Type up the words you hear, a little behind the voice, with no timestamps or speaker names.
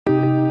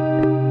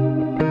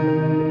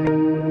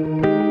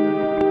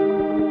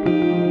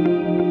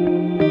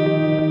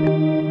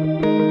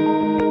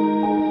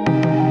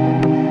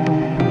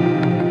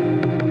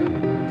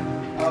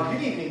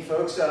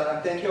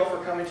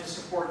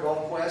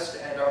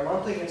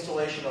monthly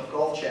installation of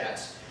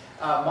GulfChats.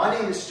 My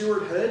name is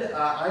Stuart Hood.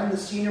 I'm the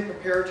Senior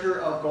Preparator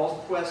of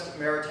GulfQuest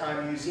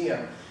Maritime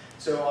Museum.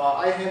 So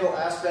I handle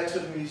aspects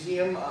of the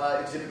museum,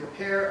 exhibit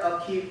repair,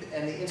 upkeep,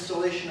 and the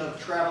installation of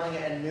traveling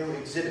and new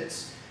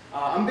exhibits.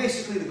 I'm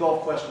basically the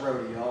GulfQuest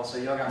roadie, y'all, so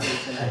y'all got me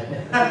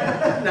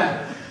tonight.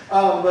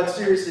 No. But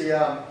seriously,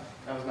 that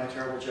was my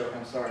terrible joke,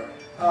 I'm sorry.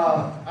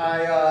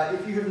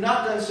 If you have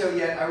not done so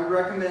yet, I would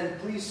recommend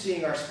please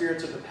seeing our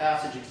Spirits of the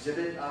Passage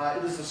exhibit.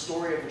 It is the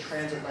story of the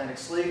transatlantic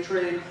slave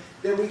trade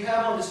that we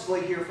have on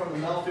display here from the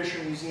Mel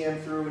Fisher Museum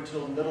through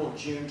until the middle of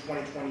June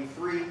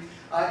 2023.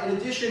 In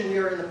addition, we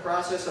are in the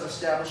process of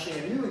establishing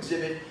a new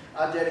exhibit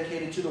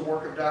dedicated to the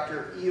work of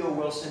Dr. E.O.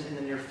 Wilson in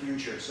the near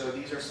future. So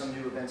these are some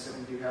new events that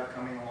we do have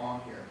coming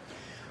along here.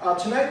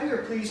 Tonight we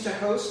are pleased to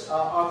host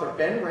author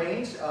Ben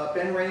Raines.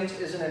 Ben Raines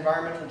is an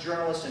environmental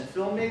journalist and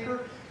filmmaker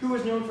who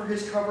is known for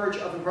his coverage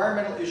of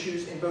environmental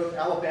issues in both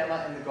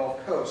Alabama and the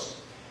Gulf Coast.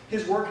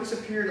 His work has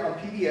appeared on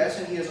PBS,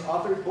 and he has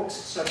authored books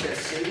such as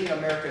Saving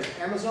America's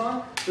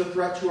Amazon, The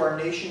Threat to Our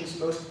Nation's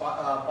Most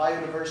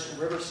Biodiverse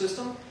River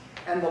System,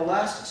 and The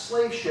Last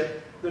Slave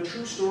Ship, The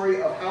True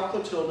Story of How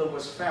Clotilda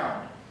Was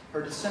Found,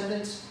 Her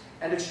Descendants,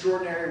 and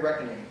Extraordinary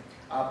Reckoning,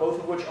 both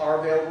of which are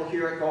available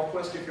here at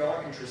GulfQuest if y'all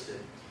are interested.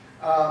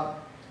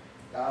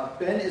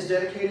 Ben is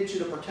dedicated to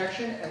the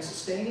protection and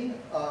sustaining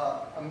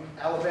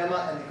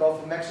Alabama and the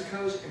Gulf of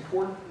Mexico's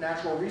important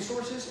natural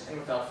resources, and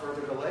without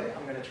further delay,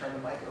 I'm going to turn the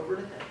mic over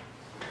to him.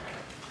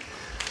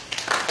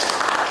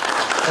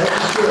 Thank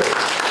you, Stuart.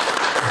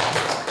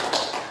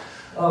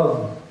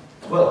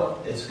 Well,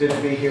 it's good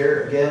to be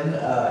here again.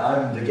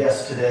 I'm the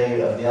guest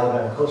today of the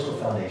Alabama Coastal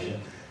Foundation,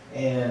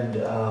 and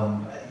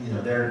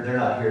they're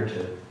not here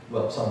to.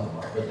 Well, some of them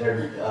are, but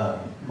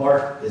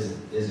Mark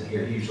isn't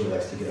here. He usually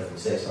likes to get up and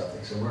say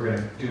something, so we're going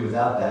to do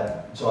without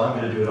that. So I'm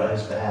going to do it on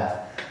his behalf.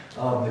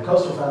 The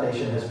Coastal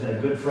Foundation has been a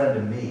good friend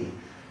to me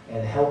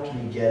and helped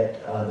me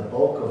get the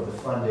bulk of the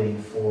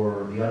funding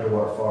for the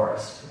underwater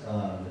forest,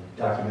 the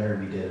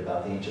documentary we did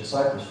about the ancient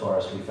cypress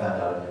forest we found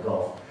out in the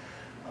Gulf.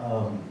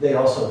 They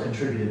also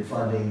contributed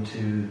funding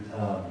to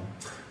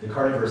The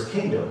Carnivorous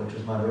Kingdom, which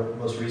was my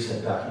most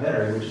recent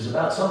documentary, which is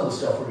about some of the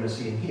stuff we're going to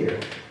see in here.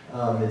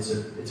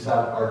 It's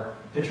about our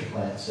pitcher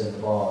plants and the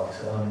bogs.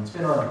 It's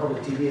been on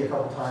public TV a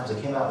couple times.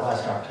 It came out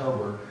last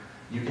October.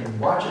 You can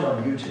watch it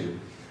on YouTube,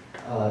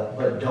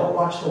 but don't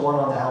watch the one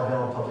on the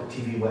Alabama Public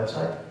TV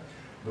website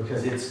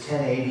because it's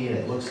 1080 and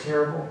it looks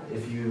terrible.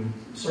 If you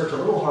search a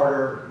little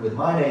harder with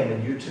my name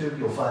in YouTube,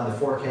 you'll find the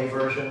 4K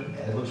version,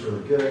 and it looks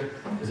really good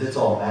because it's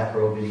all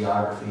macro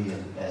videography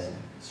and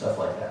stuff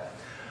like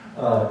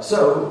that.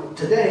 So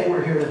today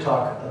we're here to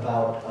talk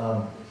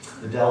about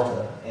the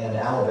Delta and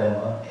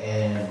Alabama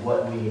and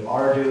what we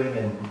are doing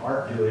and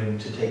aren't doing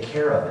to take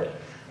care of it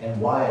and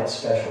why it's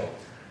special.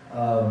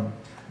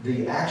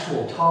 The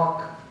actual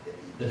talk,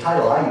 the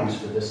title I use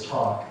for this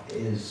talk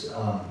is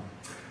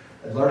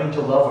Learning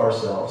to Love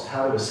Ourselves,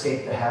 How to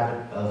Escape the Habit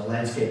of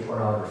Landscape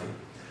Pornography.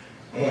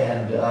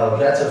 And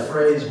that's a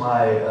phrase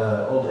my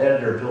old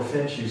editor, Bill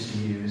Finch, used to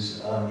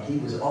use. He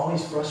was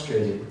always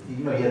frustrated.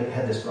 You know, he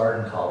had this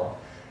garden column,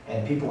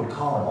 and people would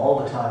call him all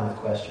the time with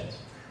questions,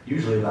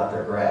 usually about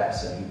their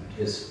grass, and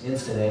his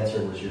instant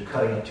answer was, "You're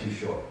cutting it too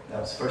short."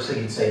 That was the first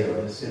thing he'd say to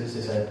them as soon as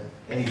they said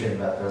anything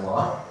about their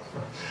lawn.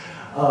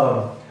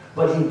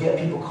 But he'd get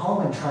people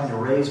calling trying to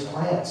raise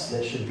plants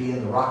that should be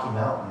in the Rocky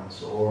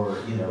Mountains or,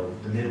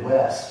 the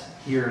Midwest,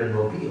 here in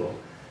Mobile.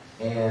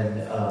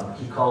 And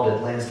he called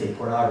it landscape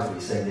pornography,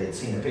 saying they'd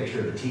seen a picture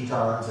of the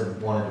Tetons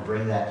and wanted to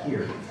bring that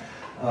here.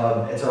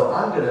 And so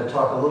I'm going to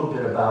talk a little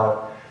bit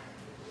about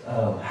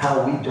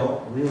how we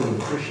don't really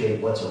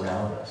appreciate what's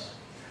around us.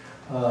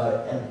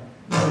 And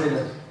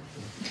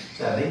is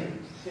that me? I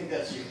think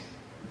that's you.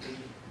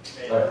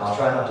 I'll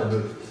try not to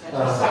move.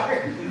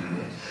 Sorry.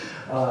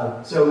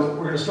 So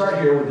we're going to start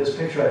here with this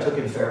picture I took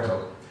in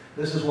Fairhope.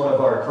 This is one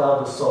of our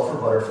cloudless sulfur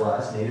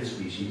butterflies, native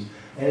species,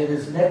 and it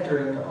is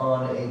nectaring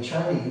on a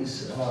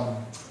Chinese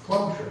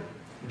plum tree,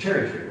 a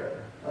cherry tree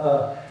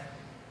rather.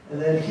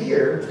 And then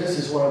here, this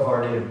is one of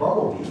our native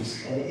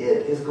bumblebees, and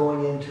it is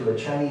going into a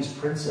Chinese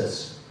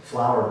princess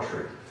flower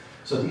tree.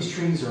 So these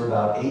trees are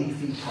about 80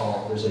 feet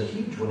tall. There's a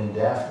huge one in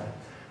Daphne,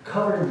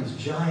 covered in these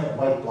giant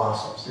white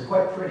blossoms. They're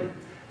quite pretty.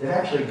 They've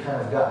actually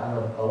kind of gotten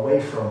away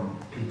from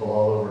people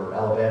all over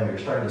Alabama. You're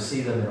starting to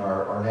see them in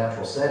our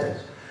natural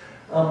settings.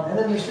 And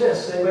then there's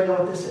this. Anybody know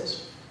what this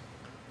is?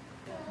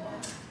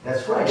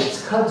 That's right,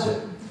 it's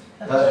kudzu.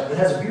 It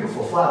has a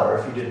beautiful flower,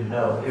 if you didn't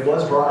know. It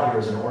was brought here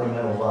as an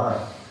ornamental vine.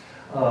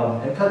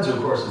 And kudzu,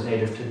 of course, is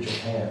native to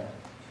Japan.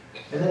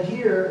 And then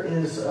here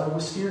is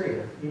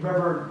wisteria. You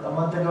remember a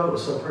month ago it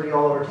was so pretty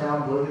all over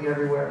town, blooming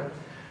everywhere?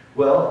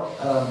 Well,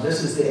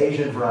 this is the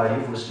Asian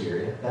variety of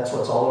wisteria. That's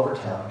what's all over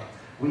town.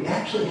 We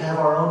actually have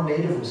our own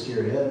native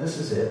wisteria, and this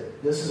is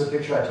it. This is a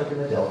picture I took in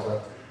the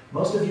Delta.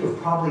 Most of you have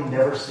probably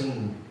never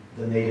seen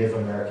the native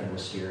American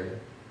wisteria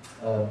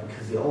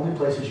because the only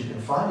places you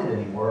can find it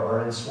anymore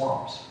are in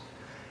swamps.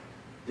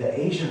 The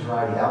Asian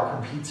variety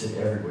outcompetes it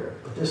everywhere,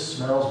 but this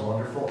smells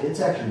wonderful. It's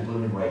actually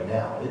blooming right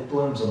now. It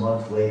blooms a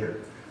month later.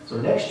 So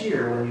next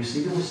year, when you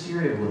see the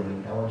wisteria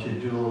blooming, I want you to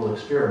do a little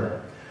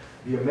experiment.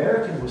 The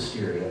American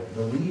wisteria,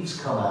 the leaves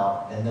come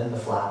out and then the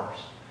flowers.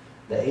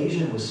 The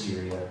Asian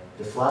wisteria,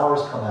 the flowers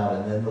come out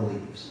and then the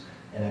leaves.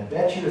 And I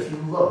bet you if you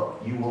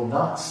look, you will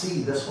not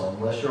see this one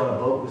unless you're on a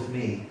boat with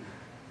me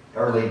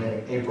early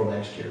April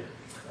next year.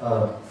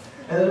 And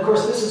then, of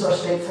course, this is our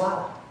state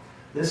flower.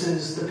 This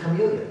is the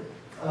camellia,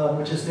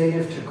 which is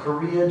native to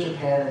Korea,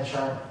 Japan, and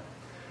China.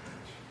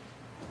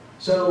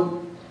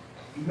 So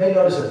you may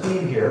notice a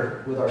theme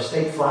here with our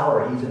state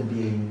flower even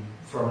being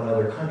from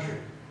another country.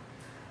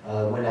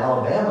 When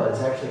Alabama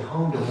is actually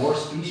home to more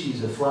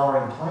species of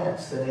flowering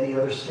plants than any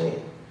other state,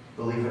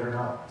 believe it or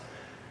not.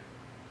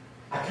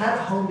 I kind of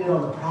honed in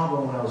on the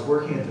problem when I was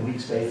working at the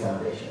Weeks Bay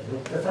Foundation.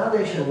 The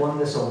foundation won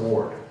this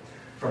award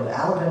from the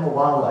Alabama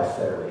Wildlife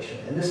Federation,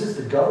 and this is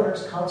the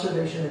Governor's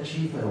Conservation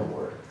Achievement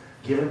Award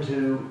given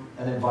to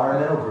an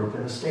environmental group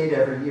in the state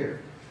every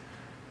year.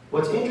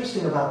 What's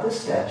interesting about this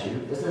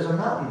statue is there's a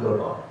mountain goat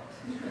on it.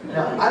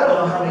 Now, I don't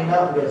know how many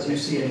mountain goats you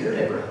see in your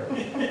neighborhood,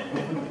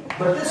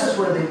 but this is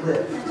where they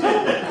live.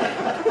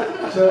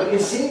 So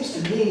it seems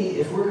to me,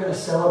 if we're going to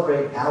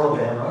celebrate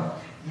Alabama,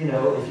 you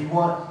know, if you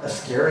want a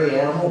scary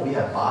animal, we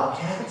have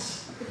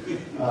bobcats.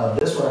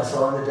 This one I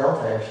saw in the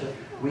Delta, actually.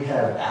 We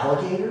have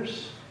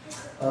alligators.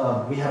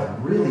 We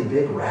have really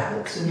big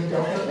rabbits in the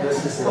Delta.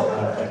 This is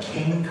a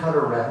cane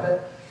cutter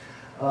rabbit.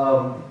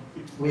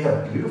 We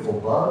have beautiful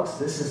bugs.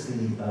 This is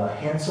the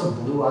handsome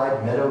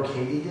blue-eyed meadow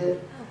katydid.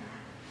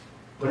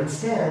 But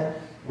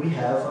instead, we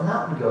have a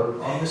mountain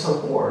goat on this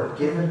award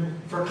given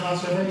for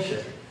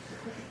conservation.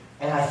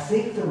 And I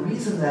think the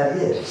reason that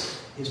is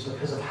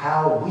because of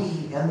how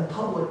we and the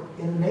public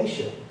in the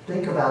nation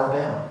think of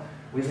Alabama.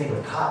 We think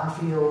of cotton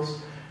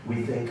fields,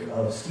 we think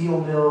of steel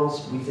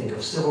mills, we think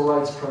of civil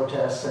rights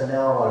protests, and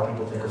now a lot of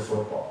people think of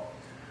football.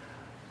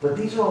 But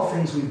these are all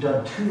things we've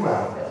done to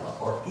Alabama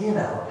or in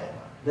Alabama.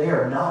 They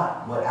are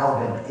not what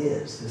Alabama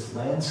is, this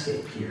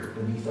landscape here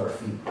beneath our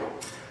feet.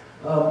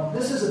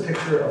 This is a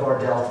picture of our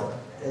delta.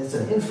 It's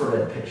an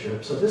infrared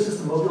picture. So this is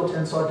the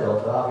Mobile-Tensaw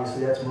Delta.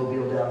 Obviously, that's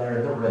Mobile down there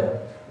in the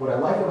red. What I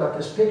like about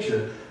this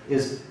picture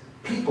is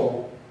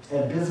people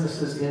and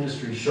businesses,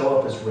 industries show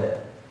up as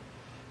red.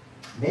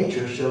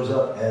 Nature shows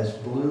up as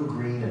blue,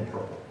 green, and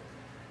purple.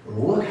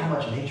 Look how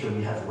much nature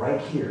we have right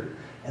here.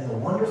 And the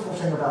wonderful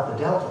thing about the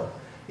Delta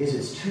is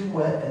it's too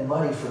wet and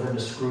muddy for them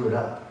to screw it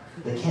up.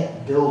 They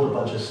can't build a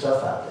bunch of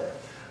stuff out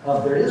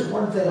there. There is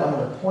one thing I'm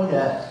going to point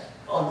at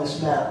on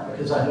this map,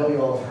 because I know you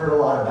all have heard a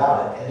lot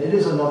about it, and it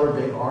is another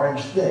big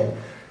orange thing.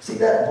 See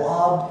that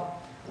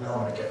blob? No, I'm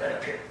going to get right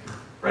up here.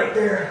 Right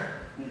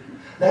there.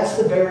 That's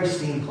the Berry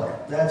steam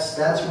plant. That's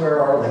where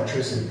our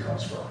electricity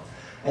comes from.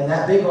 And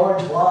that big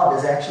orange blob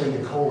is actually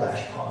the coal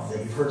ash pond that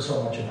you've heard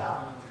so much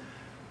about.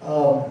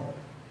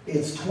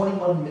 It's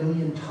 21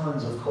 million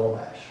tons of coal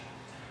ash.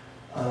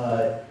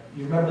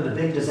 You remember the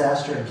big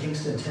disaster in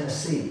Kingston,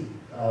 Tennessee,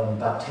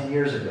 about 10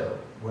 years ago,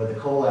 where the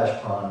coal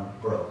ash pond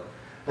broke.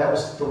 That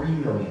was 3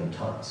 million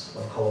tons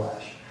of coal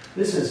ash.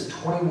 This is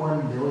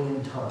 21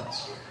 million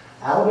tons.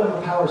 Alabama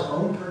Power's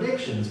own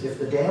predictions, if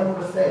the dam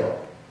were to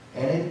fail,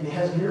 and it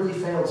has nearly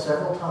failed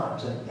several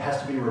times and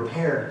has to be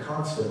repaired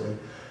constantly,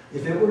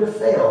 if it were to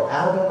fail,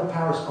 Alabama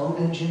Power's own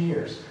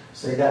engineers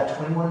say that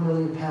 21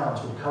 million pounds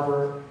would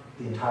cover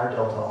the entire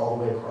delta all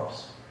the way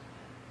across.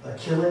 A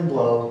killing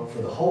blow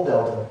for the whole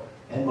delta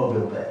and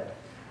Mobile Bay.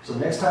 So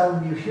next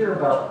time you hear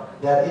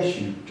about that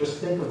issue, just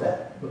think of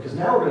that, because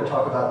now we're going to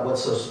talk about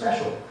what's so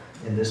special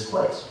in this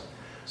place.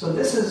 So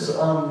this is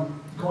going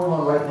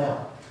on right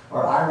now.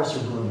 Our iris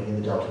are blooming in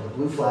the delta, the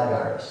blue flag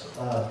iris.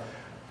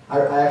 I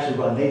actually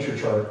run nature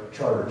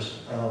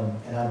charters,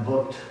 and I'm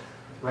booked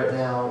right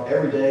now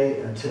every day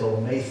until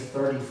May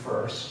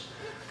 31st.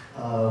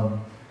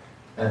 And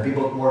I'd be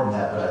booked more than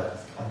that,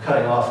 but I'm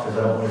cutting off because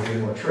I don't want to do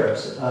more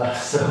trips.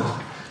 So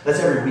that's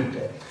every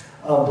weekday.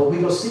 But we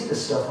go see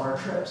this stuff on our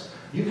trips.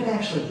 You can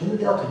actually, in the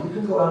delta, you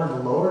can go out in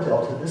the lower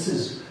delta. This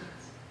is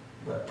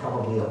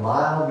probably a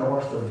mile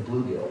north of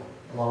Bluegill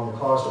along the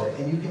causeway,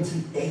 and you can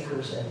see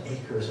acres and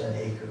acres and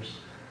acres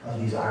of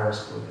these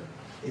iris blooming.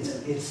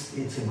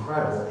 It's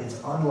incredible. It's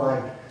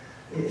unlike,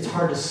 it's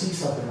hard to see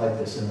something like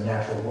this in the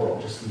natural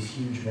world, just these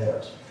huge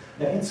meadows.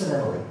 Now,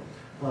 incidentally,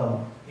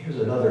 here's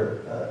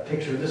another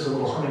picture. This is a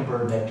little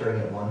hummingbird nectaring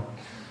at one.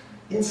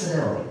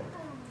 Incidentally,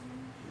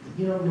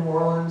 you know New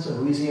Orleans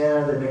and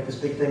Louisiana, they make this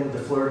big thing with the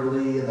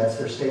fleur-de-lis, and that's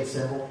their state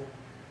symbol.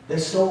 They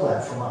stole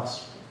that from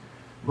us.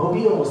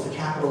 Mobile was the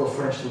capital of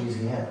French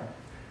Louisiana.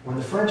 When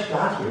the French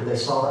got here, they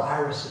saw the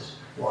irises.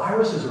 Well,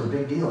 irises are a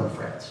big deal in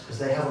France, because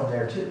they have them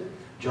there too.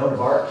 Joan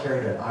of Arc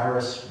carried an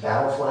iris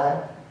battle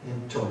flag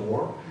into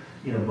war.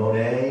 You know,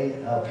 Monet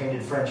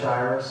painted French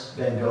iris.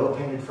 Van Gogh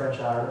painted French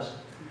iris.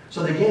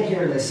 So they get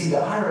here and they see the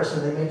iris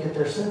and they make it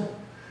their symbol,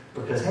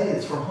 because, hey,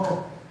 it's from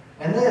home.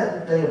 And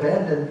then they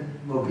abandon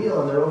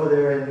Mobile and they're over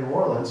there in New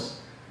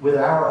Orleans with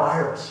our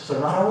iris. So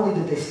not only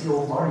did they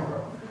steal Mardi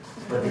Gras,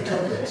 but they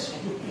took this.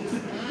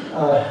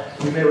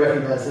 You may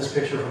recognize this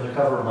picture from the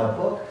cover of my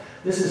book.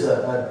 This is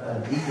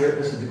an egret.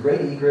 This is the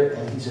great egret,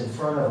 and he's in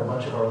front of a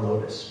bunch of our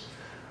lotus.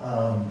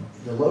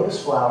 The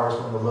lotus flowers,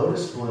 when the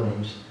lotus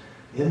blooms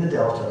in the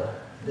delta,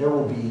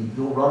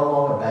 you'll run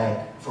along a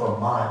bank for a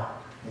mile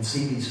and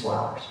see these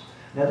flowers.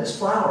 Now this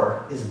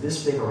flower is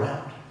this big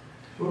around.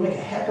 It would make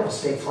a heck of a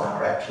state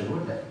flower actually,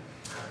 wouldn't it?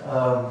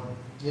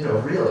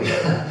 Really.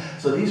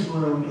 So these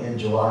bloom in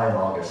July and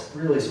August.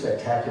 Really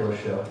spectacular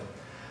show.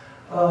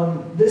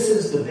 This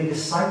is the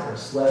biggest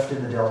cypress left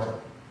in the delta.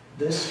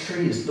 This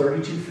tree is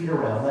 32 feet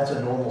around. That's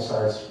a normal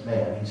sized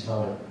man. He's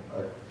not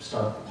a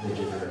stunt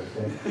midget or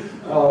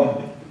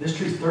anything. This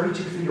tree is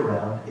 32 feet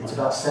around. It's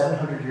about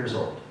 700 years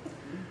old.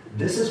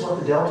 This is what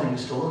the delta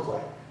used to look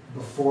like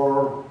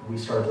before we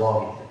started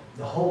logging it.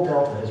 The whole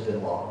delta has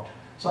been logged.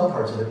 Some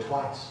parts of it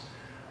twice.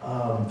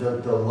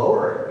 The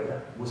lower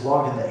area was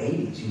logged in the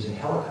 80s using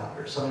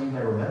helicopters. Some of you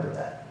may remember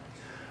that.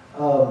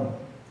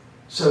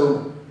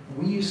 So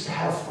we used to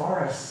have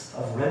forests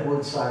of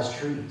redwood-sized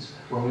trees.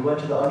 When we went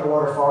to the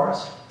underwater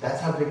forest, that's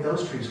how big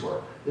those trees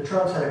were. The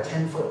trunks had a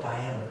 10-foot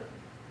diameter.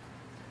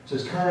 So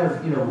it's kind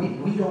of,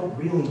 we don't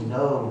really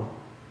know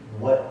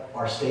what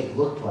our state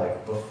looked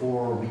like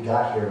before we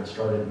got here and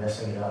started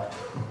messing it up.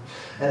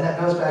 And that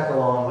goes back a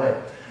long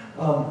way.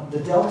 The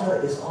delta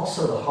is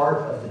also the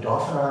heart of the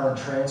Dauphin Island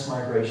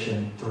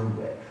Transmigration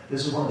Thruway.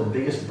 This is one of the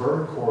biggest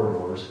bird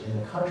corridors in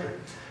the country.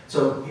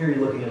 So here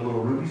you're looking at a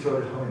little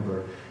ruby-throated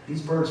hummingbird.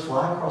 These birds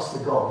fly across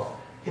the Gulf,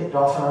 hit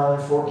Dauphin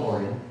Island, Fort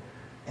Morgan,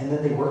 and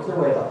then they work their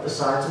way up the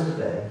sides of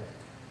the bay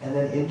and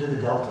then into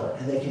the delta.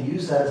 And they can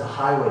use that as a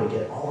highway to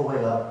get all the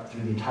way up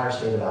through the entire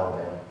state of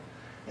Alabama.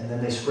 And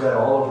then they spread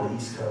all over the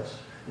East Coast.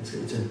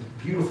 It's a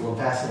beautiful and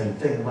fascinating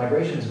thing. The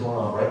migration is going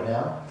on right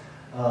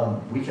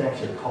now. We can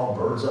actually call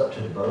birds up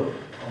to the boat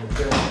on the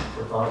trip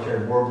for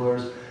thonotary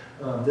warblers.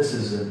 This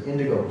is an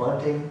indigo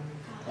bunting.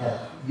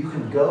 You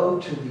can go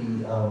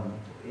to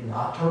in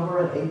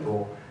October and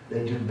April,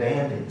 they do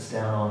bandings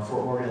down on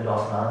Fort Morgan and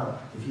Dauphin Island.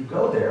 If you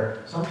go there,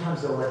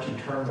 sometimes they'll let you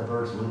turn the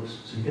birds loose.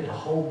 So you get to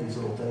hold these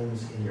little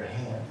things in your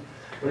hand.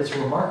 But it's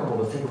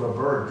remarkable to think of a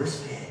bird this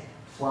big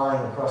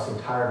flying across the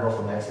entire Gulf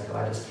of Mexico.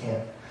 I just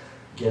can't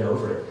get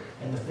over it.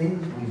 And the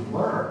thing we've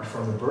learned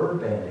from the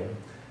bird banding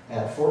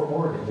at Fort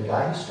Morgan, the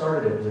guy who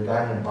started it was a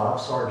guy named Bob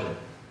Sargent.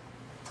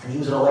 And he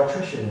was an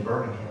electrician in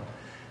Birmingham.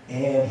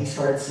 And he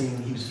started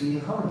he was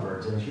feeding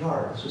hummingbirds in his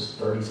yard. This was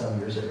 30-some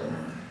years ago.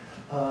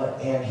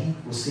 And he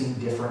was seeing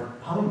different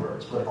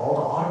hummingbirds. But all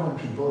the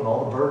Audubon people and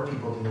all the bird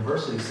people at the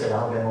university said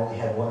Alabama only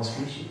had one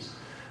species.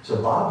 So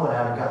Bob went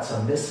out and got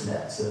some mist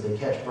nets that they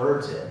catch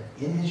birds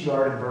in his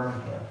yard in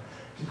Birmingham.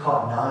 He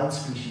caught 9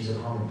 species of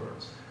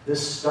hummingbirds.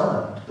 This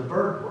stunned the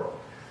bird world,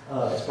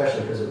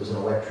 especially because it was an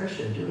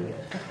electrician doing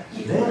it.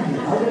 Then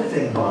the other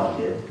thing Bob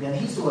did, and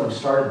he's the one who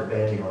started the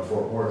banding on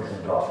Fort Morgan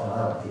and Dauphin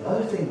Island. The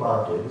other thing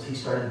Bob did was he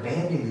started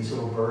banding these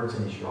little birds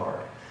in his yard.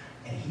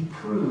 And he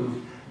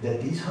proved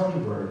that these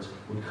hummingbirds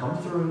would come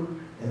through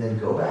and then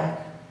go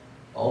back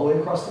all the way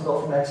across the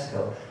Gulf of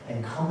Mexico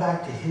and come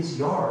back to his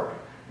yard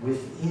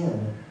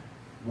within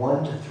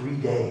 1 to 3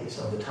 days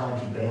of the time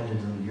he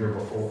banded them the year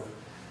before.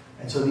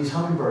 And so these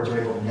hummingbirds are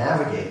able to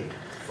navigate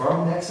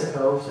from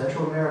Mexico,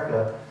 Central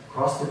America,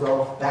 across the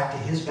Gulf, back to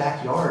his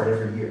backyard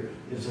every year.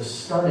 It's a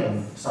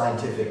stunning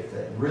scientific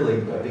thing, really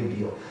a big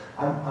deal.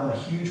 I'm a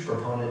huge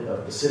proponent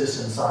of the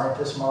citizen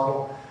scientist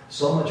model.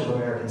 So much of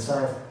American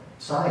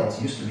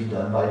science used to be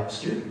done by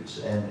students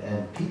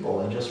and people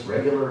and just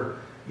regular,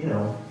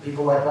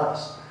 people like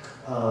us.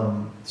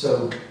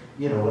 So,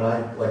 when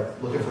I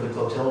looking for the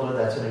Clotilda,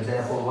 that's an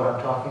example of what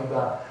I'm talking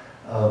about.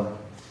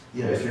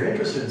 If you're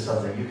interested in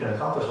something, you can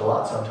accomplish a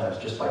lot sometimes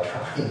just by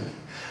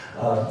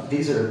trying.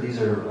 These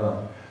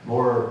are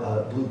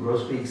more blue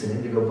grosbeaks and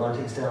indigo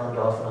buntings down on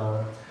Dauphin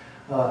Island.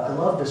 I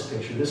love this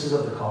picture. This is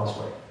of the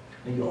Causeway.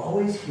 Now, you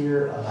always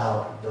hear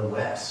about the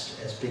West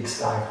as big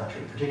sky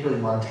country,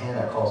 particularly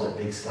Montana calls it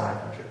big sky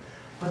country.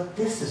 But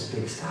this is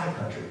big sky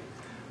country.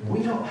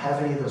 We don't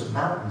have any of those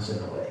mountains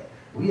in the way.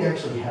 We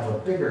actually have a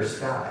bigger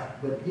sky.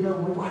 But, we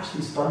watch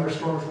these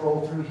thunderstorms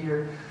roll through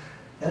here,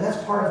 and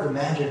that's part of the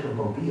magic of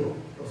Mobile,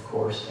 of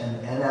course,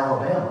 and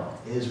Alabama.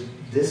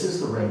 This is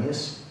the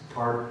rainiest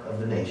part of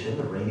the nation,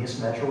 the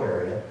rainiest metro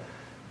area.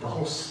 The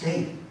whole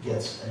state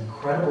gets an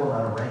incredible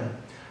amount of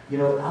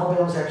rain.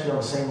 Alabama's actually on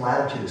the same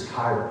latitude as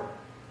Cairo.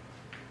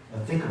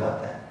 And think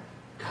about that.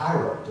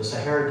 Cairo, the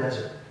Sahara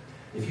Desert.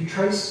 If you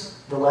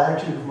trace the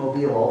latitude of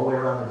Mobile all the way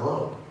around the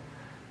globe,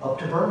 up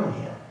to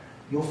Birmingham,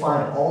 you'll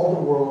find all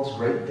the world's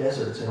great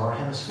deserts in our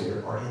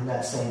hemisphere are in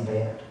that same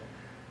band.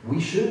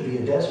 We should be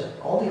a desert.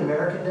 All the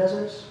American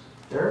deserts,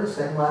 they're the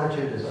same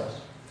latitude as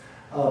us.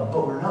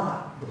 But we're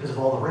not because of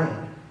all the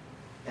rain.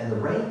 And the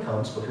rain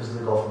comes because of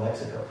the Gulf of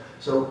Mexico.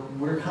 So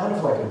we're kind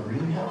of like a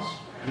greenhouse,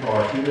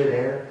 our humid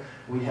air.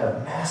 We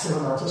have massive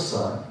amounts of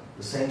sun,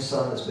 the same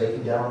sun that's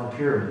baking down on the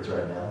pyramids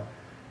right now,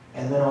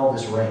 and then all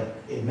this rain.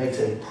 It makes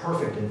a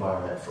perfect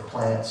environment for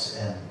plants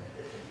and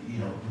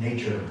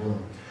nature to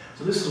bloom.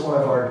 So this is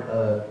one of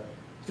our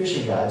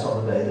fishing guides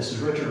on the bay. This is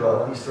Richard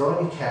Rutland. He's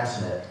throwing a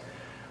cast net.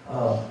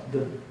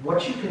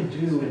 What you can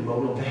do in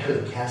Mobile Bay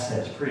with a cast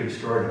net is pretty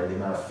extraordinary, the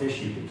amount of fish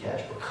you can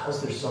catch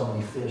because there's so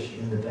many fish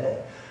in the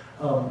bay.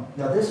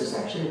 Now this is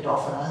actually at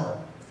Dauphin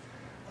Island.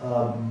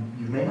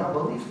 You may not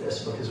believe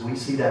this because we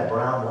see that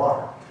brown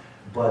water.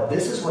 But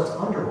this is what's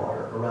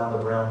underwater around the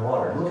brown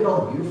water. Look at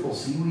all the beautiful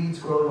seaweeds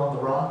growing on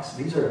the rocks.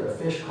 These are a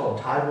fish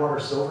called tidewater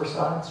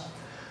silversides.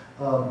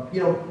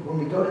 When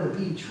we go to the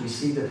beach, we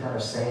see the kind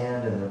of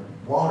sand and the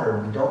water,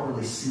 and we don't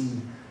really see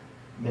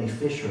many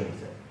fish or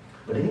anything.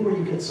 But anywhere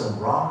you get some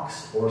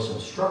rocks or some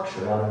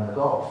structure out in the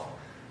Gulf,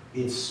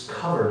 it's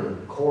covered in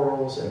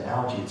corals and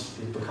algae.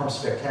 It becomes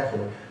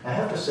spectacular. I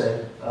have to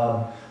say,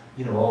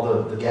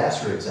 all the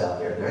gas rigs out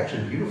there, they're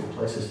actually beautiful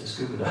places to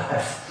scuba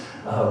dive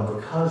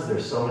because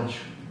there's so much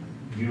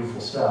beautiful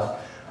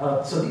stuff.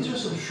 So these are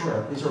some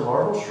shrimp. These are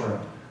larval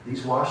shrimp.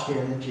 These washed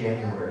in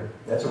January.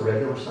 That's a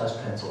regular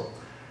sized pencil.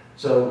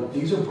 So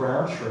these are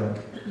brown shrimp.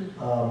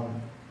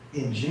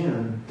 In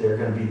June, they're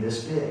going to be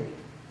this big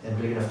and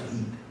big enough to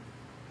eat.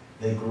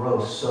 They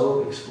grow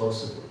so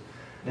explosively.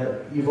 Now,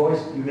 you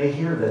may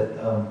hear that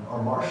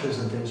our marshes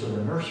and things are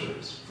the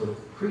nurseries for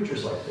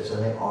creatures like this,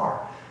 and they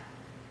are.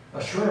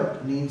 A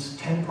shrimp needs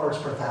 10 parts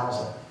per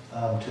thousand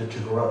to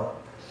grow.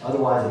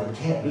 Otherwise, it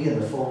can't be in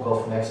the full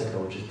Gulf of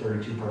Mexico, which is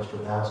 32 parts per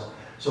thousand.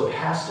 So it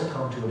has to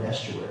come to an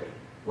estuary,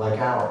 like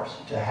ours,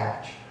 to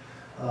hatch.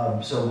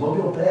 So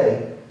Mobile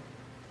Bay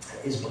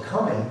is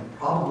becoming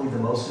probably the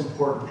most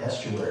important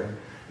estuary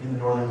in the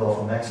northern Gulf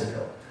of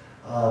Mexico.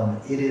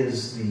 It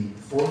is the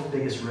fourth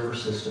biggest river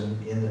system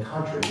in the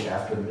country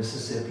after the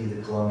Mississippi,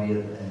 the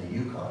Columbia, and the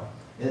Yukon.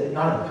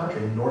 Not in the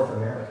country, in North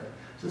America.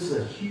 So this is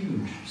a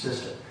huge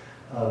system.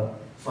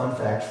 Fun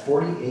fact,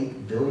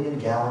 48 billion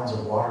gallons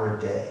of water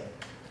a day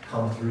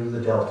come through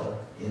the delta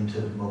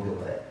into Mobile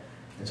Bay.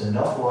 It's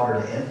enough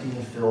water to empty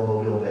and fill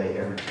Mobile Bay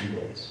every 2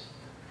 days,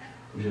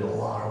 which is a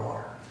lot of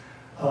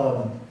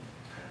water.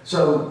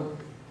 So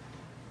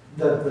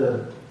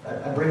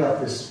I bring up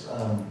this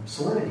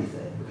salinity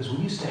thing because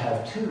we used to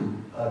have two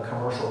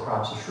commercial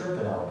crops of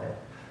shrimp in Alabama.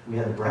 We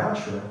had brown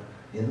shrimp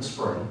in the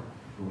spring,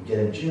 we get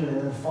in June, and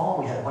in the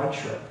fall we had white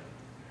shrimp.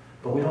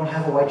 But we don't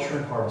have a white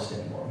shrimp harvest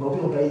anymore.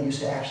 Mobile Bay used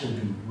to actually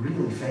be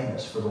really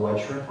famous for the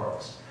white shrimp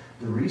harvest.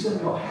 The reason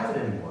we don't have it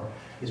anymore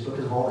is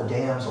because of all the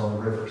dams on the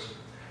rivers.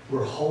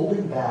 We're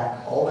holding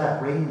back all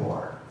that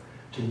rainwater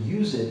to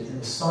use it in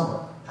the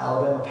summer.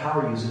 Alabama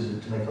Power uses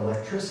it to make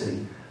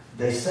electricity,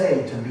 they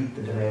say, to meet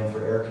the demand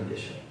for air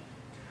conditioning.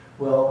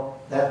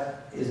 Well,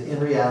 that is, in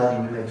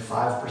reality, we make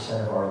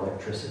 5% of our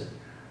electricity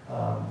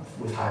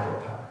with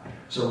hydropower.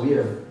 So we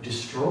have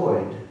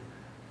destroyed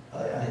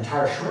an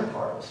entire shrimp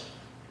harvest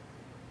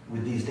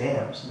with these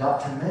dams,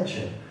 not to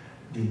mention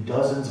the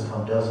dozens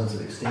upon dozens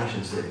of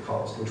extinctions they've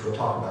caused, which we'll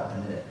talk about in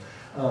a minute.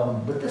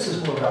 But this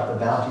is more about the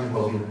bounty of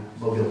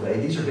Mobile Bay.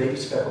 These are baby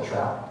speckled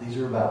trout. These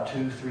are about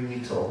 2-3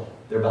 weeks old.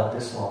 They're about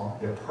this long.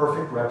 They're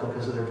perfect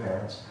replicas of their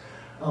parents.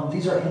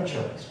 These are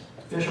anchovies.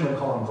 Fishermen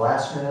call them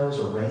glass minnows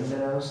or rain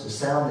minnows. The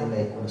sound they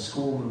make when a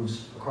school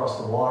moves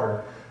across the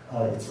water,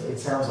 it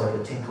sounds like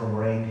a tinkling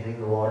rain hitting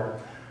the water.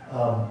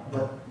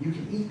 But you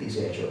can eat these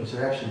anchovies.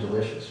 They're actually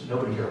delicious.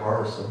 Nobody here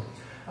harvests them.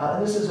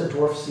 And this is a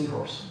dwarf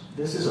seahorse.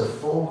 This is a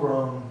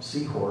full-grown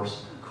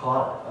seahorse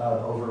caught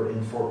over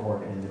in Fort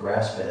Morgan in the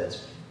grass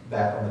beds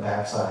back on the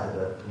backside of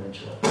the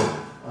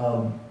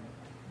peninsula.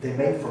 They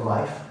mate for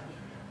life,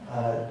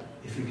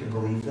 if you can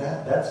believe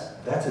that.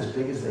 That's as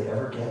big as they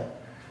ever get.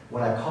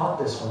 When I caught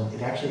this one,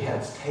 it actually had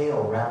its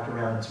tail wrapped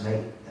around its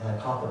mate, and I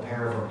caught the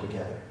pair of them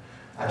together.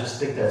 I just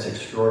think that's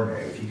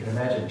extraordinary. If you can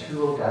imagine two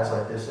little guys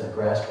like this in a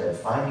grass bed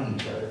finding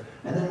each other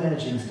and then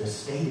managing to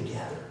stay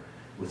together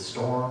with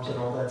storms and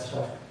all that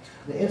stuff.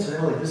 Now,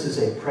 incidentally, this is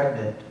a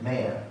pregnant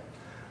man.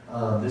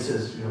 This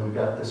is, we've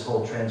got this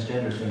whole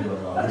transgender thing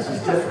going on. This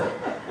is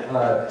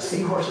different.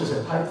 Seahorses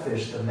and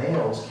pipefish, the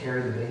males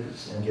carry the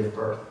babies and give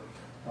birth.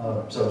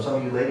 So some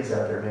of you ladies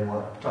out there may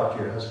want to talk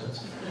to your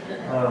husbands.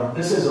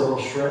 This is a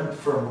little shrimp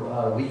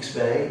from Weeks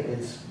Bay.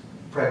 It's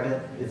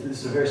pregnant. This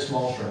is a very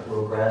small shrimp,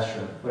 little grass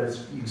shrimp, but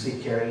you can see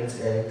it carrying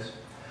its eggs.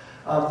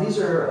 These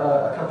are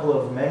a couple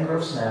of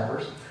mangrove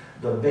snappers.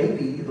 The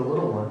baby, the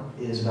little one,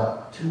 is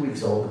about 2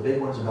 weeks old. The big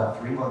one's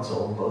about 3 months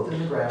old, both in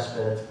the grass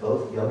beds,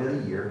 both young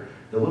of the year.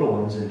 The little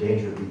one's in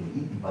danger of being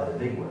eaten by the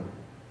big one,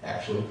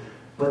 actually.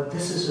 But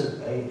this is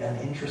an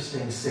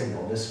interesting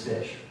signal, this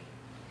fish.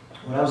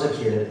 When I was a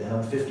kid, and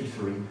I'm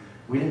 53,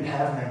 we didn't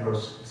have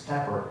mangrove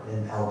snapper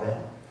in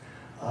Alabama.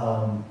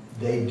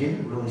 They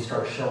didn't really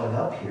start showing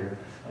up here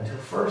until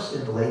first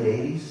in the late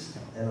 80s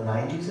and the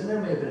 90s, and there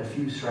may have been a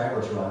few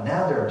stragglers around.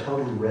 Now they're a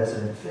totally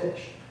resident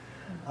fish.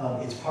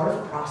 It's part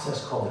of a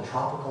process called the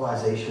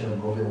tropicalization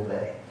of Mobile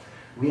Bay.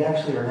 We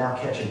actually are now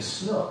catching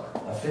snook,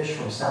 a fish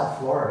from South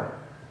Florida,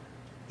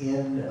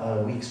 in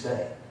Weeks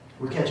Bay.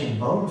 We're catching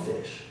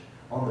bonefish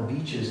on the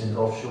beaches in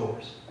Gulf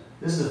Shores.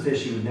 This is a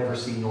fish you would never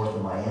see north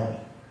of Miami.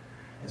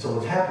 And so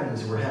what's happening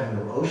is we're having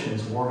the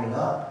oceans warming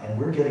up, and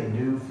we're getting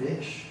new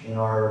fish in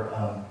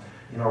our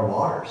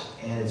waters,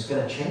 and it's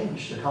going to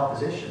change the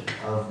composition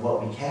of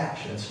what we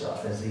catch and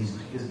stuff. As these,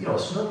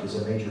 snook is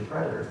a major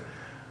predator.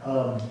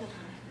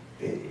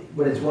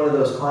 But it's one of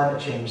those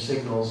climate change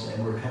signals,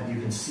 and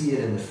you can see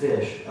it in the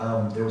fish.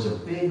 There was a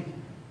big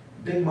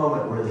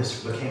moment where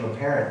this became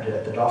apparent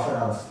at the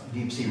Dauphin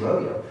Deep Sea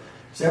Rodeo.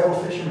 Several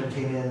fishermen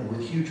came in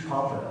with huge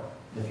pompano.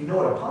 If you know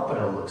what a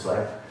pompano looks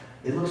like,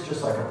 it looks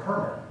just like a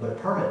permit, but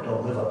permit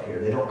don't live up here.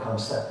 They don't come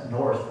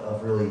north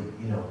of really,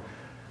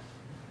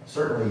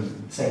 certainly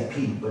St.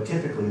 Pete, but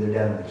typically they're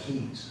down in the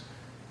Keys.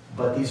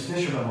 But these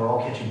fishermen were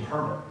all catching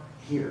permit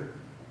here.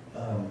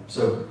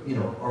 So,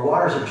 our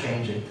waters are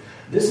changing.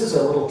 This is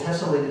a little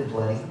tessellated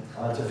blenny.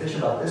 It's a fish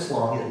about this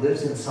long. It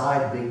lives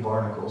inside big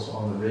barnacles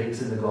on the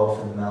rigs in the Gulf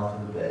and the mouth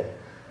of the bay.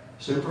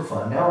 Super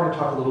fun. Now we're going to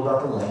talk a little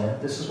about the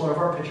land. This is one of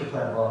our pitcher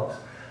plant logs.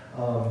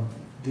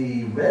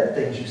 The red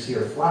things you see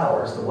are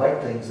flowers. The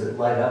white things that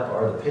light up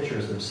are the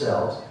pitchers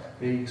themselves.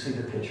 Here you can see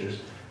the pitchers.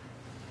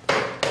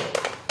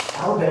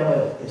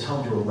 Alabama is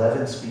home to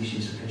 11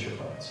 species of pitcher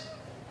plants.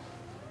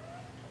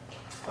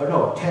 Oh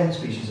no, 10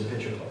 species of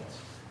pitcher plants.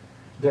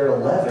 There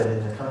are 11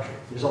 in the country.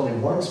 There's only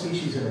one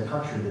species in the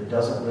country that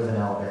doesn't live in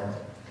Alabama.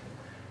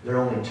 There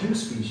are only 2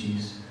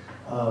 species,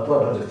 there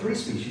are 3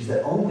 species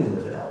that only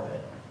live in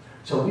Alabama.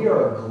 So we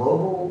are the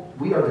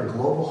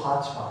global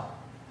hotspot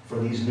for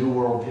these New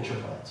World pitcher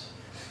plants.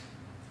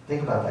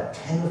 Think about that.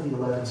 10 of the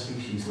 11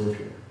 species live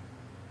here.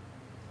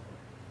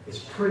 It's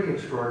pretty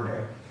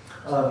extraordinary.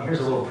 Here's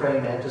a little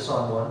praying mantis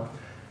on one.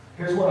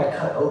 Here's one I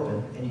cut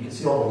open, and you can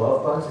see all the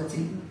love bugs it's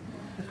eaten.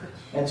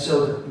 And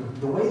so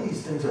the way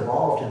these things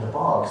evolved in the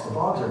bogs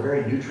are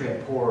very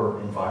nutrient-poor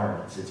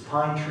environments. It's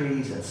pine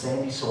trees and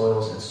sandy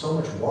soils, and so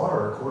much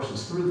water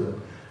courses through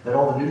them that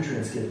all the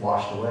nutrients get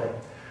washed away.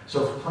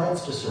 So for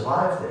plants to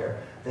survive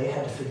there, they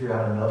had to figure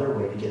out another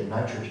way to get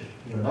nitrogen.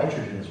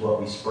 Nitrogen is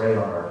what we spray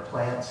on our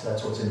plants.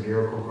 That's what's in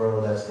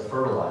Miracle-Gro. That's the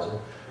fertilizer.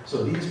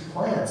 So these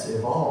plants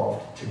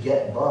evolved to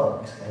get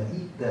bugs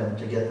and eat them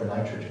to get the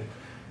nitrogen.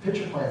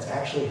 Pitcher plants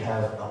actually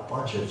have a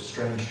bunch of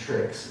strange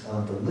tricks.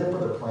 The lip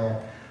of the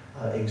plant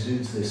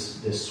exudes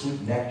this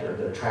sweet nectar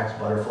that attracts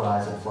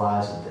butterflies and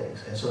flies and things.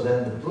 And so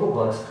then the little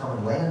bugs come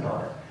and land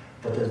on it.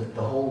 But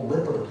the whole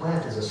lip of the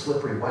plant is a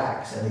slippery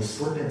wax, and they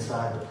slip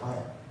inside the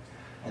plant.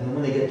 And then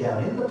when they get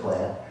down in the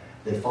plant,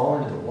 they fall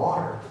into the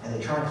water, and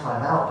they try and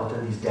climb out, but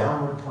they're these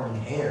downward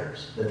pointing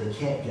hairs that they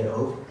can't get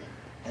over.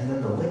 And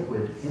then the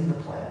liquid in the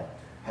plant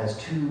has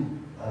 2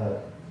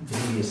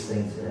 devious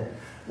things in it.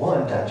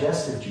 1,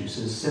 digestive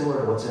juices,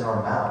 similar to what's in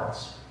our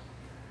mouths.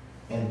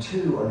 And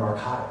 2, a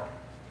narcotic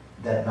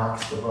that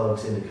knocks the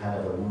bugs into kind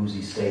of a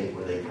woozy state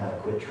where they kind of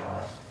quit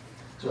trying.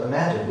 So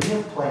imagine, we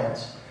have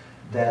plants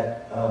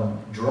that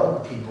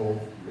drug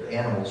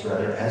animals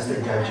as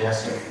they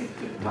digest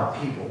it. Not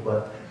people,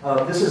 but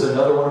this is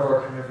another one of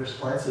our carnivorous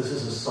plants. This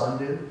is a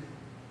sundew.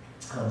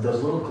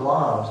 Those little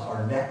globs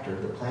are nectar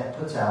the plant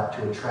puts out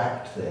to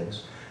attract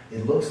things.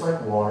 It looks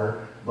like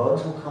water.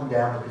 Bugs will come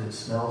down because it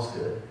smells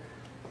good.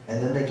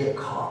 And then they get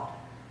caught,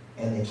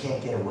 and they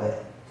can't get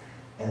away.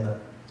 And the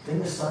thing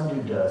the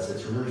sundew does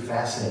that's really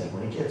fascinating,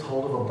 when it gets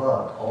hold of a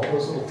bug, all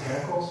those little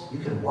tentacles, you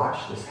can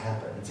watch this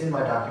happen. It's in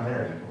my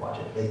documentary, you can watch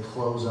it. They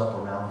close up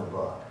around the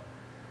bug.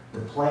 The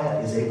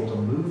plant is able to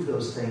move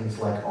those things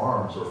like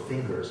arms or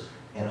fingers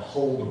and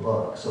hold a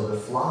bug. So the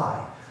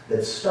fly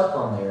that's stuck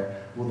on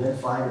there will then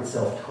find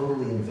itself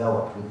totally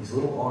enveloped with these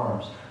little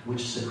arms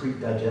which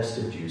secrete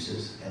digestive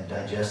juices and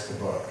digest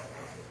the bug.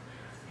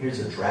 Here's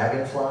a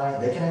dragonfly.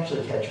 They can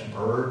actually catch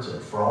birds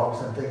and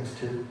frogs and things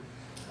too.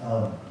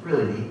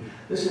 Really neat.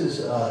 This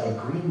is a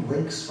green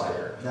lynx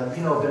spider. Now,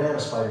 banana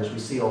spiders we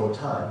see all the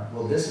time.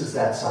 Well, this is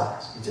that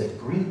size. It's a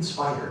green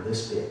spider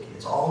this big.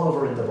 It's all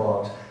over in the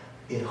bogs.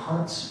 It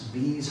hunts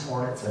bees,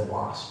 hornets, and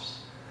wasps.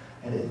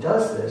 And it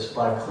does this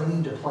by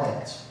clinging to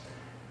plants.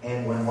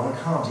 And when one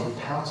comes, it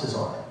pounces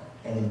on it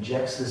and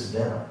injects this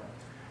venom.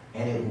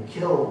 And it will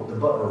kill the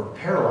bug or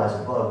paralyze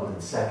a bug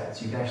within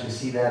seconds. You can actually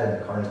see that in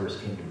the carnivorous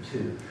kingdom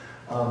too.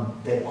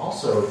 They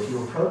also, if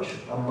you approach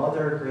a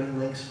mother green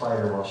lynx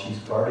spider while she's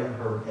guarding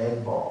her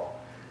egg ball,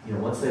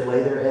 once they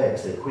lay their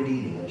eggs, they quit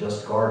eating and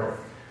just guard her.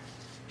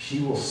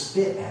 She will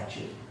spit at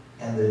you.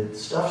 And the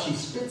stuff she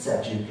spits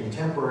at you can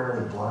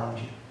temporarily blind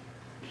you.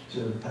 So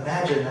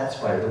imagine that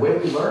spider. The way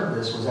we learned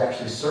this was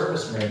actually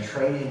servicemen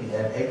training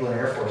at Eglin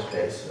Air Force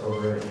Base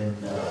over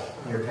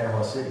near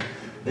Panama City.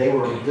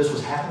 This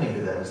was happening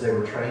to them as they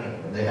were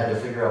training, and they had to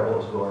figure out what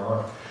was going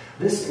on.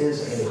 This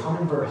is a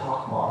hummingbird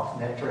hawk moth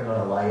nectaring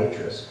on a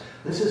liatris.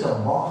 This is a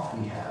moth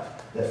we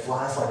have that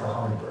flies like a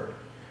hummingbird.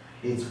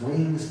 Its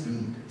wings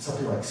beat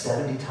something like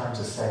 70 times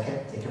a second.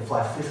 It can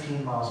fly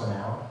 15 miles an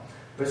hour,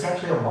 but it's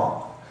actually a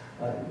moth.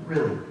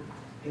 Really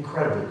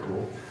incredibly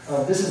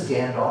cool. This is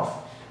Gandalf.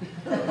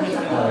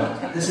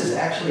 This is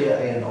actually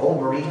an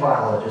old marine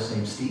biologist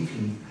named Steve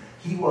Heath.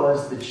 He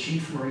was the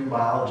chief marine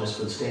biologist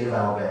for the state of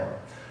Alabama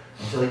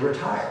until he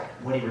retired.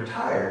 When he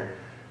retired,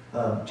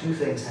 2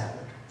 things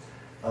happened.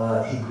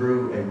 He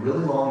grew a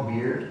really long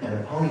beard and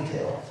a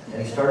ponytail,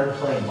 and he started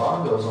playing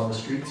bongos on the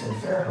streets in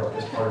Fairhope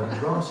as part of his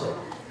drum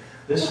circle.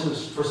 This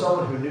was, for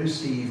someone who knew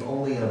Steve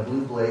only in a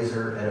blue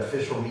blazer at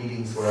official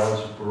meetings where I was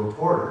a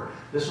reporter,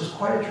 this was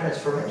quite a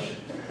transformation.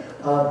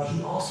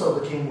 He also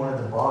became one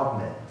of the bog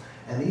men.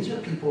 And these are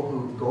people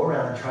who go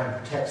around and try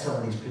and protect some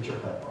of these pitcher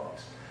plant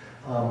bogs.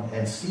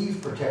 And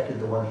Steve protected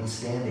the one he's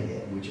standing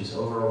in, which is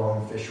over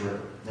along the Fish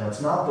River. Now,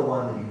 it's not the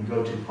one that you can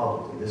go to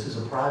publicly. This is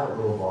a private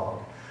little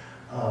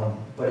bog.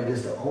 But it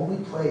is the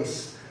only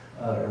place,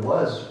 it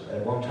was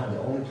at one time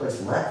the only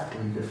place left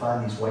where you could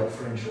find these white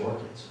fringed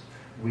orchids.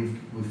 We've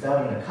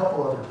found it in a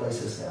couple other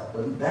places now,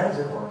 but that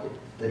is an orchid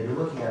that you're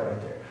looking at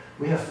right there.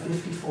 We have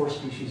 54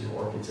 species of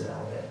orchids in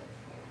Alabama,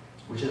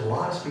 which is a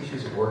lot of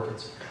species of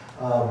orchids.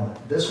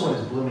 This one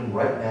is blooming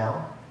right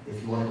now.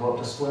 If you want to go up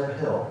to Splinter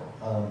Hill,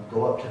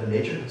 go up to the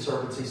Nature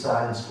Conservancy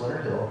side in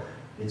Splinter Hill.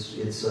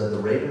 It's the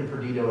Raven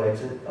Perdido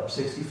exit up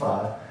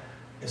 65.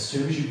 As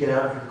soon as you get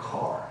out of your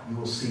car, you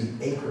will see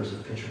acres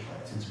of pitcher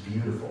plants. It's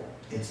beautiful.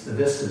 It's the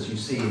vistas you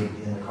see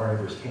in the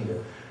carnivorous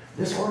kingdom.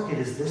 This orchid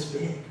is this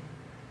big.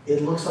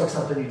 It looks like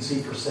something you'd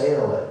see for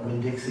sale at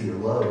Winn-Dixie or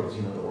Lowe's,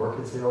 you know, the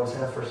orchids they always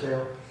have for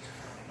sale.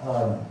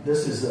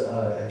 This is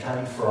a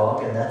tiny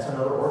frog, and that's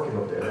another orchid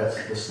over there.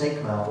 That's the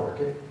snake mouth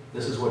orchid.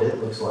 This is what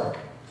it looks like.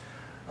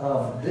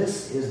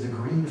 This is the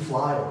green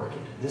fly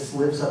orchid. This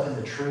lives up in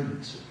the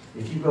trees.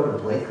 If you go to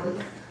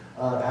Blakely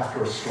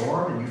after a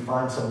storm and you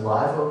find some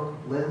live oak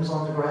limbs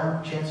on the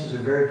ground, chances are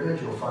very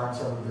good you'll find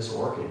some of this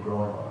orchid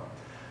growing on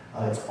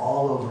it. It's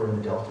all over in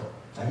the Delta.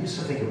 I used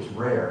to think it was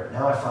rare.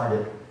 Now I find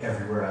it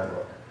everywhere I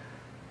look.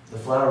 The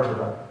flowers are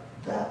about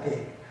that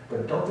big,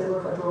 but don't they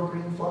look like little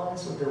green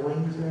flies with their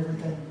wings and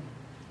everything?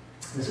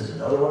 This is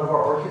another one of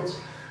our orchids.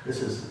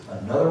 This is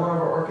another one of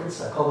our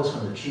orchids. I call this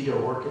one the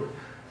Cheeto orchid.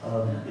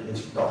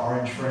 It's the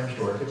orange fringed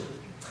orchid.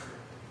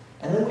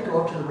 And then we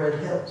go up to the Red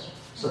Hills,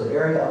 so the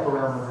area up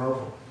around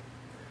Monroeville.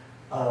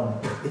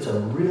 It's a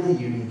really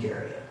unique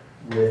area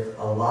with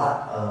a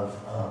lot of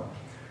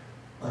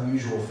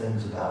unusual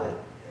things about it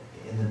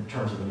in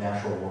terms of the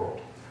natural world.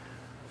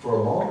 For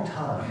a long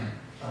time,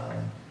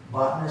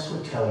 botanists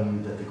would tell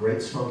you that the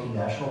Great Smoky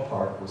National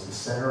Park was the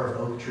center of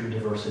oak tree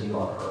diversity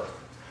on Earth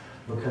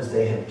because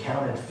they had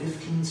counted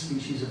 15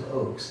 species of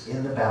oaks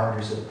in the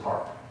boundaries of the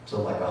park,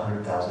 so like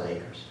 100,000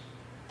 acres.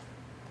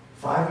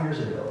 5 years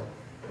ago,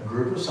 a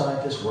group of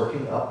scientists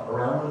working up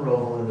around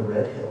Monroeville in the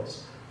Red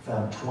Hills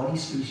found 20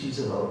 species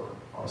of oak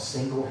on a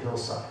single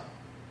hillside.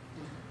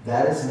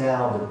 That is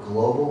now the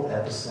global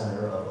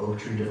epicenter of oak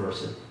tree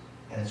diversity,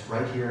 and it's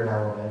right here in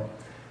Alabama.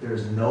 There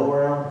is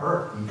nowhere on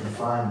Earth you can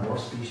find more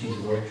species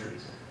of oak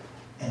trees,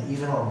 and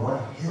even on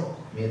one hill.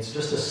 I mean, it's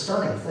just a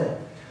stunning thing.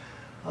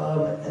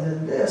 And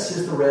then this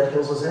is the Red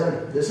Hills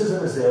azalea. This is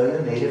an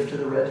azalea native to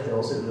the Red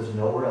Hills. It lives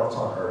nowhere else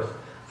on Earth.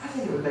 I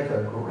think it would make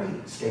a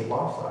great state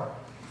wildflower.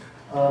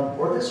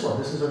 Or this one.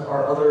 This is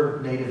our other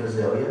native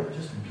azalea.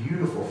 Just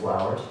beautiful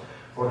flowers.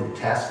 Or the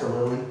Tasca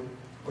lily.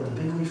 Or the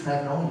big leaf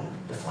magnolia.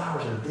 The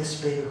flowers are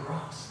this big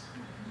across.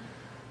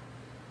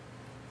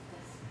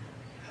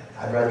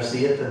 I'd rather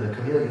see it than the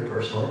camellia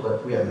personally,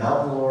 but we have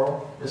mountain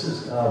laurel. This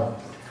is,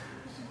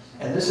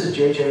 and this is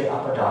J.J.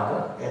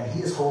 Apodaca, and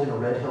he is holding a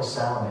red hill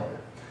salamander.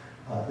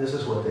 This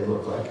is what they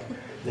look like.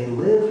 They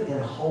live in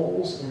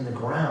holes in the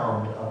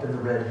ground up in the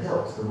Red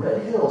Hills. The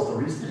Red Hills, the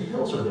reason the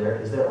hills are there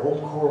is they're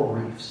old coral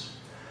reefs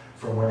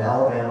from when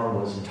Alabama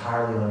was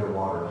entirely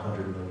underwater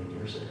 100 million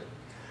years ago.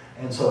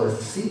 And so as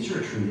the seeds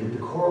were treated, the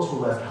corals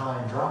were left high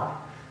and dry,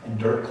 and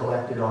dirt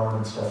collected on them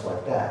and stuff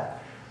like that.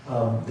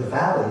 The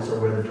valleys are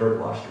where the dirt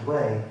washed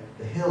away.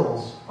 The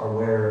hills are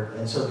where,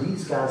 and so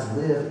these guys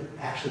live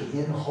actually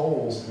in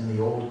holes in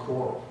the old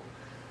coral.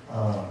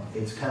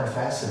 It's kind of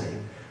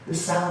fascinating. This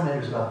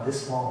salamander is about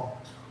this long.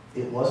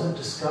 It wasn't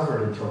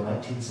discovered until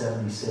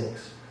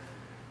 1976.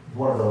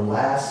 One of the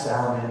last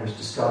salamanders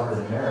discovered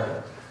in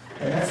America.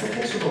 And that's the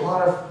case with a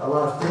lot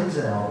of things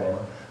in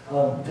Alabama.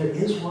 There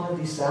is one of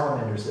these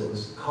salamanders that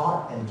was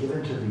caught and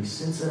given to the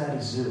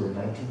Cincinnati Zoo in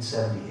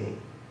 1978.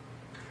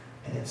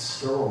 And it's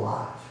still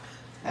alive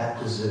at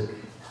the zoo.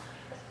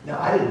 Now,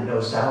 I didn't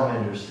know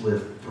salamanders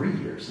live 3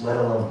 years, let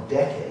alone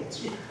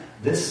decades.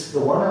 The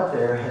one up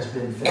there has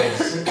been fed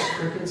 6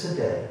 crickets a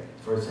day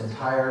for its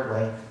entire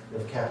length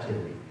of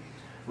captivity,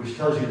 which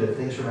tells you that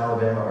things from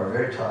Alabama are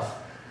very tough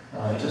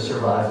to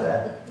survive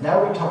that. Now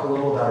we're going to talk a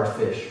little about our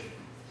fish.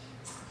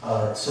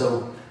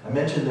 So I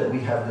mentioned that we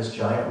have this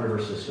giant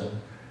river system,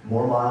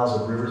 more miles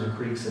of rivers and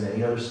creeks than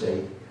any other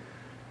state.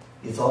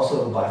 It's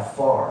also by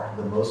far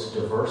the most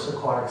diverse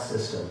aquatic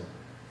system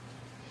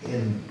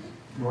in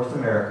North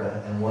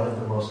America and one of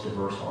the most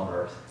diverse on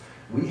Earth.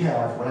 We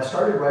have, when I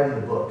started writing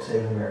the book,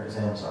 Saving America's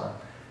Amazon,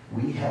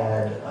 we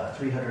had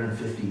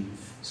 350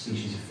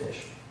 species of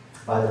fish.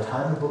 By the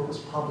time the book was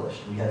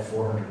published, we had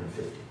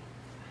 450.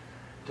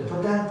 To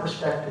put that in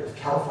perspective,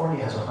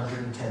 California has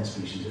 110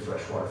 species of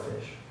freshwater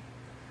fish.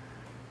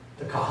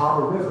 The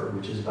Cahaba River,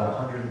 which is about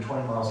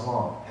 120 miles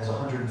long, has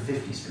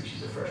 150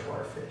 species of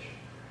freshwater fish.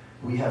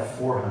 We have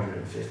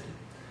 450.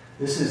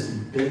 This is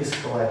the biggest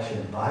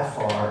collection by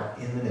far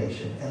in the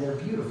nation, and they're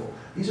beautiful.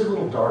 These are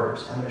little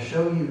darters. I'm going to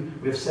show you,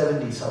 we have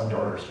 70-some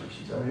darter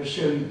species. I'm going to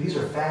show you, these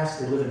are fast,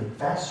 they live in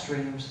fast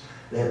streams.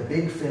 They have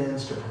big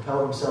fins to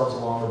propel themselves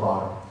along the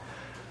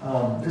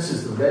bottom. This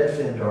is the red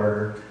fin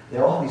darter. They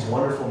all have these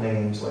wonderful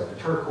names like the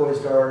turquoise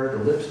darter,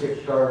 the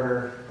lipstick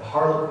darter, the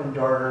harlequin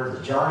darter,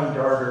 the Johnny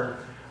darter.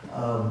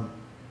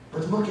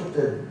 But look at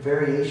the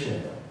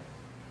variation.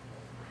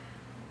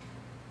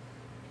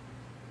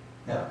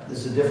 Now,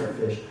 this is a different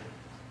fish.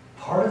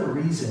 Part of the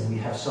reason we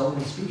have so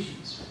many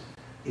species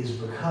is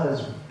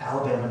because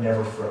Alabama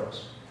never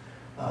froze.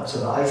 So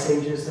the ice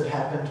ages that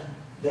happened,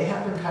 they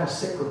happen kind of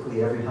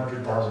cyclically every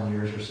 100,000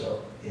 years or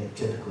so,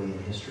 typically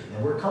in history.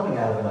 And we're coming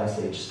out of an ice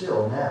age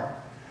still now.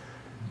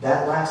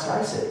 That last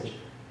ice age,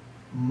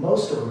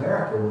 most of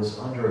America was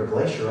under a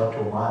glacier up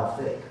to a mile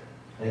thick.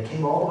 And it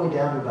came all the way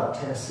down to about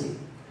Tennessee.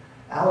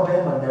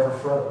 Alabama never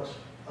froze.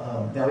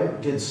 Now,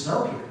 it did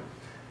snow here.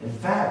 In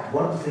fact,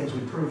 one of the things we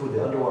proved with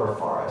the underwater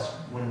forest,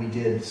 when we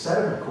did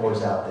sediment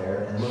cores out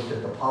there and looked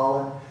at the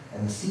pollen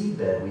and the seed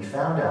bed we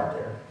found out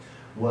there,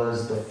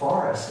 was the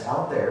forest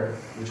out there,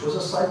 which was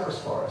a cypress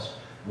forest,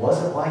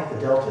 wasn't like the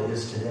Delta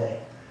is today.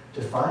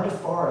 To find a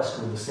forest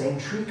with the same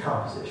tree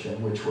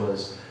composition, which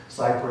was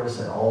cypress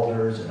and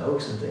alders and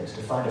oaks and things,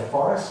 to find a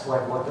forest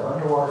like what the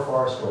underwater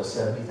forest was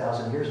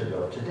 70,000 years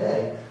ago,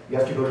 today, you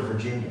have to go to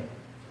Virginia.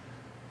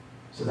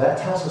 So that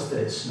tells us that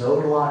it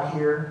snowed a lot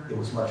here, it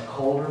was much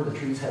colder, the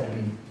trees had to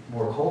be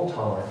more cold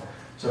tolerant.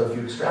 So if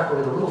you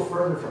extrapolate a little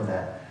further from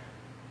that,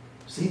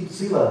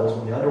 sea levels,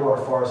 when the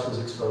underwater forest was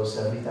exposed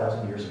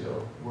 70,000 years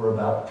ago, were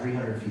about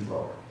 300 feet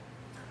lower.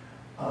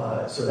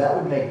 So that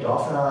would make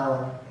Dauphin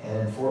Island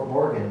and Fort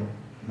Morgan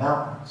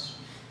mountains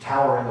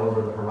towering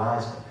over the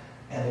horizon,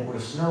 and it would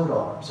have snowed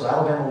on them. So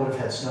Alabama would have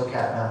had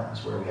snow-capped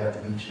mountains where we have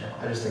the beach now.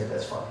 I just think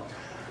that's fun.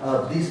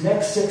 These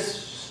next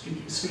 6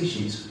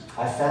 species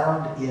I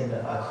found in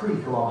a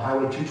creek along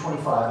Highway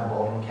 225 in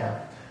Baldwin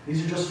County.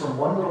 These are just from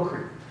one little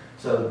creek.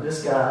 So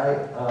this guy,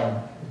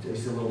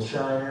 he's a little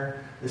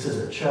shiner. This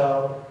is a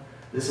chub.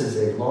 This is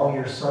a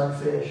long-eared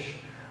sunfish.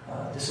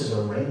 This is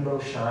a rainbow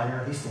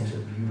shiner. These things are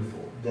beautiful.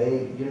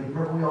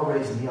 Remember we all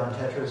raised neon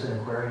tetras in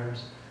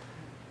aquariums?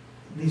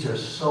 These are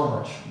so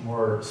much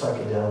more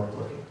psychedelic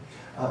looking.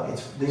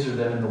 These are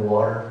them in the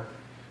water.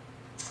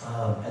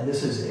 And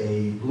this is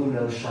a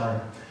blue-nosed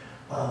shiner.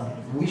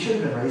 We should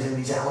have been raising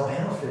these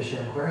Alabama fish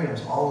in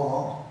aquariums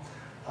all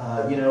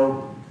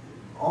along.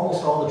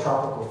 Almost all the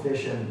tropical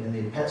fish in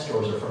the pet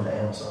stores are from the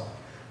Amazon.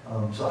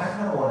 So I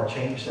kind of want to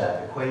change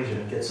that equation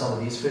and get some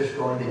of these fish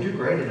going. They do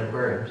great in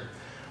aquariums.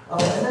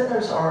 And then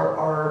there's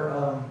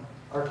our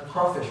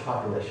crawfish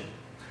population.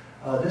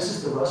 This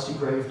is the rusty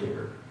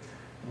gravedigger.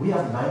 We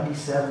have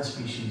 97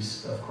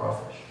 species of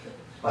crawfish,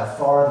 by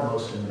far the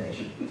most in the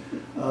nation.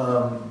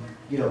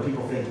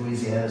 People think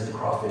Louisiana is the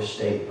crawfish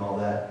state and all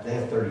that. They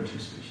have 32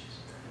 species.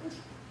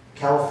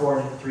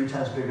 California, 3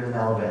 times bigger than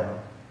Alabama,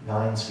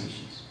 9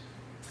 species.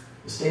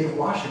 The state of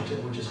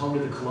Washington, which is home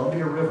to the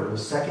Columbia River, the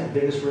second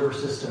biggest river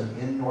system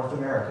in North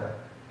America,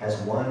 has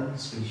 1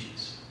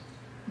 species.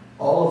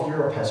 All of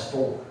Europe has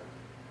 4.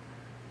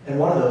 And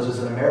one of those is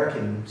an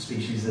American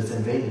species that's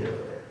invaded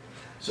over there.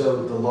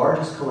 So the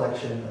largest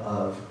collection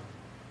of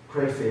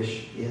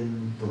crayfish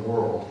in the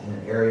world in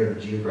an area of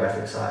the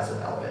geographic size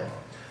of Alabama.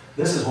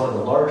 This is one of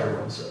the larger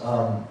ones.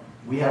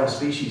 We have a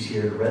species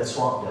here, the red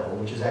swamp devil,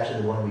 which is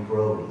actually the one we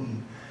grow and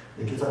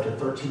eat. It gets up to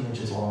 13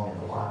 inches long in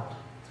the wild.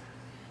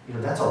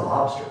 That's a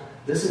lobster.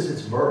 This is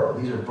its burrow.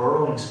 These are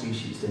burrowing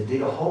species. They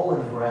dig a hole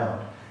in the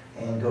ground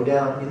and go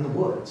down in the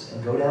woods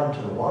and go down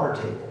to the water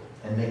table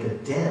and make a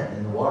den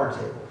in the water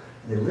table.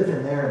 And they live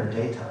in there in the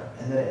daytime.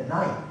 And then at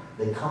night,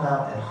 they come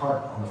out and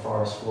hunt on the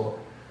forest floor,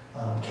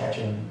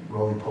 catching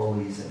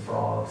roly-polies and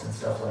frogs and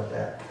stuff like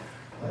that.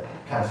 But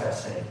kind of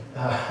fascinating.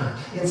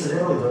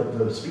 Incidentally,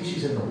 the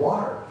species in the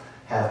water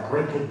have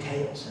great big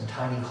tails and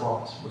tiny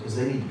claws because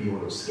they need to be able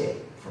to escape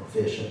from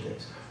fish and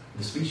things.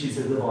 The species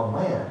that live on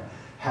land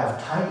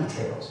have tiny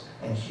tails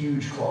and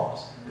huge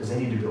claws because they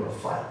need to be able to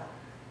fight.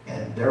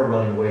 And their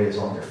running away is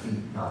on their feet,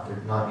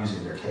 not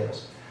using their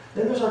tails.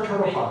 Then there's our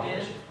turtle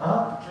population. Can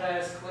I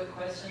ask a quick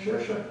question?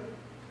 Sure.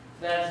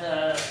 That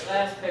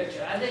last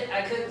picture,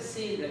 I couldn't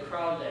see the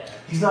crawdad.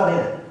 He's not in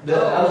it.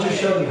 I was just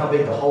showing you how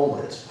big the hole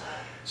is.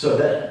 So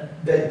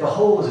the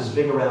hole is as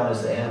big around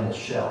as the animal's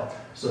shell.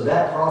 So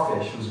that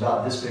crawfish was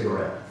about this big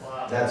around.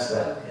 Wow. That's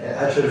that. Okay.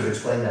 I should have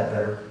explained that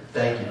better.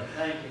 Thank you.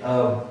 Thank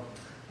you.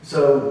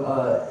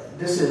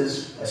 This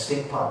is a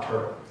stink pot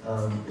turtle.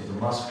 It's a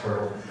musk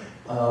turtle.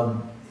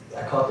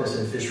 I caught this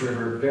in Fish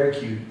River, very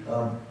cute.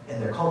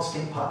 And they're called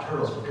stink pot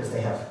turtles because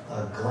they have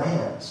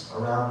glands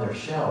around their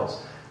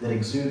shells that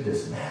exude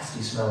this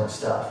nasty smelling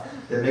stuff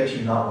that makes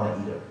you not want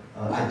to eat them.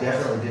 I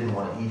definitely didn't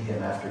want to eat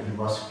him after he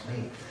musked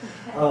me.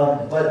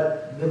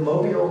 But the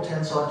Mobile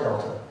Tensaw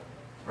Delta,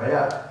 right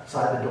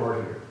outside the door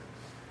here,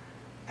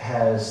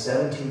 has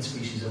 17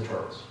 species of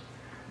turtles.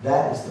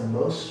 That is the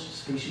most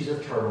species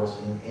of turtles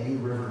in any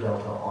river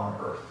delta on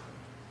Earth.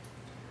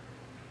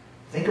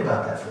 Think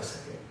about that for a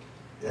second.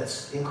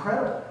 That's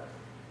incredible.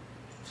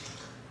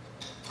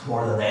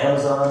 More than the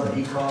Amazon, the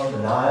Mekong, the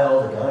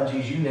Nile, the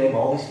Ganges, you name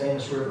all these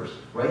famous rivers,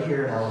 right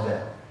here in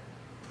Alabama.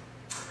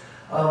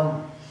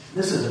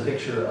 This is a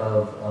picture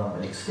of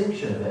an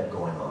extinction event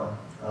going on.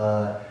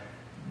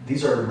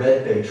 These are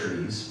red bay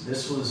trees.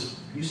 This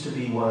used to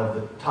be one of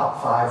the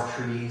top 5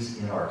 trees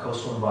in our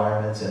coastal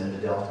environments and in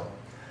the Delta.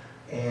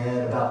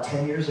 And about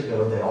 10 years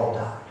ago, they all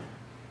died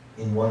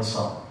in one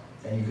summer.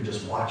 And you could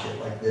just watch it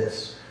like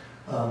this.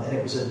 And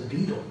it was a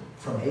beetle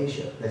from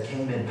Asia that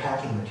came in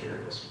packing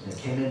materials. And it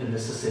came into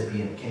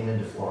Mississippi and it came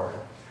into Florida.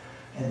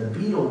 And the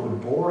beetle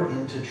would bore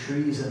into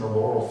trees in the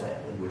laurel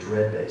family, which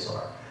red bays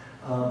are.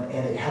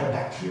 And it had a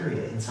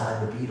bacteria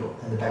inside the beetle.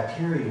 And the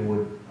bacteria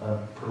would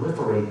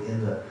proliferate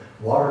in the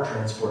water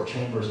transport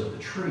chambers of the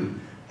tree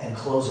and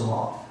close them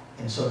off.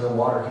 And so no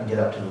water can get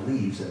up to the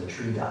leaves and the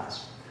tree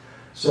dies.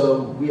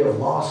 So we have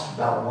lost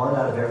about 1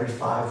 out of every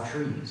 5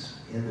 trees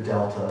in the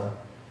Delta,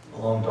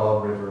 along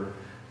Dog River,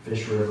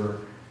 Fish River.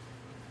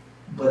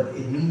 But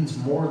it means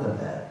more than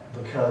that,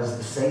 because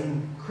the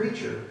same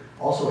creature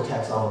also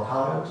attacks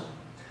avocados,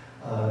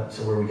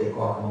 so where we get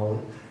guacamole,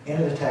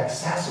 and it attacks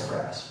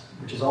sassafras,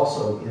 which is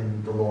also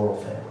in the laurel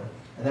family.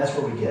 And that's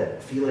where we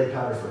get filet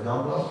powder for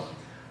gumbo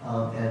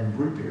and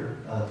root beer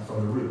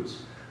from the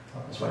roots.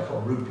 That's why I call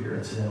it root beer,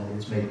 incidentally.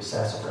 It's made with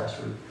sassafras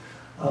root.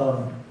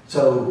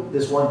 So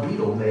this one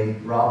beetle may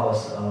rob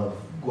us of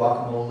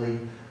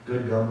guacamole,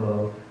 good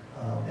gumbo,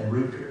 and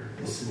root beer.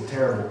 It's a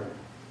terrible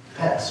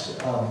pest.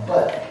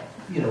 But,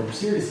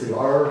 seriously,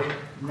 our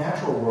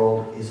natural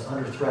world is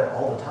under threat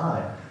all the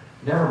time.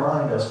 Never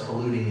mind us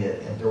polluting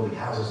it and building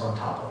houses on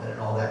top of it and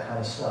all that kind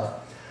of stuff.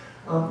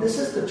 This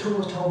is the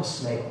Tulatoma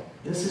snail.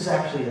 This is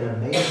actually an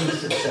amazing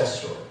success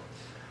story.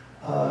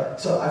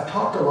 So I've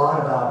talked a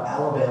lot about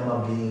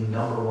Alabama being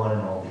 #1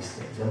 in all these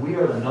things. And we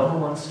are the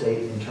 #1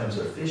 state in terms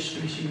of fish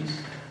species,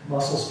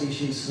 mussel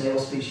species, snail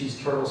species,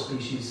 turtle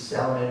species,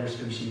 salamander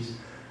species.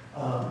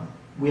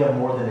 We have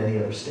more than any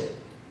other state,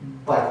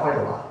 by quite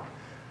a lot.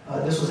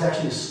 This was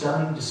actually a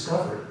stunning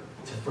discovery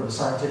for the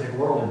scientific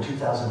world in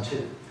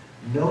 2002.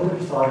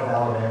 Nobody thought of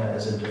Alabama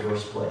as a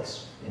diverse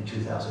place in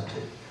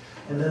 2002.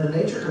 And then the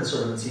Nature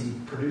Conservancy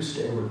produced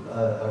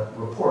a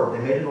report. They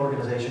made an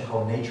organization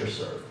called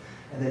NatureServe.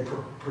 And they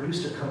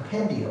produced a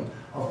compendium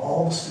of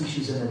all the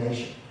species in the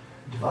nation,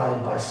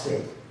 divided by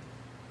state.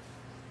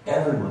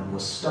 Everyone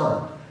was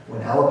stunned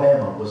when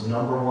Alabama was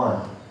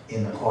 #1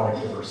 in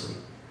aquatic diversity.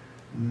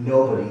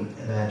 Nobody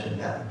imagined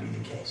that would be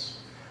the case.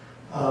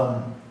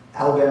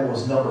 Alabama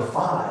was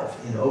 #5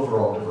 in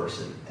overall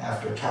diversity,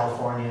 after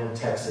California,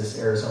 Texas,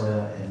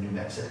 Arizona, and New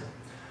Mexico.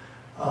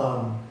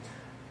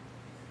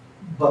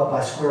 But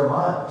by square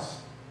miles,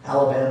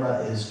 Alabama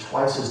is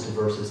twice as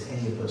diverse as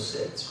any of those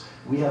states.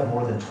 We have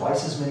more than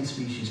twice as many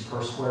species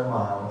per square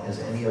mile as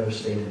any other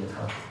state in the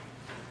country,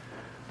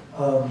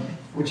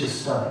 which is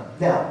stunning.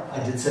 Now, I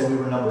did say we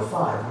were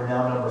 #5. We're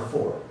now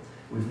 #4.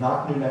 We've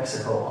knocked New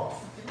Mexico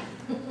off.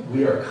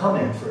 We are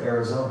coming for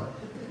Arizona.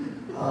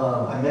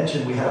 I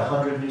mentioned we had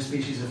 100 new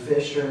species of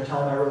fish during the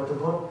time I wrote the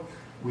book.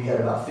 We had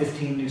about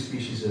 15 new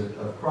species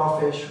of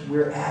crawfish.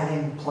 We're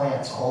adding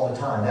plants all the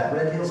time. That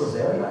red hills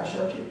azalea I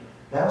showed you,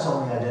 that was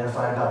only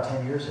identified about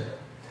 10 years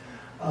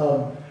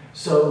ago.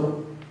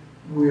 So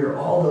we're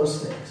all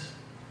those things,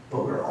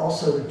 but we're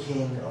also the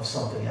king of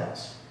something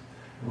else.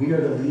 We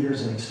are the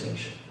leaders in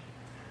extinction.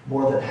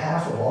 More than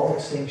half of all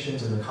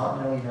extinctions in the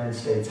continental United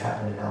States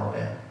happened in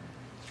Alabama,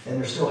 and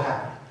they're still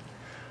happening.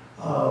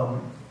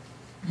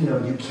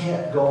 You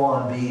can't go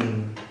on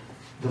being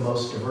the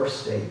most diverse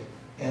state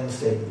and the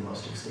state with the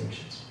most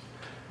extinctions.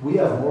 We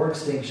have more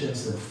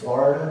extinctions than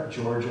Florida,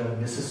 Georgia,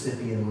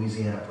 Mississippi, and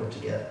Louisiana put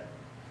together.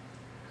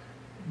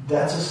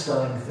 That's a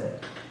stunning thing.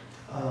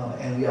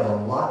 And we have a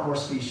lot more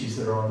species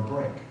that are on the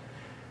brink.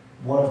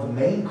 One of the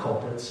main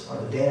culprits are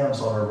the dams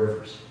on our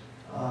rivers.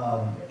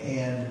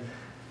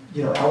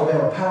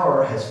 Alabama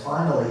Power has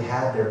finally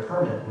had their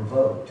permit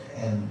revoked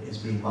and is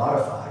being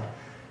modified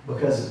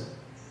because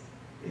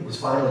it was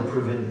finally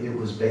proven it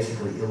was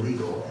basically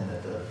illegal and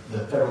that the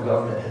federal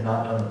government had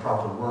not done the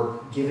proper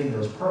work giving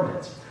those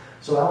permits.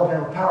 So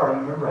Alabama Power,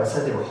 you remember I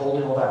said they were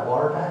holding all that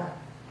water back?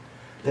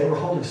 They were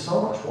holding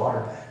so much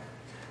water back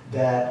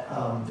that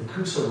the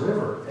Coosa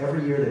River,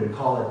 every year they would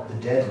call it the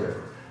dead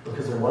river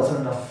because there wasn't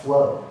enough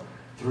flow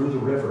through the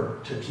river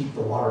to keep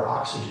the water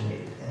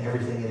oxygenated and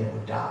everything in it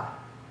would die.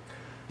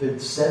 The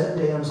 7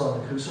 dams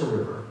on the Coosa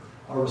River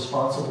are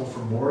responsible for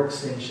more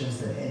extinctions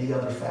than any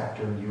other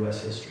factor in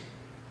U.S. history.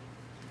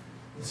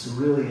 It's a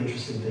really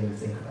interesting thing to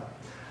think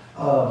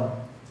about.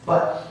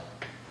 But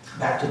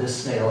back to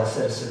this snail, I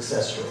said a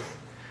success story.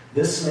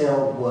 This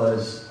snail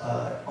was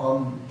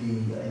on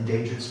the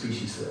endangered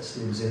species list.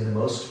 It was in the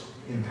most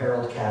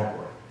imperiled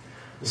category.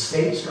 The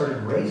state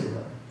started raising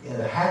them in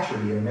a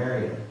hatchery in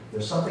Marion.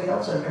 There's something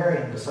else in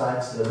Marion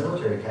besides the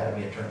military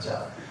academy, it turns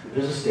out.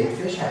 There's a state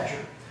fish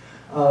hatchery.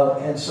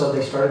 And so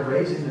they started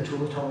raising the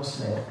Tulatoma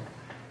snail,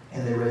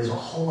 and they raised a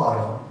whole lot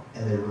of them,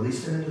 and they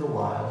released them into the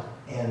wild,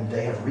 and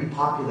they have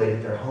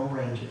repopulated their home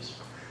ranges.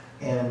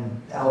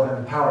 And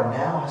Alabama Power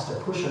now has to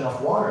push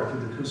enough water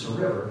through the Coosa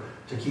River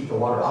to keep the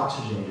water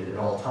oxygenated at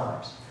all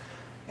times.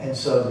 And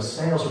so the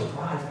snails are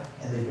thriving,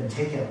 and they've been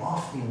taken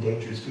off the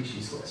endangered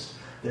species list.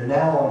 They're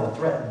now on the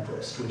threatened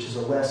list, which is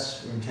a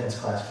less intense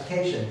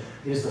classification.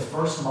 It is the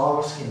first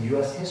mollusk in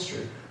U.S.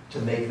 history to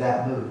make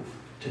that move,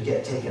 to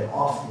get taken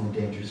off the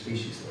endangered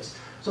species list.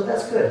 So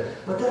that's good.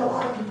 But then a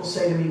lot of people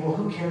say to me, well,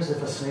 who cares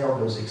if a snail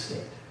goes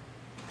extinct?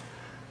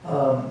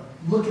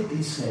 Look at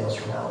these snails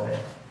from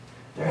Alabama.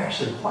 They're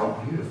actually quite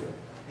beautiful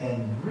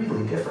and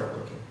really different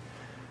looking.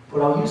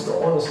 But I'll use the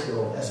oil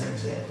spill as an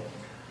example.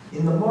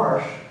 In the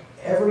marsh,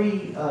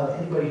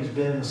 anybody who's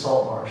been in the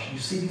salt marsh, you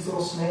see these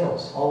little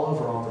snails all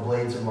over on the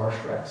blades of marsh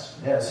grass.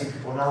 Yeah, I see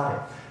people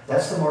nodding.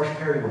 That's the marsh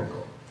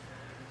periwinkle.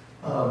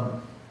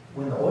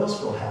 When the oil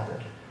spill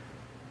happened,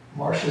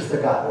 marshes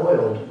that got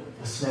oiled,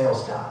 the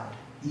snails died,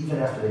 even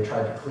after they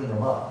tried to clean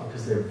them up,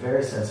 because they're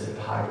very sensitive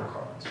to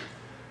hydrocarbons.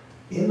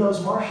 In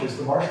those marshes,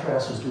 the marsh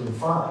grass was doing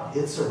fine.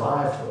 It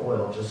survived the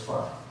oil just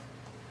fine.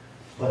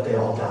 But they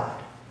all died.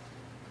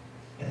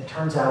 And it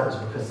turns out it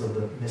was because of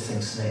the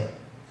missing snail.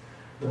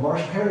 The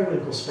marsh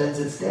periwinkle spends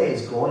its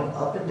days going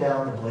up and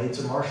down the blades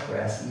of marsh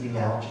grass eating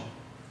algae.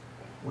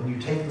 When you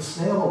take the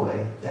snail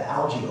away, the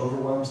algae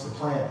overwhelms the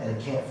plant and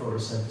it can't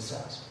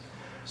photosynthesize.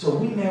 So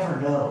we never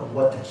know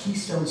what the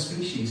keystone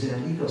species in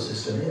an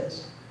ecosystem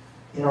is.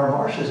 In our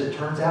marshes, it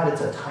turns out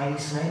it's a tiny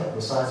snail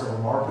the size of a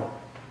marble.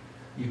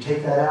 You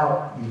take that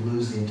out, you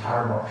lose the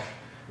entire marsh,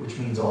 which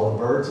means all the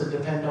birds that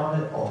depend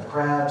on it, all the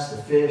crabs,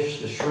 the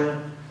fish, the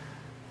shrimp,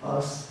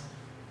 us,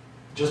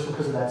 just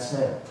because of that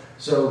snail.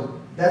 So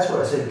that's what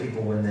I say to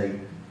people when they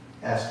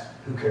ask,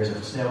 who cares if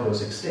a snail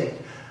goes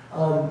extinct?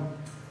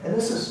 And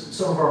this is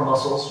some of our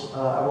mussels.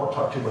 I won't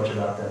talk too much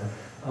about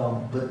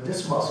them. But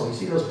this mussel, you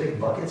see those big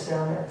buckets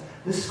down there?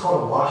 This is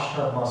called a wash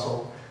tub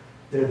mussel.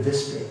 They're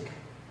this big,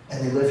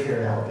 and they live here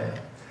in Alabama.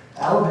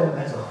 Alabama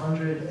has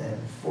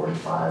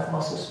 145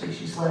 mussel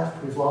species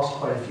left. We've lost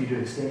quite a few to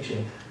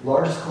extinction.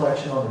 Largest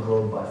collection on the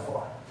globe by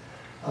far.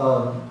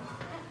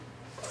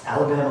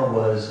 Alabama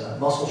was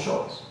mussel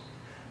shoals.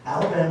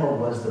 Alabama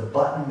was the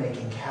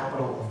button-making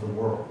capital of the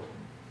world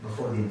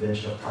before the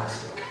invention of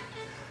plastic.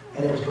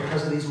 And it was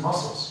because of these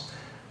mussels.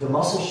 The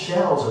mussel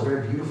shells are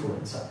very beautiful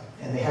inside.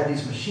 And they had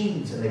these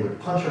machines, and they would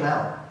punch them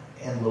out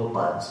and little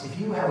buttons. If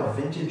you have a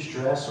vintage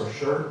dress or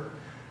shirt,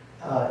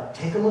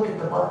 take a look at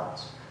the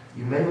buttons.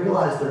 You may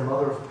realize they're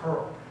mother of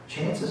pearl.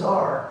 Chances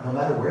are, no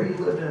matter where you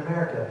lived in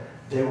America,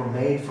 they were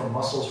made from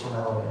mussels from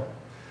Alabama.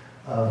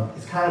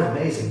 It's kind of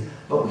amazing.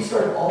 But we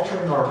started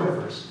altering our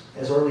rivers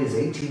as early as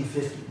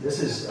 1850.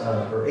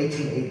 Or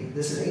 1880.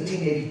 This is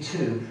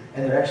 1882,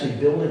 and they're actually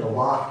building a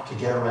lock to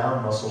get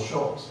around mussel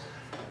shoals.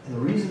 And the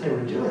reason they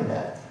were doing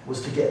that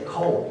was to get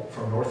coal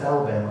from North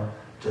Alabama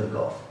to the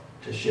Gulf,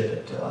 to ship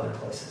it to other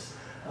places.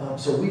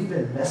 So we've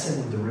been messing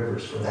with the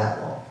rivers for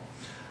that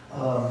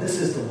long. This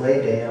is the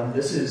Lay Dam.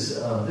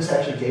 This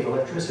actually gave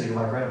electricity to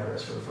my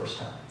grandparents for the first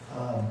time.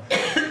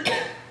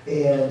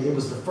 And it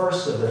was the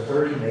first of the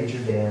 30 major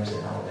dams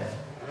in Alabama,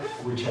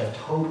 which have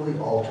totally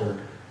altered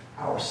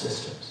our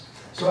systems.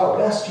 So out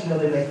west,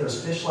 they make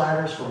those fish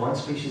ladders for one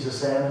species of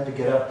salmon to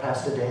get up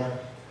past a dam.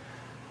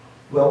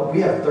 Well,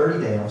 we have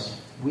 30 dams.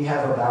 We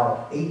have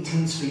about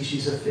 18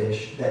 species of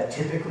fish that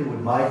typically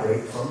would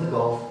migrate from the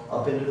Gulf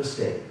up into the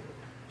state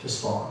to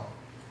spawn.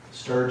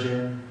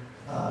 Sturgeon,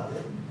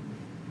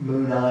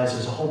 moon eyes,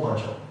 there's a whole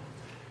bunch of them.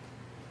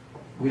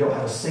 We don't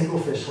have a single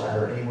fish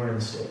ladder anywhere in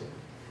the state.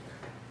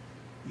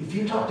 If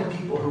you talk to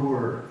people who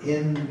were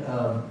in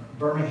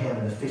Birmingham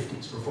in the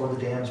 50s, before the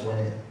dams went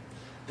in,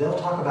 they'll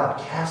talk about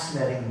cast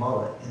netting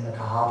mullet in the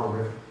Cahaba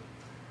River.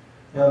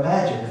 Now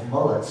imagine if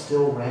mullet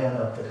still ran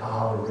up the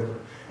Cahaba River.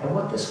 And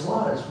what this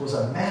was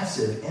a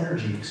massive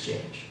energy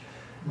exchange,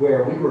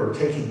 where we were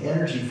taking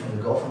energy from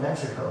the Gulf of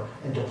Mexico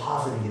and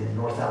depositing it in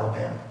North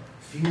Alabama,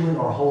 fueling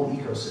our whole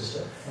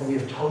ecosystem. And we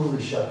have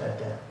totally shut that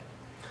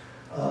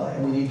down.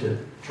 And we need to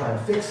try and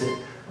fix it.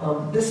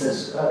 This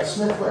is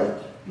Smith Lake.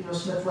 You know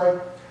Smith Lake?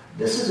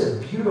 This is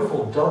a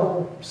beautiful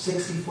double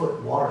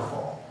 60-foot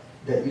waterfall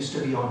that used to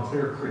be on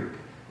Clear Creek,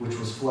 which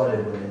was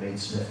flooded when they made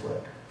Smith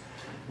Lake.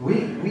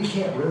 We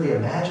can't really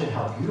imagine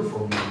how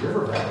beautiful these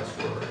river valleys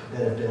were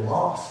that have been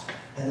lost,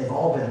 and they've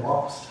all been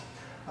lost.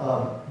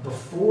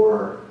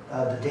 Before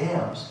the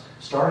dams,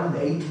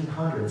 starting in the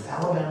 1800s,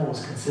 Alabama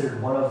was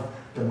considered one of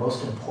the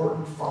most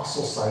important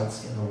fossil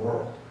sites in the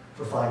world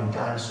for finding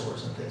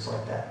dinosaurs and things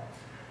like that.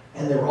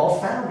 And they were all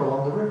found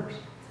along the rivers,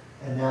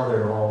 and now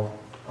they're all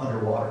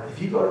underwater.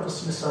 If you go to the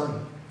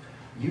Smithsonian,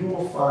 you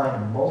will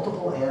find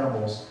multiple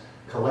animals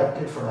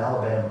collected from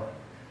Alabama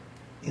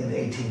in the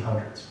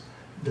 1800s.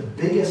 The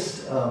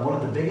biggest, one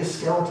of the biggest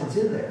skeletons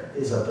in there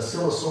is a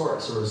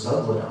Basilosaurus, or a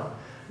Zeuglodon,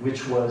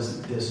 which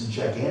was this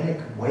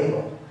gigantic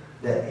whale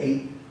that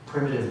ate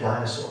primitive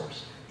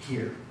dinosaurs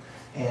here.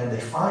 And they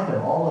find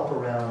them all up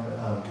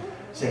around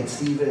St.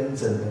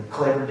 Stephen's and the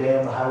Claiborne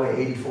Dam, the Highway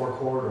 84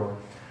 corridor.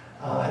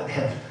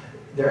 And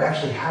there are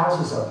actually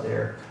houses up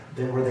there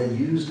where they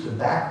used the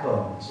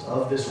backbones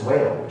of this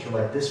whale, which are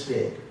like this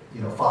big,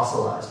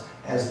 fossilized,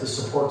 as the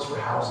supports for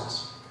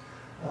houses.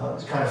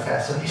 It's kind of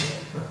fascinating.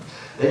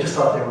 They just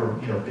thought they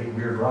were, big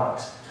weird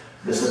rocks.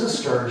 This is a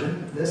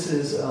sturgeon. This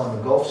is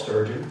the Gulf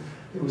sturgeon.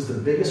 It was the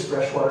biggest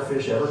freshwater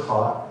fish ever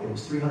caught. It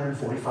was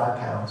 345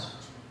 pounds.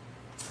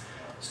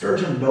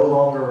 Sturgeon no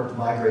longer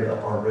migrate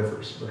up our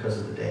rivers because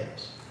of the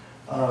dams.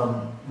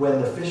 When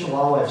the Fish and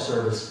Wildlife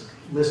Service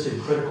listed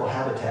critical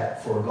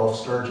habitat for Gulf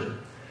sturgeon,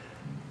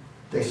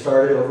 they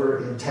started over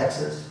in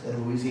Texas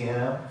and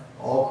Louisiana,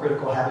 all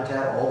critical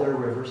habitat, all their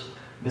rivers.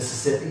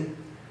 Mississippi,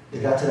 they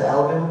got to the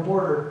Alabama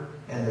border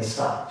and they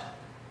stopped.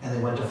 And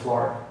they went to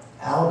Florida.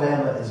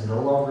 Alabama is no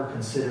longer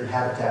considered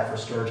habitat for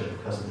sturgeon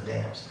because of the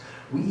dams.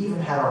 We even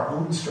had our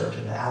own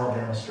sturgeon, the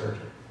Alabama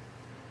sturgeon.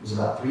 It was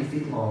about 3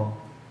 feet long.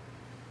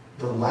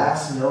 The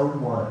last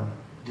known one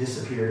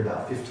disappeared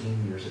about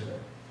 15 years ago,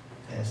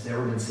 and it's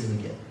never been seen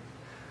again.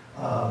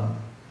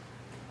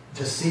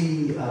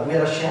 We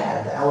had a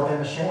shad, the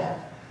Alabama shad.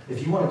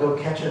 If you want to go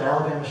catch an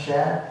Alabama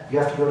shad, you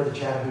have to go to the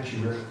Chattahoochee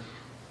River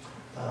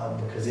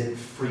because it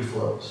free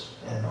flows,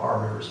 and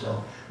our rivers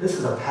don't. This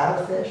is a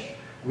paddlefish.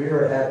 We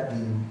are at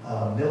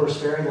the Miller's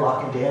Ferry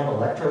Lock and Dam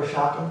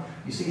electroshocking.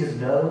 You see his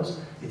nose?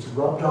 It's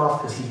rubbed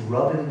off because he's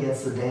rubbing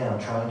against the dam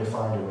trying to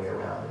find a way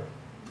around it.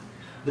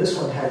 This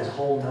one had his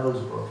whole nose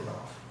broken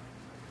off.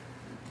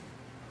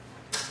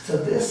 So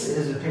this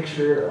is a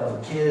picture of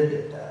a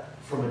kid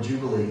from a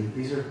jubilee.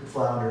 These are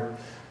flounder.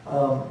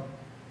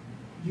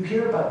 You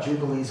hear about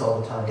jubilees all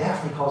the time.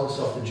 Daphne calls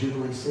herself the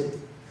Jubilee City.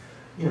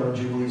 You know,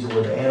 jubilees are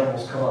where the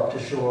animals come up to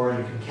shore and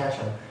you can catch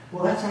them.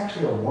 Well, that's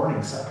actually a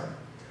warning siren.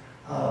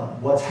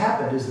 What's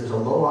happened is there's a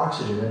low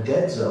oxygen, a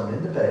dead zone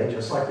in the bay,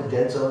 just like the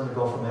dead zone in the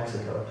Gulf of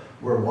Mexico,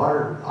 where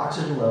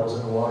oxygen levels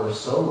in the water are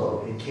so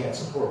low it can't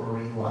support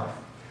marine life.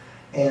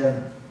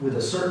 And with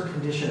a certain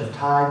condition of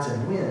tides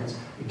and winds,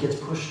 it gets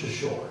pushed to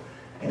shore.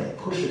 And it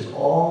pushes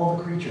all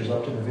the creatures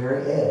up to the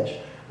very edge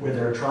where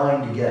they're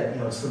trying to get,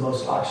 it's the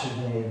most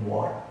oxygenated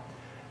water.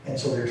 And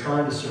so they're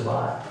trying to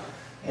survive.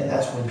 And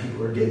that's when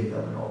people are digging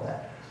them and all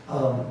that.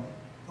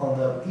 On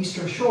the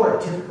eastern shore,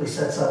 it typically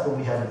sets up when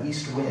we have an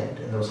east wind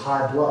and those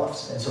high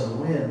bluffs. And so the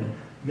wind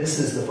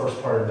misses the first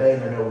part of the bay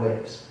and there are no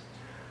waves.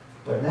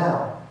 But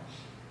now,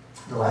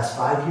 the last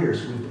 5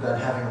 years, we've begun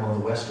having them on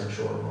the western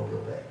shore of Mobile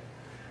Bay.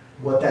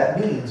 What that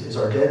means is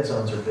our dead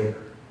zones are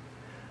bigger.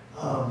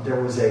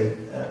 There was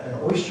an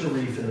oyster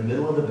reef in the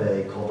middle of the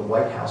bay called the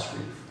White House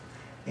Reef,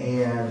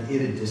 and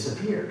it had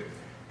disappeared.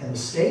 And the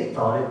state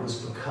thought it was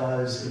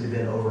because it had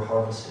been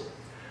over-harvested.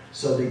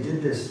 So they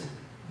did this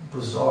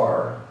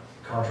bizarre,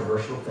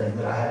 controversial thing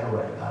that I had to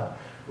write about,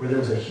 where there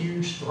was a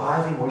huge,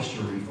 thriving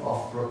oyster reef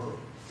off Brooklyn.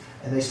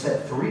 And they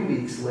spent 3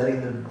 weeks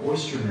letting the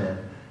oystermen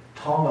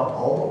tong up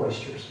all the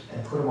oysters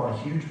and put them on a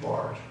huge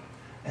barge.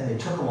 And they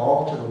took them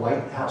all to the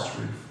White House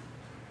Reef,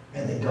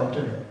 and they dumped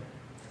them in.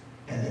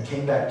 And they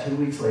came back 2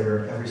 weeks later,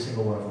 and every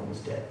single one of them was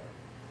dead.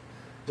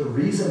 The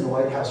reason the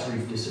White House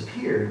Reef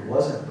disappeared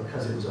wasn't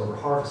because it was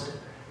over-harvested.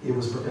 It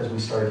was because we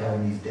started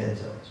having these dead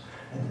zones.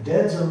 And the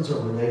dead zones are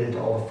related to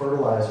all the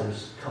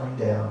fertilizers coming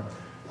down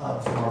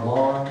from our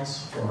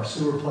lawns, from our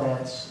sewer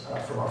plants,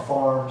 from our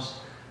farms,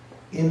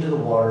 into the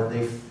water.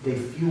 They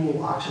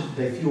fuel oxygen.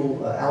 They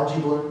fuel algae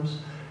blooms.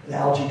 The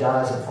algae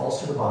dies and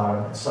falls to the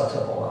bottom and sucks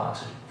up all the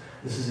oxygen.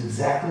 This is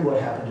exactly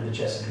what happened to the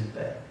Chesapeake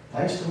Bay.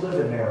 I used to live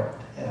in Maryland,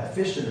 and I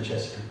fished in the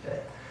Chesapeake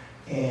Bay,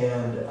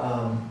 and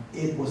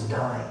it was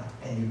dying,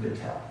 and you could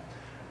tell.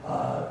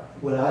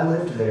 When I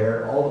lived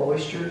there, all the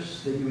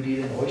oysters that you would eat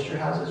in oyster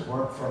houses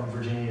weren't from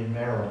Virginia and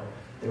Maryland.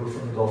 They were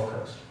from the Gulf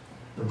Coast.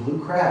 The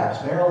blue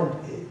crabs, Maryland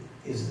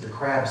is the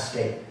crab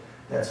state.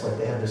 That's like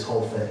they have this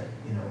whole thing.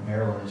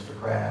 Maryland is for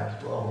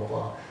crabs, blah, blah,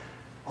 blah.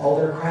 All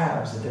their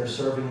crabs that they're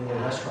serving in their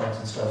restaurants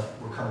and stuff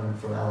were coming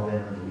from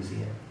Alabama and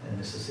Louisiana and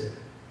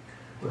Mississippi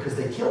because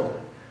they killed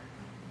it.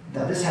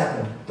 Now, this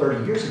happened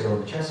 30 years ago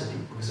in the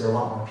Chesapeake because there are a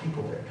lot more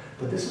people there.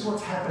 But this is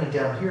what's happening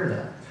down here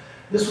now.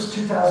 This was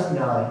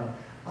 2009.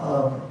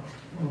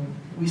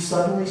 We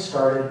suddenly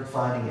started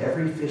finding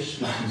every fish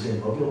species in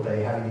Mobile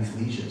Bay having these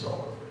lesions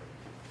all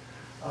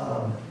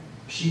over it.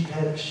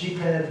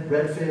 Sheephead,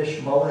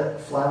 redfish,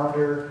 mullet,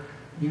 flounder,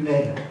 you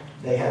name it,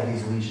 they have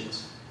these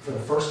lesions. For the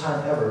first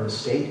time ever, the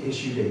state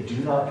issued a do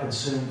not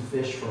consume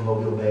fish from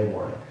Mobile Bay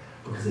warning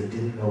because they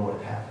didn't know what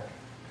had happened.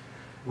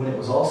 When it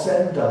was all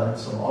said and done,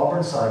 some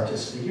Auburn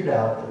scientists figured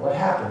out that what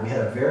happened, we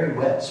had a very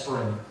wet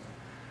spring,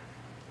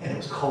 and it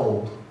was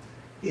cold.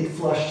 It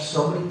flushed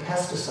so many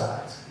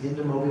pesticides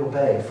into Mobile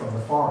Bay from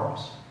the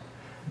farms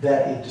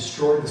that it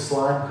destroyed the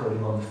slime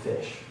coating on the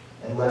fish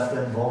and left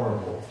them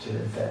vulnerable to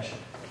infection.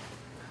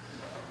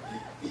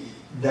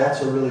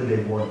 That's a really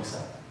big warning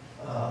sign.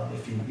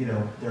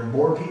 There are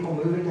more people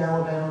moving to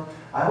Alabama.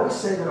 I always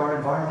say that our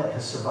environment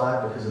has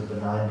survived because of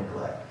benign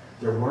neglect.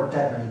 There weren't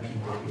that many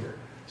people here.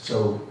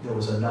 So there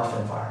was enough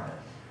environment.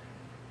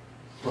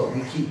 But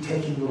we keep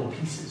taking little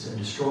pieces and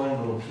destroying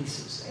little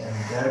pieces, and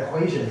that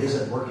equation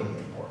isn't working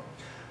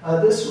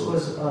anymore. This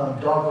was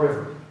Dog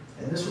River,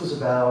 and this was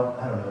about,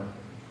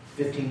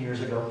 15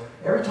 years ago.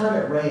 Every time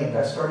it rained,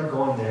 I started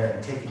going there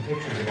and taking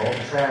pictures of all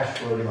the trash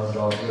floating on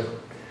Dog River.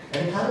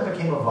 And it kind of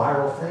became a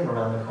viral thing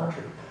around the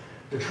country.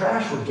 The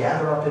trash would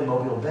gather up in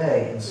Mobile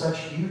Bay in such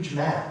huge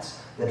mats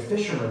that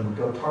fishermen would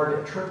go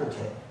target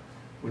trippletail,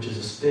 which is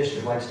a fish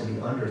that likes to be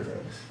under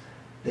things.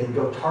 They would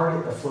go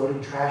target the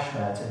floating trash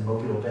mats in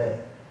Mobile Bay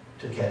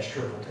to catch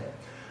trippletail.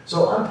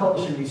 So I'm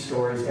publishing these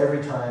stories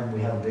every time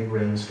we have a big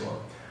rainstorm.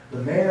 The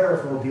mayor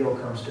of Mobile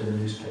comes to the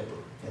newspaper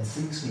and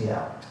seeks me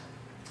out.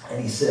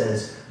 And he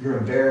says, "You're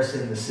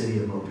embarrassing the city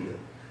of Mobile."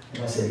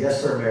 And I said,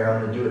 "Yes, sir, Mayor,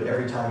 I'm going to do it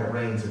every time it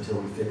rains until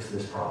we fix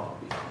this problem."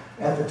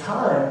 At the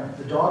time,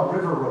 the Dog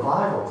River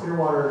revival,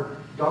 Clearwater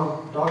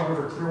Dog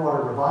River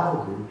Clearwater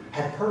Revival Group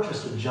had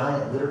purchased a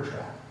giant litter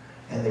trap,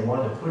 and they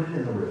wanted to put it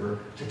in the river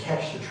to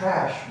catch the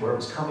trash where it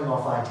was coming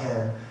off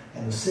I-10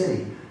 and the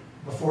city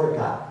before it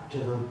got to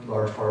the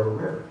large part of the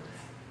river.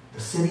 The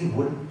city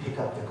wouldn't pick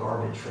up the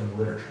garbage from the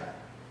litter trap.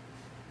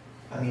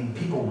 I mean,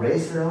 people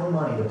raised their own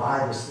money to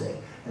buy this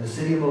thing, and the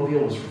city of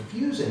Mobile was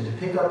refusing to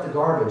pick up the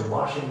garbage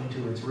washing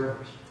into its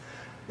rivers.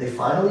 They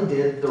finally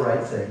did the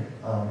right thing,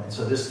 and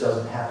so this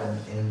doesn't happen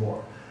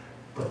anymore.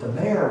 But the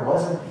mayor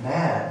wasn't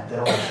mad that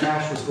all the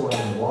trash was going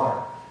in the water.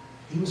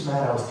 He was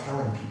mad I was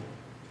telling people.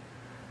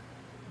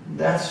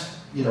 That's,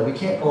 we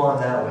can't go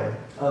on that way.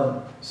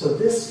 So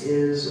this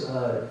is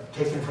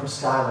taken from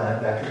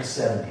Skylab back in the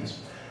 70s.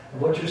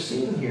 And what you're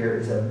seeing here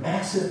is a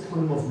massive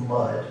plume of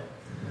mud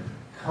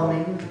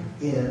coming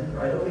in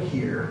right over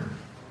here.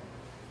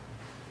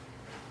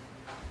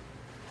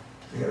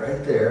 Yeah,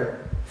 right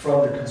there,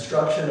 from the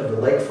construction of the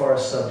Lake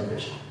Forest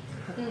subdivision.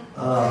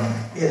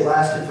 It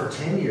lasted for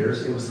 10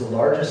 years. It was the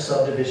largest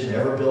subdivision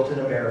ever built in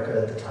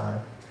America at the time.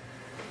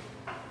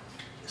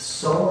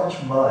 So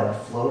much mud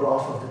flowed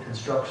off of the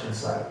construction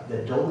site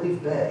that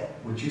Doleave Bay,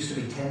 which used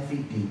to be 10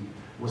 feet deep,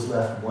 was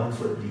left 1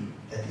 foot deep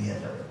at the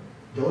end of it.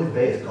 Doleave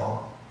Bay is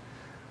gone.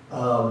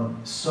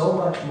 So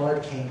much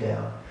mud came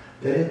down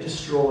that it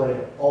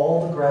destroyed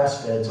all the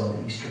grass beds on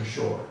the eastern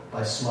shore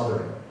by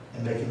smothering them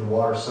and making the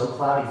water so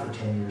cloudy for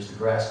 10 years the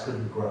grass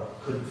couldn't grow,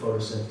 couldn't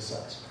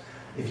photosynthesize.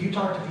 If you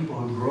talk to people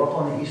who grew up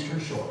on the eastern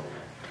shore,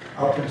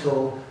 up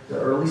until the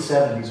early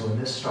 70s when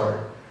this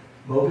started,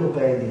 Mobile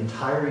Bay, the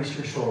entire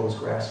eastern shore was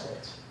grass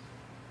beds.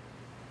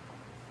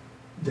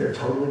 They're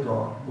totally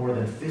gone. More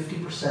than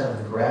 50% of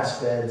the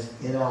grass beds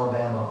in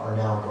Alabama are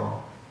now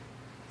gone.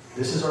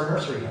 This is our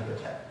nursery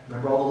habitat.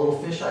 Remember all the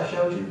little fish I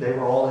showed you? They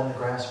were all in the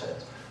grass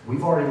beds.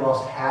 We've already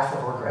lost half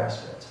of our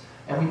grass beds.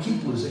 And we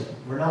keep losing them.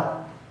 We're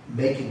not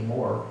making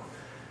more.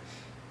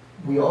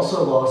 We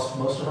also lost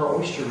most of our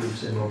oyster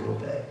reefs in Mobile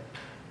Bay,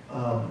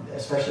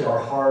 especially our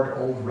hard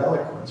old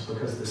relic ones,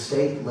 because the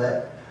state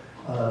let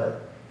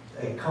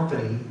a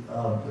company,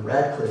 the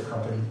Radcliffe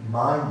Company,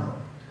 mine them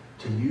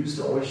to use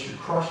the oyster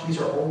crush. These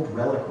are old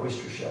relic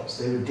oyster shells.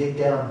 They would dig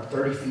down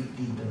 30 feet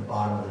deep in the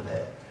bottom of the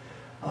bay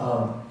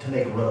to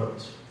make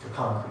roads for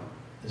concrete,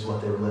 is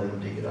what they were letting them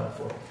dig it up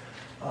for.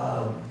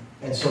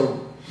 And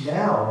so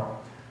now,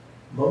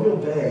 Mobile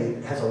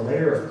Bay has a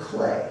layer of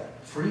clay,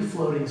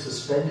 free-floating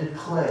suspended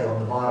clay on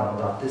the bottom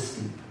about this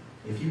deep.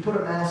 If you put a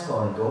mask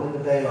on and go in the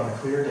bay on a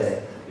clear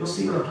day, you'll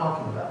see what I'm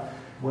talking about.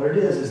 What it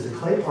is the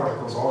clay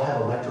particles all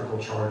have electrical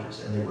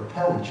charges, and they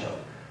repel each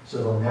other, so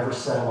they'll never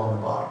settle on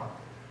the bottom.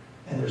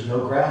 And there's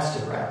no grass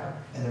to grab them,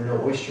 and there are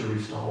no oyster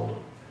reefs to hold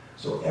them.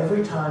 So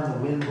every time the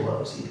wind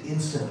blows, it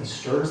instantly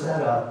stirs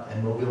that up,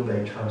 and Mobile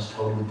Bay turns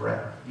totally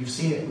brown. You've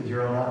seen it with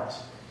your own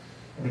eyes.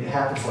 I mean, it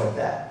happens like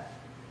that,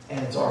 and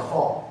it's our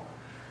fault.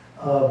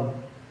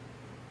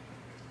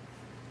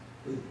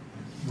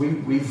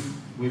 We've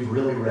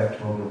really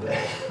wrecked Mobile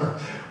Bay.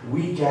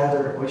 We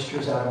gathered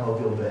oysters out of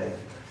Mobile Bay,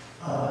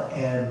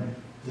 and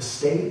the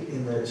state,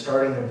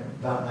 starting in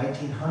about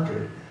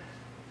 1900,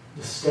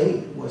 the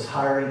state was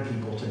hiring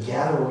people to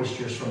gather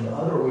oysters from the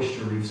other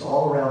oyster reefs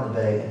all around the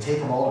bay and take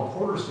them all to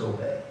Portersville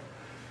Bay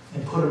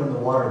and put them in the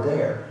water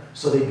there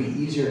so they'd be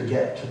easier to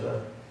get to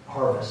the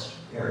harvest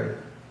area.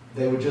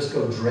 They would just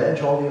go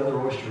dredge all the other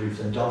oyster reefs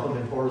and dump them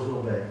in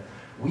Portersville Bay.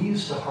 We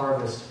used to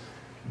harvest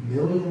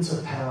millions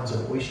of pounds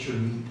of oyster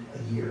meat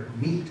a year.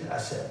 Meat, I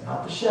said,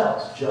 not the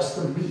shells, just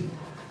the meat.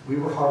 We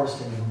were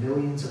harvesting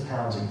millions of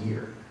pounds a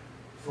year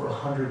for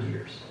 100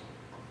 years.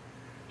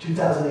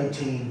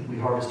 2018, we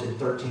harvested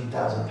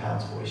 13,000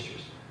 pounds of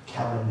oysters,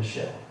 counting the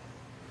shell.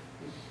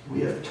 We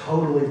have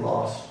totally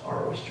lost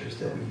our oysters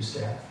that we used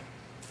to have.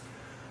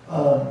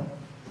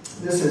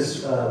 This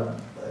is the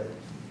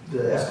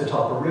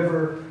Escatawpa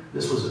River.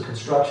 This was a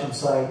construction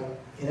site.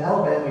 In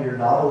Alabama, you're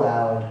not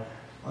allowed,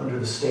 under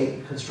the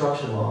state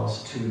construction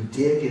laws, to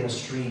dig in a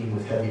stream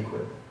with heavy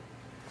equipment.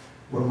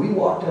 When we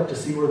walked up to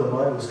see where the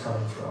mud was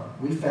coming from,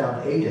 we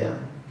found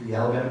ADEM, the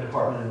Alabama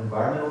Department of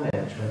Environmental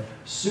Management,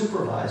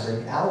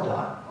 supervising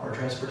ALDOT, our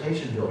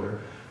transportation builder,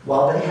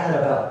 while they had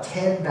about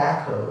 10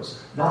 backhoes,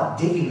 not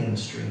digging in the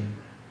stream,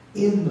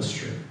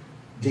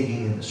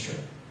 digging in the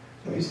stream.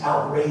 It was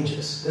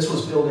outrageous. This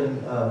was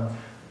building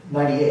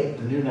 98,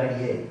 the new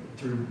 98,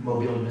 through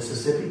Mobile to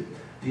Mississippi.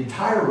 The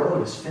entire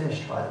road is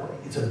finished, by the way.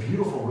 It's a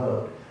beautiful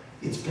road.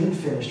 It's been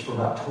finished for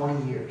about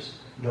 20 years.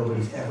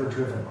 Nobody's ever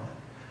driven on it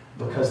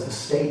because the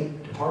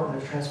State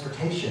Department of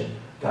Transportation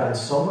got in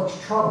so much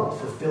trouble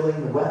for filling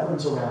the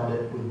wetlands around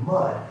it with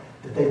mud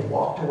that they've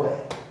walked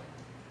away.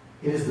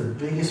 It is the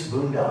biggest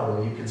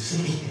boondoggle you can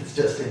see. It's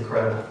just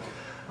incredible.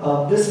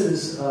 This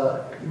is,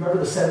 you remember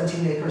the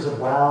 17 acres of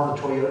WOW,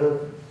 the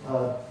Toyota,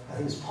 I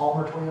think it's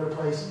Palmer Toyota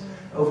place,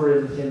 over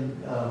in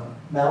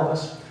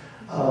Malvis?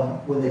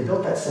 When they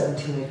built that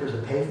 17 acres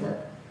of pavement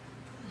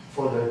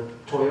for the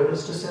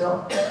Toyotas to sit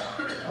on,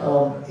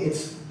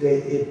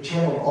 it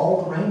channeled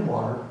all the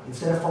rainwater,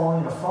 instead of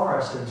falling in a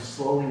forest and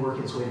slowly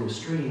working its way to a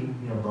stream,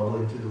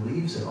 bubbling through the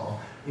leaves and all,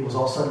 it was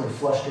all suddenly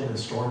flushed into the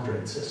storm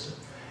drain system.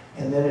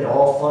 and then it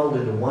all funneled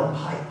into one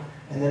pipe,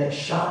 and then it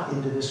shot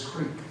into this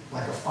creek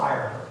like a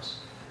fire hose.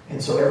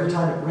 And so every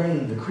time it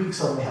rained, the creek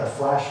suddenly had a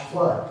flash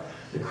flood.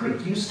 The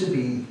creek used to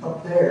be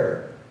up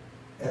there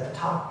at the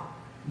top.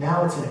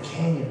 Now it's in a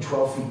canyon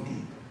 12 feet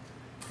deep.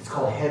 It's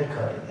called head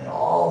cutting, and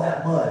all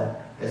that mud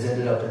has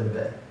ended up in the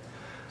bay.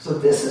 So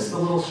this is the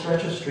little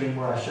stretch of stream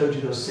where I showed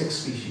you those 6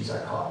 species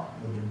I caught,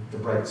 the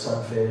bright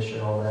sunfish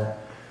and all that.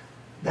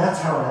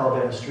 That's how an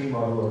Alabama stream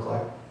ought to look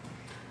like.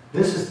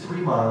 This is 3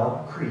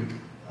 Mile Creek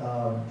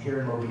here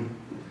in Mobile.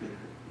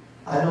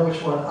 I know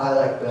which one I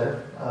like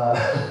better.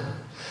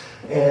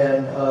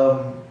 And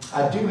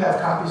I do have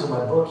copies of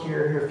my book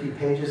here. Here are a few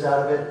pages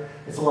out of it.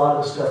 It's a lot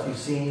of the stuff you've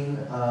seen.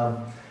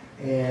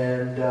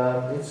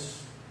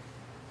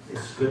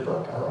 It's a good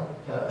book. I like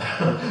it.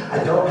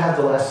 I don't have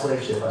The Last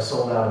Slave Ship. I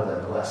sold out of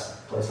them, the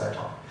last place I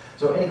taught.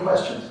 So any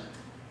questions?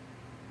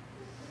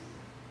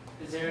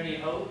 Is there any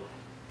hope?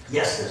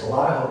 Yes, there's a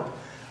lot of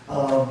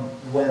hope.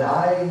 When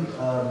I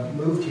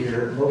moved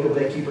here, Mobile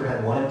Baykeeper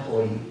had 1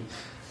 employee.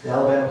 The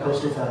Alabama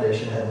Coastal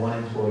Foundation had 1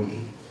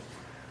 employee.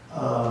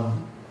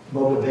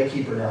 Mobile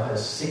Baykeeper now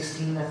has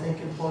 16, I think,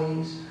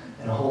 employees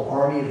and a whole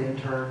army of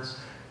interns.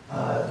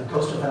 The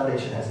Coastal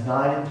Foundation has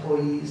 9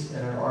 employees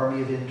and an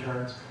army of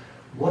interns.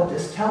 What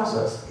this tells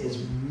us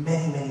is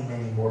many, many,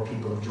 many more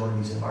people have joined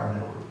these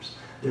environmental groups.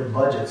 Their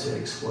budgets have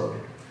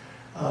exploded.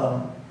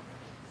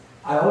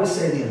 I always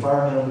say the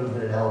environmental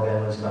movement in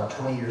Alabama is about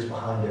 20 years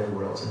behind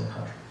everywhere else in the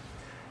country.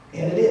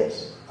 And it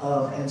is.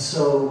 And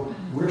so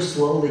we're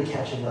slowly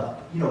catching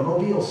up. You know,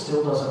 Mobile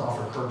still doesn't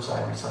offer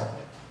curbside recycling.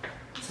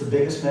 It's the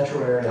biggest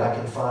metro area I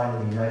can find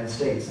in the United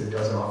States that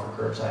doesn't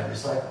offer curbside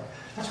recycling.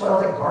 That's why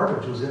all that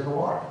garbage was in the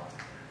water.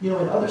 You know,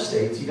 in other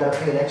states, you got to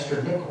pay an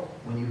extra nickel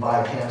when you buy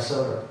a can of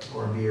soda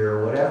or beer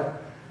or whatever,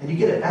 and you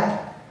get it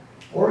back.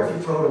 Or if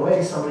you throw it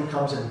away, somebody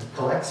comes and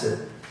collects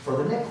it for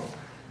the nickel.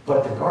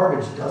 But the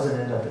garbage doesn't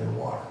end up in the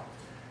water.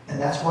 And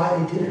that's why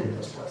they did it in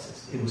those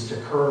places. It was to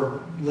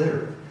curb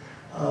littering.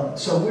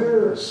 So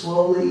we're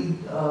slowly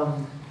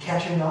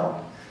catching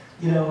up.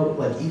 You know,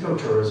 like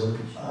ecotourism,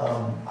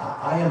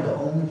 I am the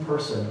only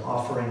person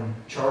offering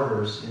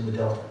charters in the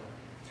Delta.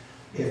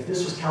 If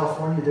this was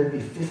California, there'd be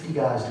 50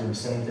 guys doing the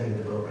same thing at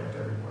the boat ramp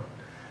every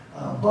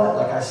morning. But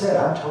like I said,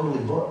 I'm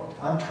totally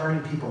booked. I'm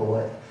turning people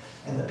away.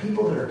 And the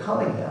people that are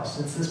coming now,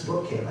 since this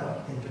book came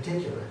out in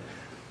particular,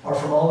 are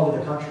from all over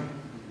the country.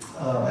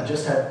 I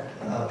just had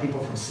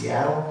people from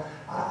Seattle.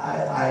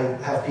 I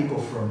have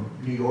people from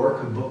New York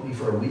who book me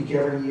for a week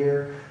every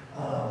year.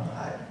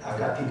 I've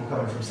got people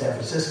coming from San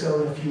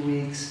Francisco in a few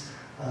weeks.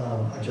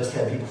 I just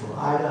had people from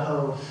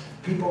Idaho.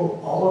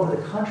 People all over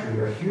the country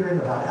are hearing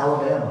about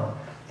Alabama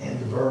and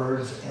the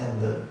birds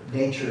and the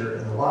nature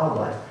and the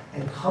wildlife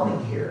and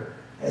coming here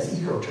as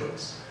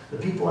ecotourists. The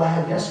people I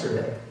had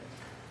yesterday,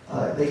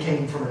 they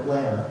came from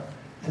Atlanta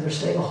and they're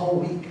staying a whole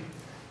week.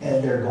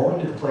 And they're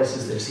going to the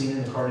places they've seen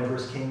in the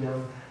carnivorous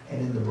kingdom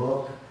and in the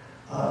book.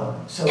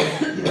 So,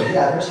 you know,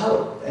 yeah, there's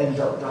hope. And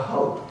the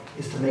hope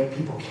is to make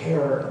people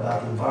care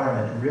about the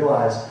environment and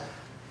realize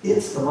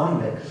it's the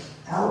moneymaker.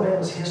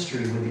 Alabama's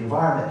history with the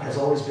environment has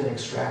always been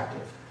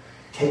extractive,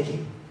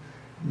 taking,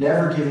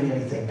 never giving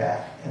anything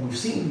back. And we've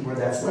seen where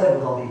that's led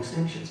with all the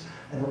extinctions.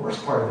 And the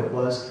worst part of it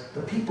was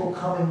the people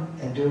coming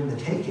and doing the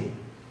taking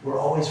were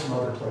always from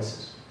other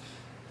places.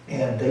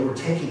 And they were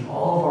taking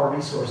all of our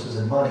resources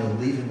and money and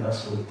leaving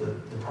us with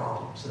the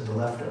problems and the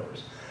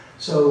leftovers.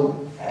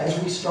 So as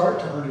we start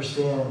to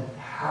understand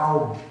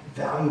how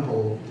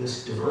valuable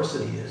this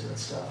diversity is and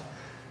stuff,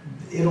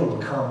 it'll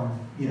become,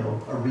 you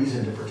know, a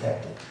reason to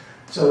protect it.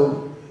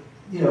 So,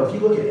 you know, if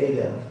you look at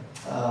ADEM,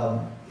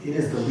 it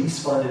is the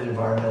least funded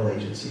environmental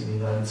agency in the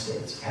United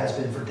States. It has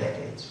been for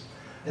decades.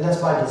 And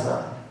that's by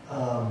design.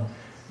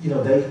 You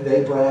know,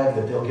 they brag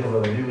that they'll give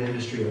a new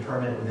industry a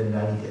permit within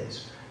 90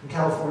 days. In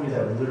California,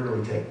 that would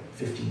literally take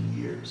 15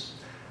 years.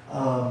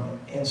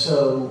 And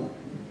so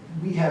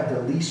we have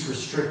the least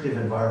restrictive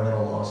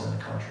environmental laws in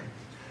the country.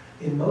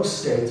 In most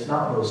states,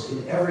 not most,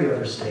 in every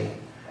other state,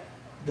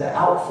 the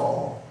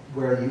outfall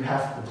where you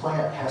have, the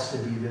plant has to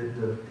be,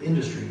 the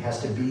industry has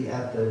to be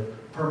at the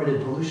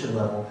permitted pollution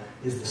level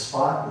is the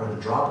spot where the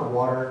drop of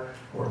water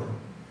or the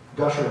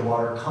gusher of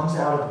water comes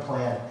out of the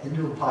plant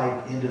into a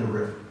pipe into the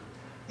river.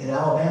 In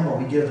Alabama,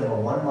 we give them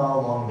a 1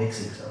 mile long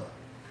mixing zone.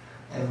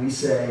 And we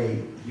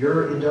say,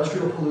 your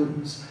industrial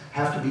pollutants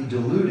have to be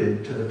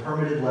diluted to the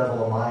permitted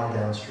level a mile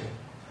downstream.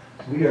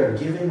 We are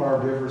giving our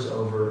rivers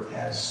over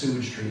as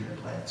sewage treatment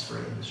plants for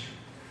industry.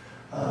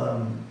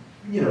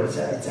 You know, it's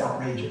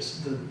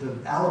outrageous. The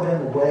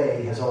Alabama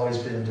way has always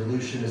been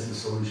dilution is the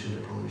solution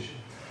to pollution.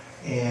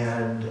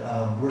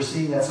 And we're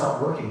seeing that's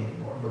not working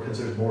anymore because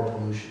there's more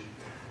pollution.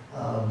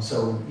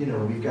 So, you know,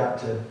 we've got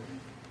to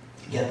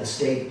get the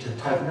state to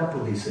tighten up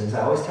with these things.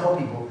 I always tell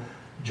people,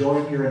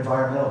 join your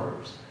environmental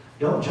groups.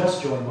 Don't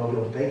just join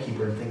Mobile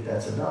Baykeeper and think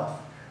that's enough.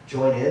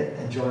 Join it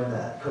and join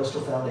that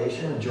Coastal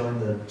Foundation and join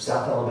the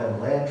South Alabama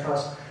Land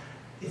Trust.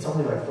 It's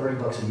only like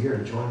 $30 a year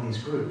to join these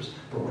groups.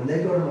 But when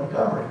they go to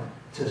Montgomery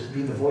to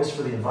be the voice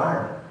for the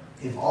environment,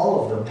 if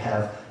all of them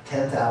have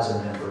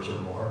 10,000 members or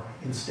more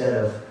instead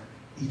of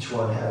each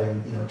one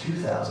having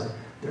 2,000.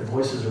 Their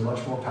voices are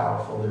much more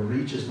powerful. Their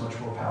reach is much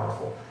more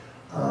powerful.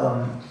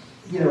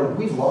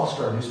 We've lost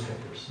our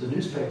newspapers. The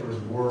newspapers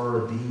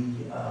were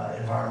the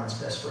environment's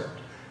best friend.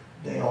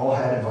 They all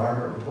had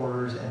environment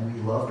reporters, and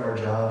we loved our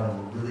job and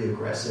were really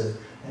aggressive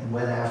and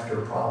went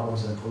after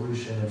problems and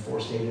pollution and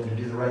forced ADM to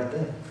do the right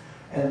thing.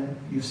 And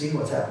you've seen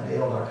what's happened to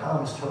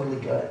AL.com. It's totally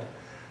gutted.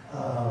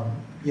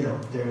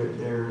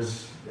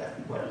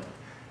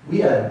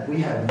 We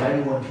had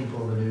 91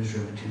 people in the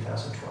newsroom in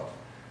 2012.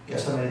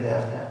 Guess how many they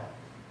have now?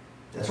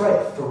 That's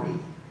right, 3.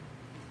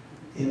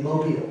 In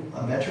Mobile,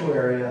 a metro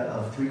area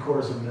of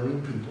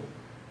 750,000 people,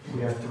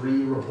 we have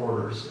 3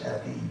 reporters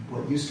at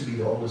what used to be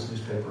the oldest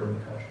newspaper in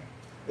the country,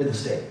 in the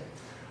state.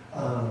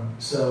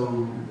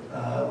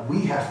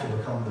 We have to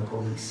become the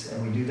police,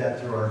 and we do that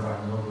through our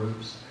environmental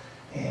groups.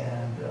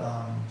 And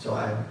so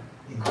I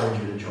encourage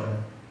you to join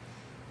them.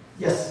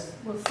 Yes?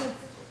 Well, since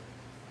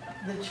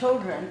the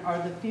children are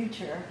the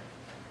future,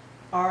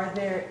 are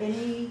there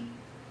any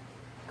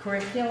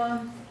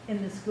curriculum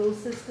in the school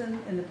system,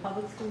 in the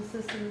public school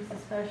systems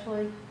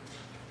especially,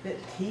 that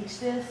teach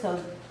this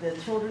so the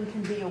children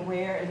can be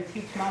aware and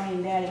teach mommy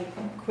and daddy,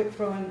 quit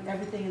throwing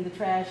everything in the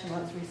trash and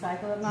let's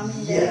recycle it, mommy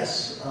and daddy?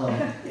 Yes,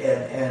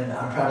 and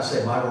I'm proud to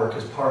say my work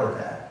is part of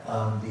that.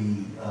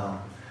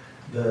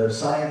 The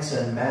science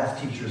and math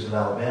teachers of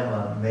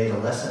Alabama made a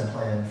lesson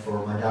plan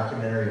for my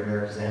documentary,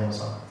 America's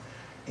Amazon.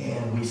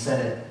 And we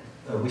sent it,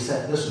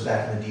 this was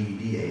back in the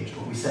DVD age,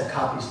 but we sent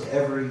copies to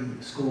every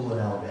school in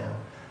Alabama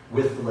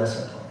with the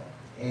lesson plan.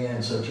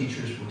 And so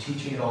teachers were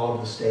teaching it all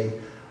over the state.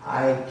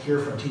 I hear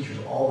from teachers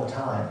all the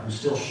time who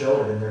still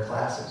show it in their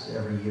classes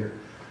every year.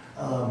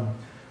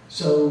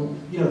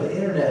 The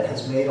internet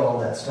has made all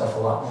that stuff a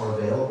lot more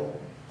available.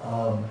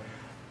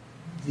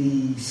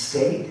 The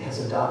state has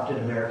adopted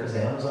America's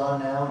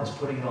Amazon now and is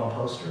putting it on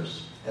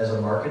posters as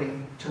a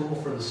marketing tool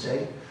for the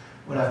state.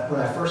 When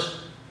I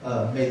first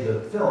made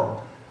the film,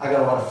 I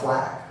got a lot of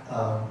flack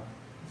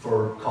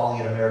for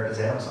calling it America's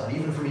Amazon,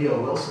 even from E.O.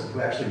 Wilson,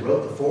 who actually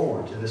wrote the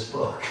foreword to this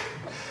book.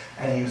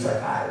 And he was like,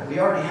 we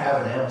already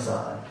have an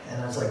Amazon.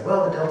 And I was like,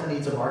 well, the Delta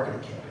needs a marketing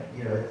campaign.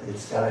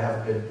 It's got to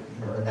have a good,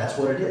 and that's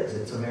what it is.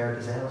 It's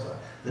America's Amazon.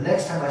 The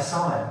next time I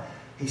saw him,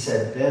 he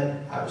said,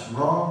 Ben, I was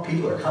wrong.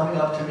 People are coming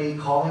up to me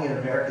calling it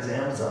America's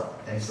Amazon.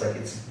 And he's like,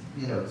 it's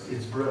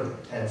brilliant.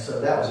 And so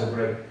that was a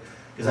great,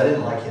 because I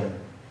didn't like him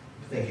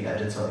thinking I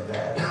did something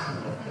bad.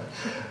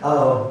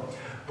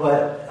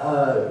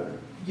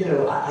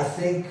 I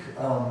think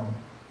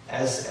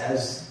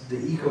as the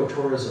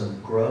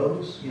ecotourism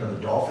grows, the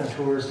dolphin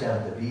tours down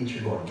at the beach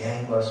are going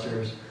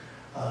gangbusters.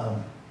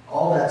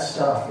 All that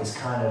stuff is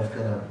kind of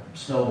going to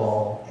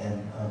snowball,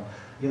 and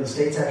the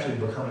state's actually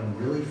becoming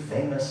really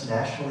famous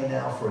nationally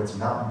now for its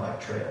mountain bike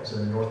trails in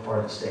the north part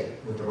of the state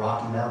with the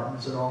Rocky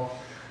Mountains and all.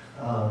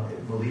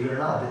 Believe it or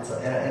not,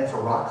 and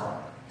for rock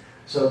climbing.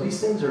 So these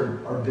things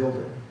are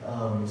building.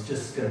 It's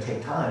just going to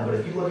take time. But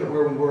if you look at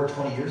where we were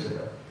 20 years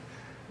ago,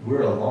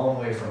 we're a long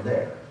way from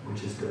there,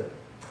 which is good.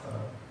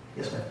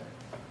 Yes, ma'am.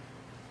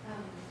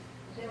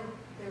 There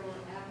were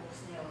apple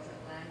snails at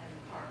Langdon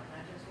Park,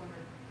 and I just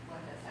wondered what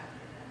has happened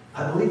to them.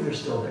 I believe they're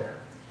still there.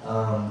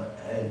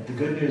 And the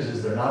good news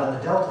is they're not in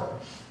the Delta,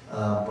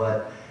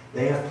 but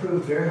they have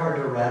proved very hard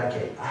to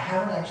eradicate. I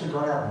haven't actually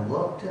gone out and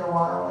looked in a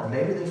while, and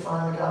maybe they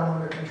finally got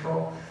them under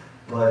control.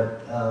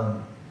 But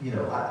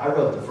I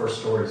wrote the first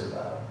stories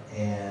about them,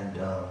 and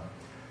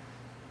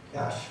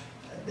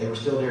they were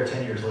still there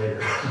 10 years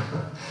later.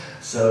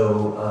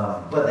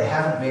 But they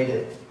haven't made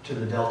it to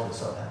the Delta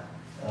somehow.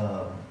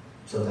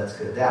 So that's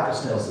good. The apple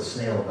snail is a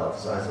snail about the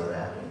size of an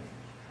apple.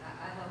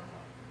 I hope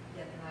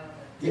get them out of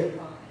Yeah.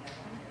 the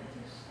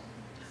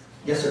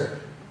Yes, sir.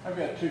 I've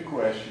got 2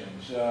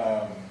 questions.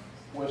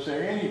 Was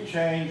there any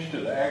change to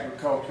the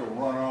agricultural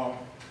runoff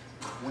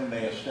when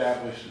they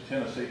established the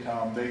Tennessee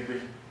Tom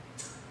Begbie?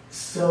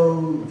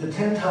 So the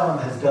 10 Tom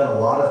has done a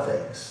lot of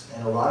things,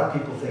 and a lot of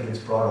people think it's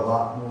brought a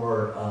lot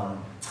more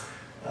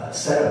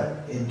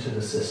sediment into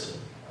the system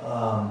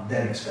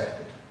than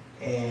expected,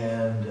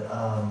 and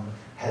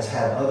has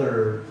had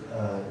other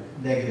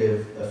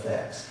negative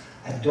effects.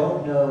 I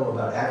don't know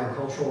about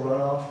agricultural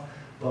runoff,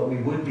 but we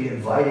would be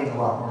inviting a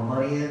lot more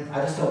money in.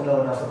 I just don't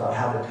know enough about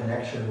how the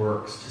connection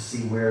works to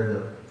see where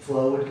the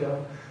flow would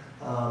go.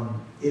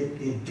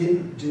 It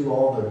didn't do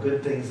all the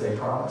good things they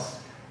promised,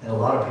 and a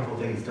lot of people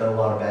think it's done a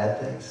lot of bad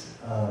things.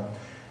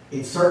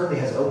 It certainly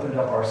has opened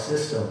up our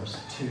systems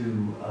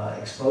to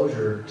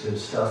exposure to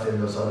stuff in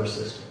those other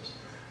systems.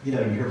 You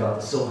hear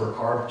about the silver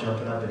carp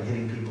jumping up and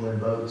hitting people in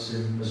boats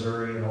in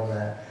Missouri and all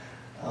that,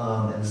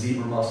 and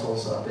zebra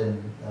mussels up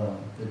in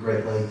the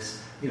Great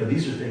Lakes.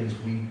 These are things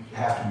we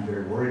have to be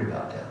very worried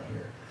about down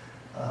here.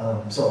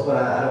 But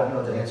I don't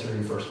know the answer to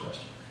your first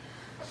question.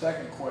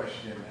 Second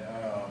question.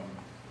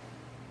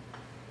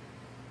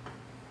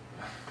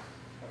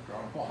 I've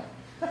drawn a blank.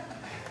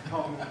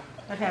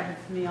 That happens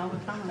to me all the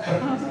time.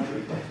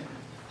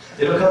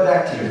 It'll come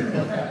back to you.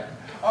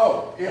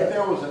 If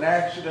there was an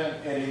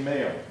accident at a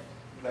mill,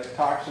 that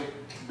toxic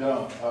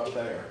dump up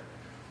there,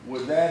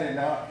 would that in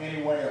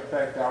any way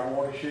affect our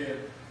watershed?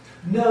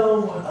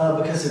 No,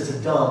 because it's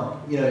a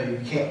dump, you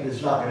can't,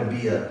 there's not going to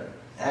be an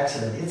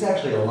accident. It's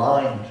actually a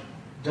lined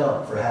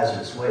dump for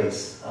hazardous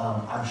waste.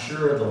 I'm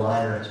sure the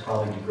liner has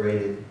probably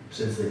degraded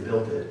since they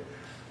built it.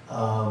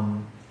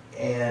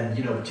 And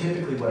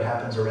typically what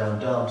happens around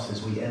dumps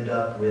is we end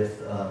up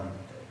with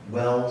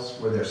wells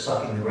where they're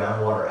sucking the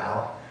groundwater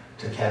out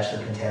to catch the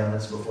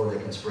contaminants before they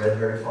can spread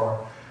very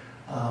far.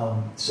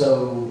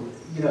 So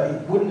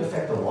it wouldn't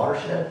affect the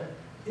watershed.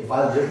 If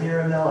I lived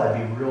near a mill, I'd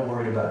be real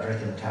worried about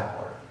drinking the tap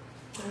water.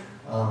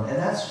 And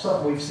that's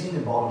something we've seen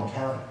in Baldwin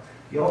County.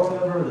 You all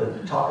remember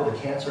the talk of the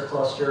cancer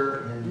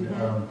cluster in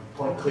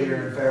Point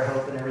Clear and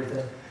Fairhope and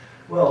everything?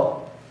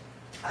 Well,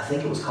 I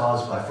think it was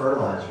caused by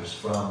fertilizers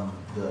from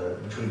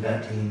between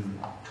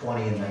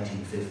 1920 and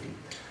 1950.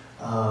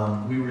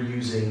 We were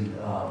using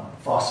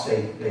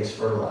phosphate-based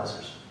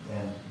fertilizers,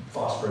 and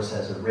phosphorus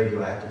has a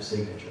radioactive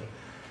signature.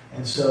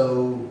 And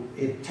so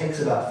it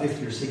takes about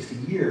 50 or 60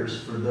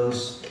 years for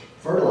those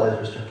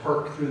fertilizers to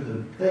perk through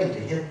the thing to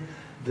hit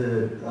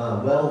the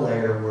well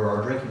layer where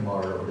our drinking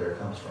water over there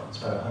comes from. It's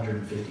about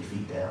 150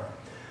 feet down.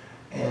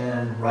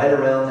 And right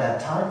around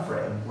that time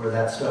frame where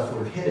that stuff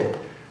would have hit it,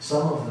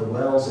 some of the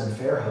wells in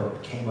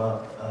Fairhope came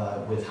up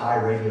with high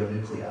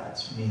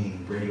radionuclides,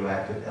 meaning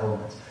radioactive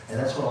elements. And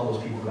that's when all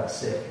those people got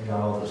sick and got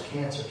all those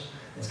cancers.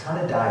 It's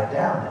kind of died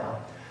down now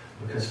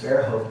because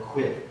Fairhope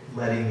quit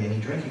letting any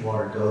drinking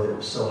water go that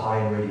was so high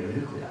in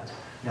radionuclides.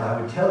 Now,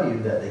 I would tell you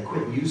that they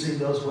quit using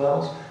those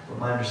wells, but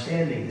my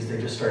understanding is they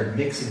just started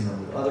mixing them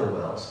with other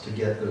wells to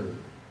get the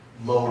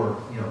lower,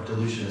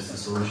 dilution is the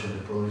solution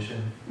to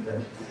pollution.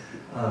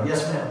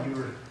 Yes, ma'am, you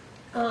were...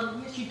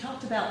 Yes, you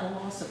talked about the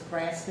loss of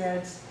grass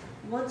beds.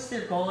 Once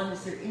they're gone,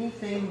 is there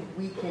anything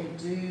we can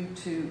do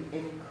to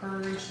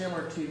encourage them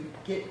or to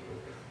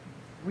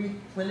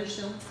replenish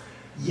them?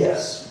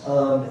 Yes,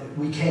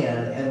 we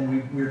can,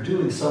 and we're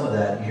doing some of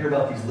that. You hear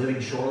about these living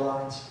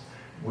shorelines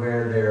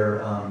where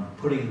they're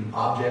putting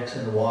objects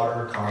in the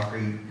water,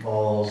 concrete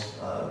balls,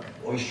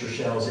 oyster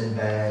shells in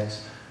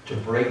bags to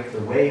break the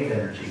wave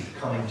energy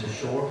coming to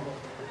shore.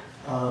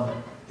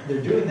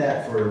 They're doing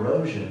that for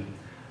erosion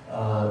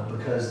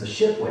because the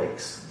ship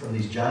wakes from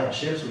these giant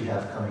ships we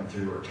have coming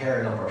through are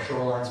tearing up our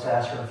shorelines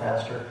faster and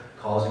faster,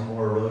 causing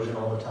more erosion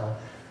all the time.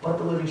 But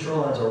the living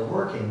shorelines are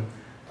working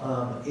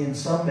in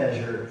some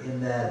measure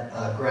in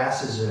that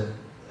grasses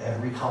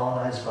have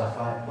recolonized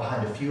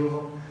behind a few of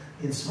them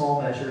in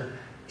small measure.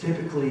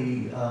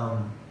 Typically,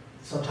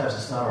 sometimes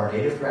it's not our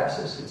native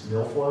grasses, it's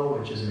milfoil,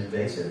 which is an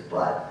invasive,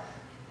 but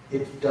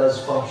it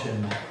does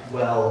function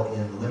well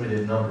in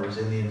limited numbers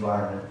in the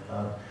environment.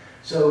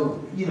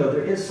 So,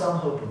 there is some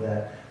hope of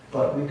that,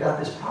 but we've got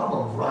this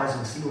problem of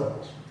rising sea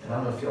levels. And I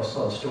don't know if y'all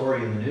saw the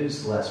story in the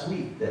news last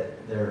week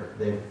that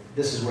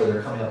this is where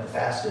they're coming up the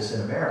fastest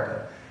in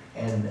America.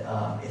 And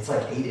it's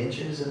like 8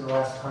 inches in the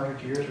last 100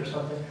 years or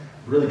something.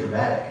 Really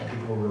dramatic, and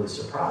people were really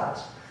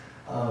surprised.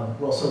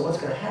 Well, so what's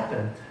going to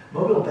happen?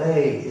 Mobile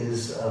Bay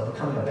is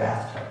becoming a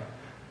bathtub.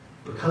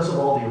 Because of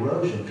all the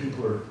erosion,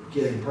 people are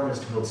getting permits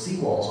to build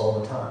seawalls all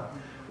the time.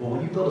 Well,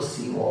 when you build a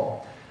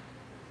seawall,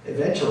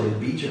 eventually the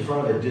beach in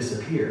front of it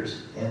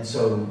disappears. And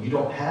so you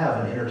don't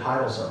have an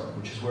intertidal zone,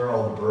 which is where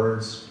all the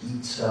birds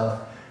eat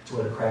stuff. It's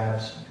where the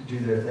crabs do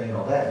their thing and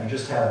all that. You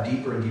just have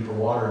deeper and deeper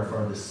water in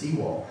front of the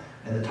seawall.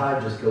 And the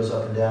tide just goes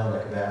up and down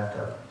like a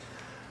bathtub.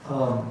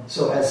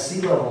 So as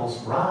sea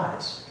levels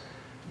rise,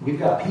 we've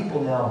got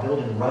people now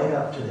building right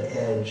up to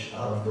the edge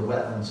of the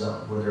wetland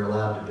zone where they're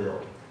allowed to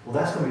build. Well,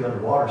 that's going to be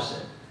underwater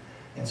soon.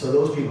 And so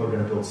those people are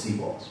going to build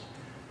seawalls.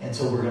 And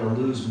so we're going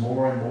to lose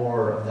more and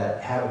more of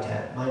that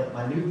habitat.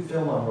 My new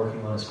film I'm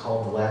working on is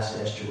called The Last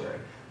Estuary,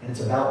 and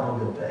it's about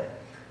Mobile Bay.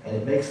 And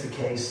it makes the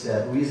case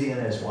that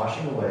Louisiana is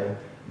washing away.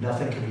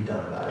 Nothing can be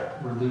done about it.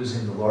 We're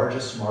losing the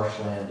largest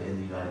marshland in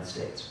the United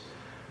States.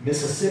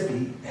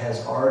 Mississippi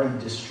has already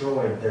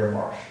destroyed their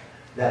marsh.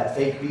 That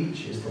fake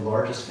beach is the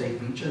largest fake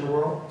beach in the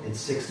world. It's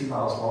 60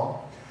 miles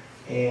long.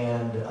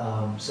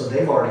 And so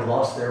they've already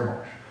lost their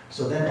marsh.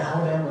 So then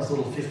Alabama's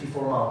little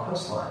 54-mile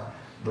coastline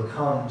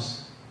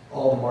becomes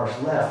all the marsh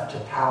left to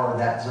power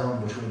that zone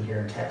between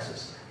here and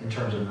Texas in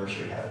terms of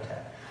nursery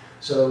habitat.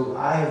 So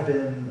I have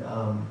been,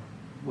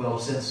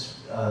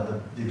 since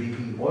the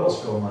BP oil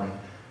spill money,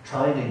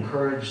 trying to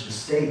encourage the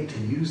state to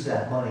use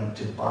that money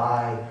to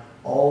buy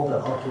all the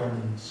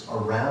uplands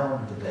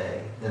around the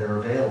bay that are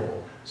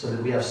available so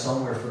that we have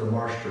somewhere for the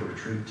marsh to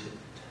retreat to.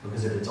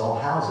 Because if it's all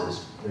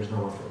houses, there's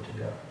nowhere for it to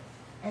go.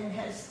 And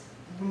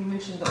when you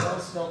mentioned the oil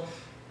spill,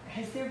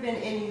 has there been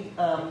any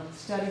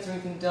studies or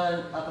anything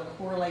done of a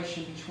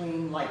correlation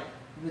between like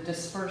the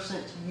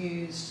dispersant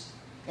used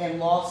and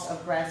loss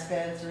of grass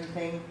beds or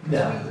anything?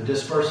 No, the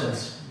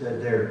dispersants,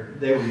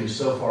 they were used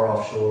so far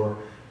offshore.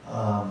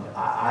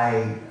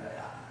 I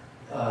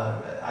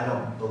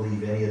don't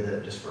believe any of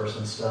the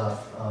dispersant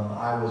stuff.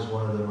 I was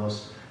one of the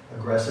most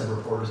aggressive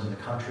reporters in the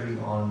country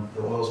on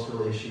the oil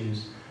spill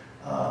issues.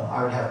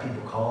 I would have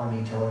people calling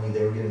me, telling me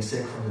they were getting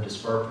sick from the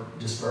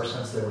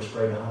dispersants that were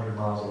sprayed 100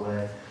 miles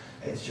away.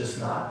 It's just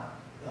not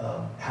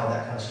how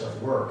that kind of stuff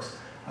works.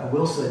 I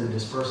will say the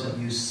dispersant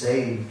use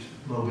saved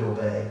Mobile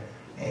Bay,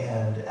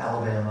 and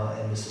Alabama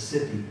and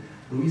Mississippi.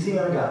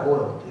 Louisiana got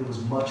oiled. It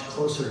was much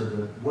closer to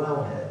the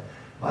wellhead.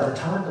 By the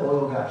time the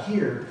oil got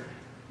here,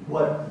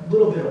 what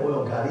little bit of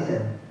oil got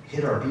in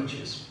hit our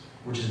beaches,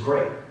 which is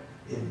great.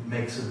 It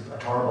makes a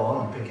tar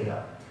ball and you pick it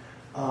up.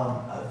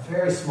 A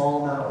very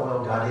small amount of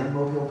oil got in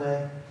Mobile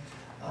Bay,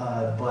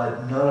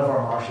 but none of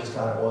our marshes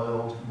got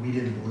oiled. We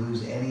didn't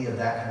lose any of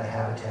that kind of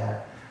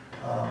habitat.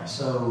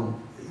 So,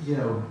 you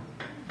know,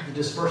 the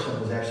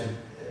disbursement was actually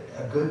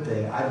a good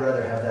thing. I'd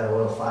rather have that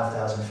oil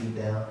 5,000 feet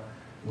down,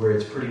 where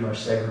it's pretty much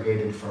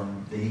segregated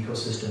from the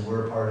ecosystem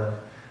we're a part of,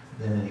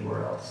 than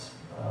anywhere else.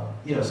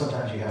 You know,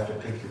 sometimes you have to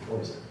pick your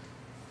poison.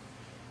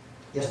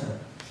 Yes, ma'am?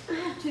 I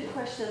have two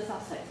questions,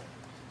 I'll say.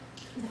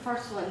 The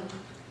first one,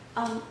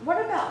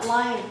 what about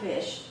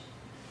lionfish?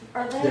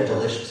 Are they? They're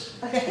delicious.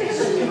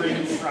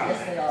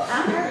 Yes, they are.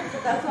 I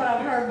heard, that's what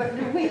I've heard, but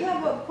do we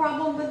have a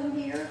problem with them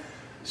here?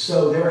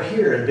 So they're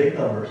here in big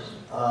numbers.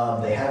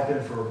 They have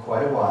been for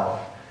quite a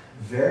while.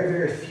 Very,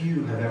 very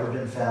few have ever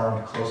been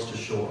found close to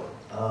shore.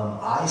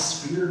 I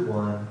speared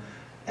one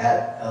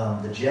at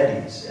the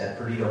jetties at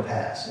Perdido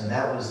Pass, and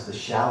that was the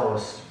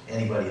shallowest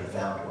anybody had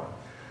found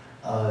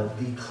one.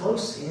 The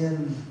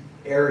close-in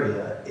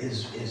area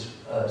is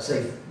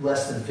say,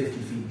 less than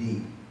 50 feet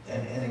deep,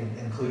 and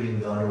including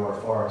the underwater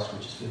forest,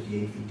 which is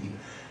 58 feet deep.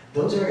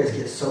 Those areas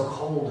get so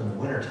cold in the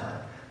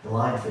wintertime, the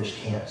lionfish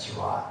can't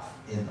survive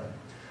in them.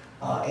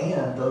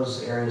 And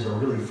those areas are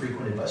really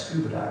frequented by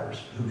scuba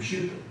divers who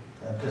shoot them,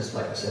 because,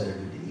 like I said, they're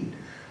good to eat.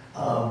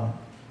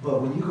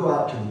 But when you go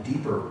out to the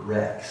deeper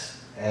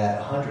wrecks at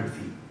 100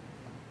 feet,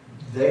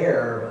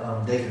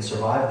 there they can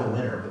survive the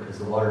winter because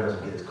the water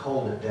doesn't get as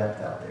cold at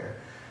depth out there,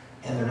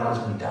 and there are not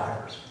as many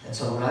divers. And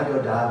so when I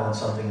go dive on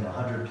something in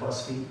 100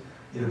 plus feet,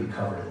 it'll be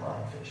covered in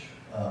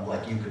lionfish.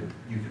 Like you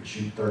could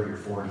shoot 30 or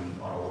 40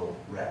 on a little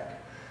wreck.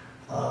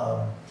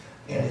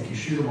 And if you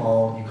shoot them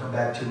all, you come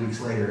back 2 weeks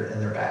later and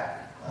they're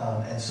back.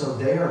 And so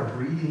they are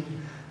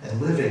breeding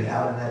and living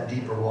out in that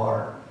deeper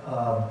water.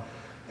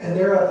 And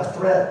they're a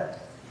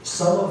threat.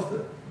 Some of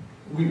the,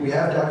 we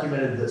have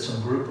documented that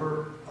some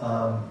grouper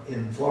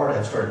in Florida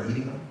have started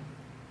eating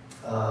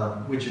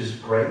them, which is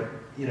great,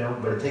 you know,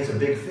 but it takes a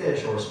big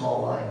fish or a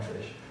small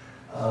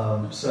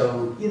lionfish.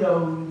 So, you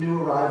know,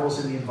 new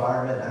arrivals in the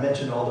environment. I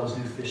mentioned all those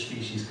new fish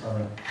species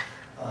coming,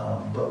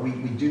 but we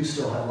do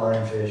still have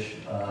lionfish.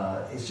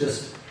 It's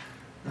just,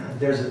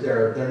 there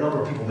are a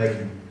number of people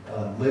making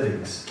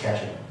livings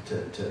catching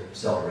them to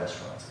sell to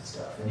restaurants and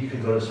stuff. And you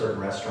can go to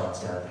certain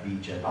restaurants down at the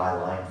beach and buy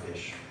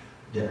lionfish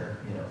dinner,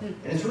 you know.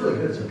 And it's really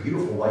good. It's a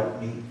beautiful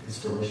white meat.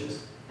 It's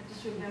delicious. I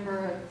just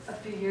remember a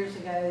few years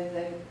ago,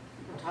 they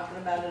were talking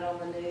about it on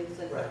the news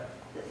and Right.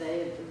 that they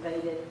had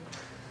invaded.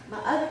 My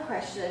other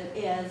question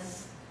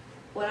is,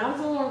 when I was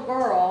a little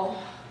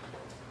girl,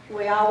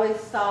 we always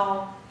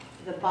saw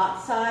the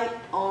bauxite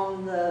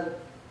on the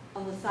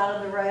side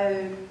of the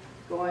road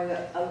going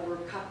over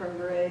Cochran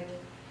Bridge,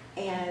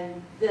 and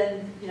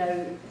then, you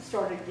know,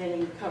 started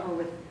getting covered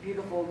with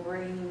beautiful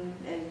green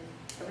and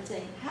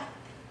everything.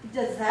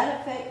 Does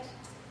that affect?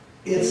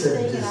 It's a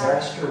anything in our-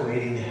 disaster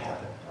waiting to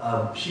happen.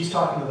 She's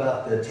talking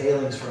about the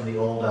tailings from the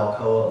old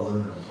Alcoa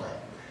aluminum plant.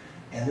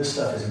 And this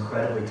stuff is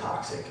incredibly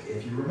toxic.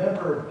 If you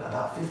remember,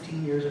 about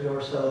 15 years ago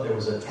or so, there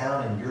was a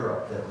town in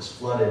Europe that was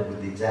flooded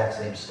with the exact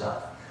same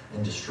stuff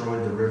and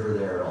destroyed the river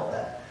there and all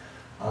that.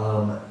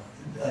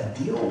 A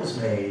deal was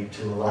made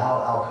to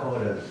allow Alcoa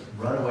to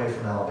run away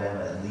from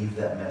Alabama and leave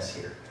that mess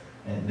here.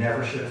 And it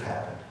never should have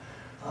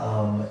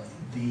happened.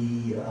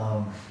 The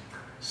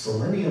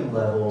selenium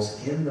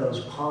levels in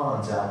those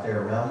ponds out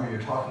there around where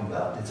you're talking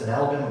about, it's an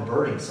Alabama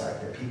birding site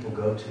that people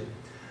go to.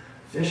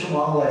 Fish and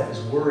Wildlife is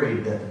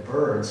worried that the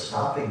birds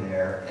stopping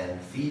there and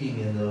feeding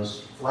in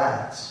those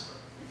flats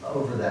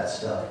over that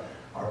stuff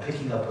are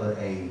picking up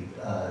a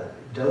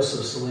dose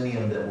of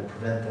selenium that will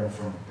prevent them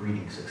from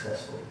breeding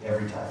successfully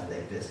every time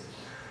they visit.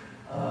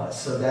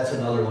 So that's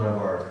another one of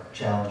our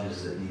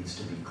challenges that needs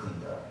to be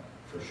cleaned up,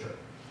 for sure.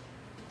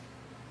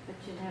 But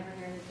you never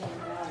hear anything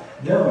about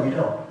it. No, you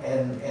don't.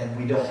 And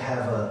we don't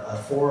have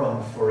a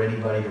forum for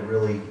anybody to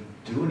really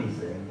do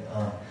anything.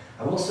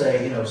 I will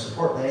say, you know,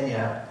 Support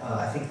Lanyap,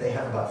 I think they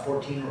have about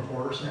 14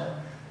 reporters now.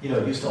 You know,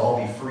 it used to all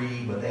be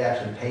free, but they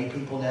actually pay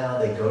people now.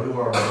 They go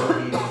to our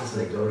board meetings,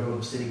 they go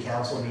to city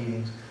council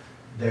meetings.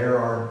 They're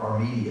our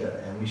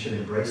media, and we should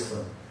embrace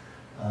them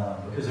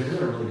because they're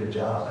doing a really good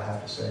job, I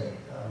have to say,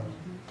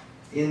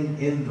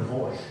 in the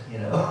void, you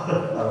know,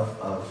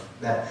 of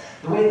that.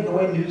 The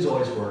way news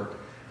always worked,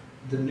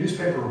 the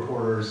newspaper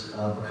reporters,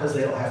 because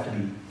they don't have to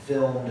be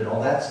filmed and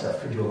all that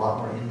stuff, could do a lot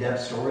more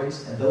in-depth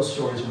stories, and those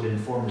stories would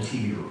inform the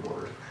TV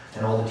reporters.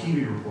 And all the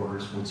TV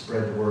reporters would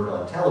spread the word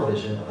on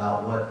television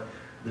about what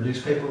the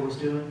newspaper was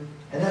doing.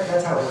 And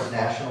that's how it worked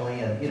nationally.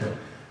 And, you know,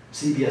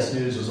 CBS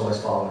News was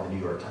always following the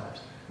New York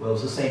Times. Well, it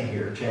was the same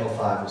here. Channel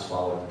 5 was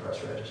following the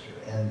Press Register.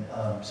 And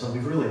so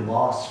we've really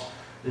lost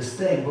this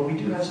thing. But we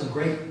do have some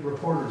great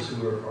reporters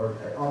who are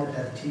on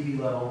at the TV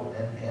level,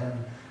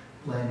 and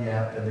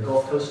Lanyap and the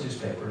Gulf Coast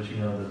newspapers, you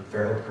know, the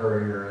Fairhope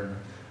Courier and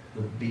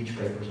the beach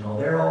papers and all.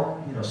 They're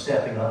all, you know,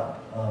 stepping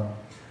up.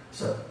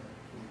 So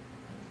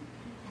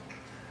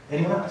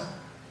Anyone else?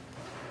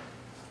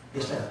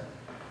 Yes, ma'am.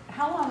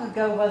 How long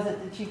ago was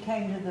it that you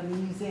came to the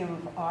Museum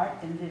of Art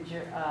and did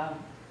your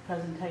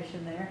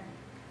presentation there?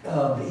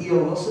 The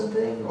E.O. Wilson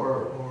thing,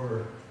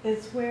 or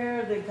It's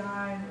where the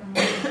guy,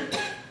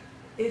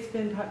 it's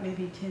been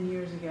maybe 10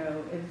 years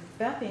ago. It was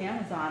about the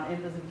Amazon.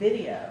 It was a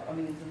video. I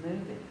mean, it was a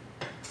movie.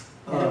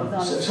 And it was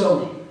on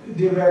so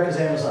the America's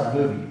Amazon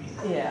movie, you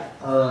mean?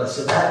 Yeah.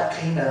 So that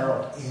came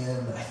out in,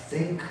 I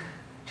think,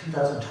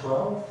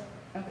 2012,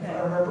 Okay. if I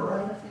remember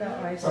right. That's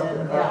about right. Something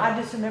Then. about- Yeah,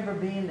 I just remember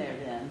being there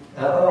then.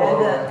 Oh,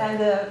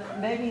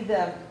 Maybe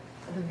the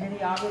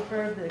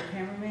videographer, the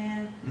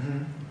cameraman,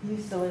 Mm-hmm. he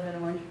used to live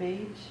in Orange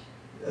Beach.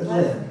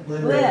 Lynn,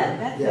 Lynn,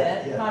 that's yeah,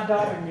 it. yeah, My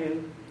daughter yeah.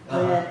 knew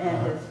Uh-huh, Lynn and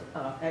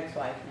uh-huh. his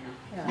ex-wife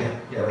now.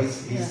 Yeah,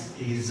 he's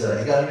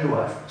he got a new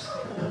wife.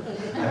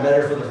 I met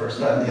her for the first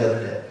time the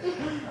other day.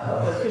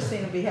 Well,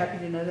 Christine will be happy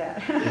to know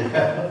that.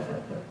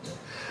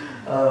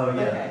 Oh,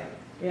 yeah. Okay.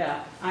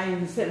 Yeah, I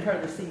even sent her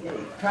the CD,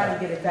 trying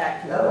to get it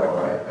back to Oh, her.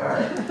 all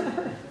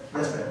right.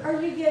 Yes, ma'am.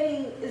 Are you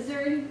getting, is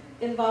there any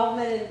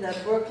involvement in the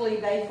Berkeley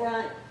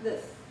Bayfront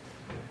that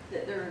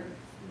they're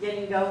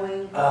getting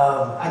going?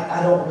 I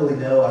don't really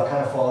know. I've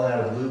kind of fallen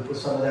out of the loop with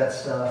some of that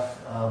stuff.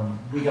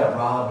 We got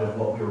robbed of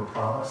what we were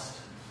promised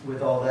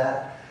with all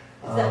that.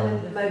 Is that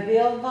when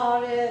Mobile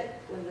bought it?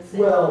 When the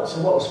city? Well,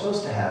 so what was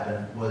supposed to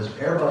happen was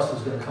Airbus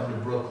was going to come to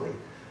Brooklyn,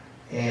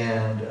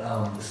 and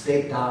the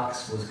state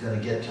docks was going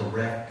to get to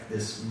wreck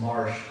this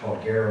marsh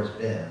called Garrow's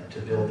Bend to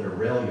build their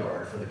rail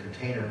yard for the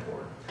container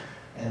port.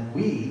 And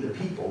we, the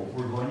people,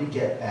 were going to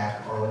get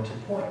back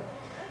Arlington Point,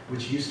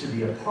 which used to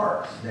be a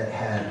park that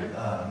had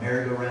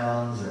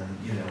merry-go-rounds and,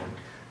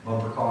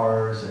 bumper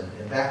cars,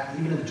 and back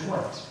even in the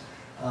 20s.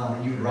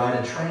 And you would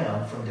ride a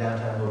tram from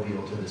downtown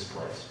Mobile to this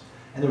place.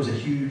 And there was a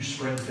huge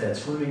spring-fed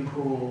swimming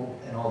pool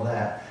and all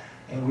that.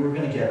 And we were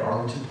going to get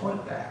Arlington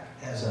Point back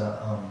as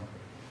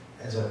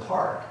a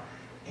park.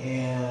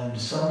 And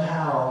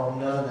somehow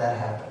none of that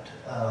happened.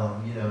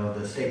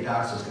 The state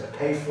docks was going to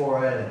pay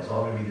for it, and it was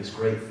all going to be this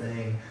great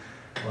thing.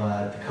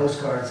 But the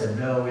Coast Guard said,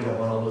 no, we don't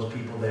want all those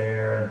people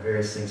there, and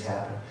various things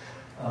happened.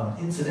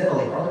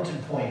 Incidentally,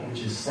 Arlington Point,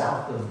 which is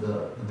south of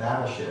the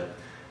battleship,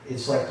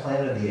 it's like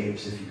Planet of the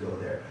Apes if you go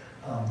there.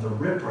 The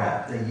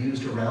riprap they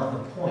used around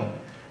the point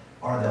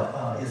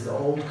is the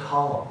old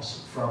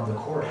columns from the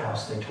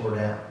courthouse they tore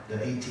down, the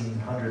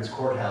 1800s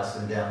courthouse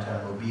in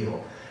downtown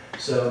Mobile.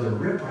 So the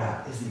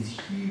riprap is these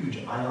huge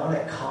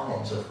ionic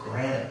columns of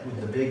granite with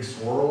the big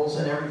swirls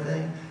and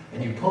everything.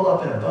 And you pull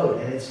up in a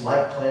boat, and it's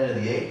like Planet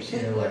of the Apes.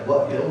 Like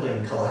what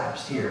building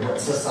collapsed here? What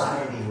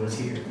society was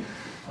here?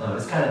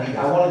 It's kind of neat.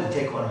 I wanted to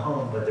take one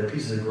home, but they're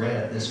pieces of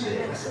granite this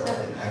big, so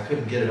I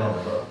couldn't get it on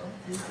the boat.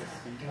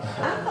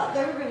 I thought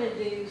they were going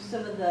to do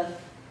some of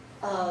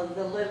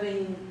the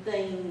living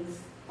things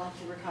like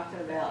you were talking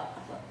about.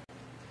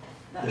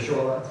 The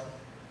shorelines?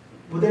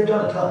 Well, they've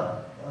done a ton.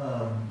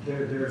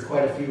 There are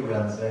quite a few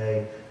around the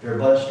bay. There are a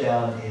bunch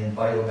down in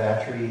Bayou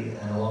Battery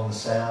and along the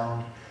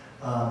Sound.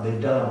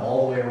 They've done them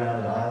all the way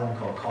around an island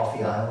called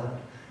Coffee Island,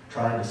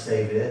 trying to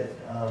save it.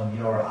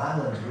 Our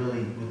islands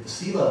really, with the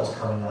sea levels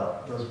coming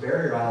up, those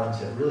barrier islands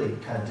have really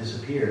kind of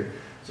disappeared.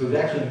 So we've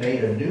actually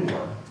made a new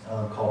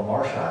one called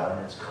Marsh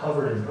Island. It's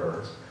covered in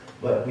birds,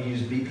 but we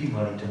used BP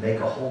money to make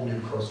a whole new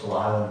coastal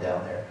island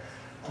down there.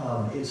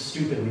 It's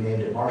stupid we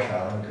named it Marsh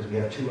Island because we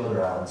have two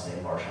other islands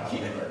named Marsh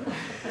Island. But,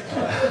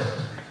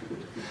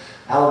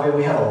 Alabama,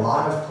 we have a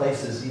lot of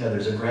places,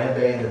 there's a Grand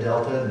Bay in the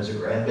Delta, and there's a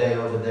Grand Bay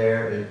over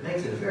there. It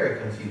makes it very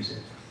confusing.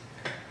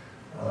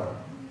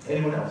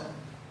 Anyone else?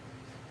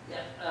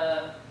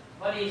 Yeah,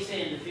 what do you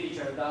see in the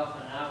future of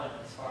Dolphin Island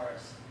as far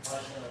as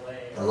washing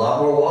away? A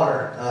lot more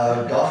water.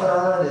 Dolphin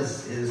Island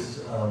is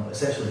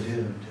essentially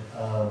doomed.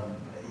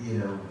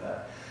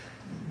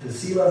 The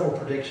sea level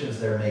predictions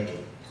they're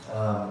making,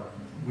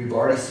 we've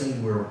already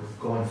seen we're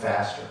going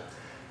faster.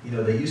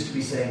 They used to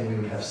be saying we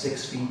would have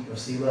 6 feet of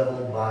sea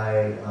level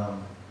by,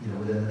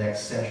 within the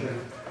next century.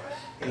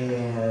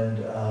 And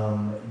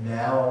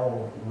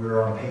now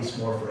we're on pace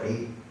more for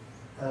 8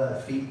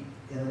 feet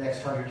in the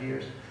next 100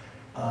 years.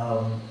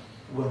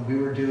 When we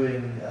were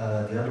doing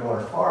the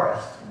underwater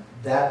forest,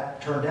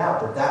 that turned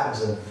out that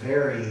was a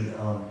very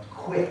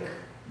quick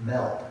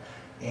melt.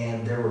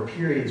 And there were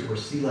periods where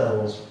sea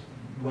levels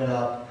went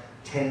up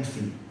 10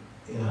 feet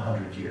in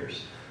 100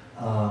 years.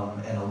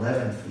 And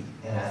 11 feet.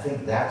 And I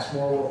think that's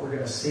more what we're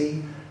going to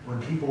see.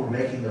 When people were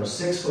making those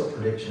 6-foot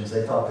predictions,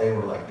 they thought they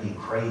were like being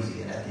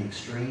crazy and at the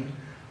extreme.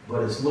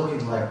 But it's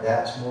looking like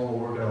that's more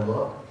where we're going to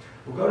look.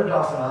 We'll go to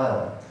Dolphin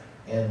Island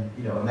and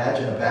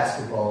imagine a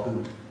basketball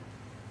hoop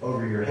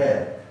over your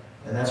head,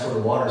 and that's where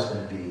the water's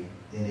going to be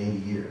in 80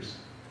 years.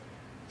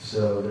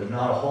 So there's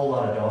not a whole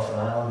lot of Dolphin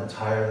Island that's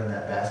higher than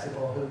that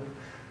basketball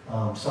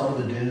hoop. Some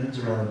of the dunes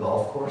around the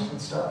golf course and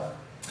stuff,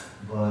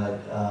 but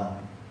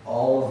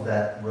all of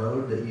that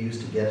road that you use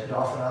to get to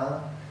Dolphin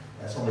Island,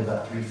 that's only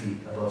about 3 feet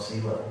above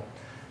sea level.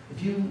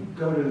 If you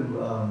go to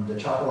the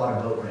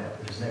Chocolata boat ramp,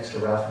 which is next to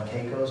Ralph and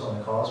Keiko's on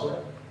the causeway,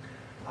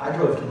 I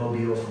drove to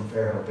Mobile from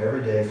Fairhope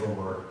every day for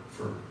work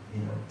for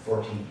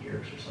 14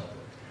 years or something.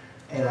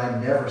 And I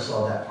never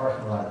saw that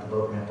parking lot at the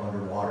boat ramp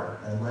underwater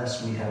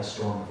unless we had a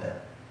storm event.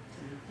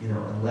 You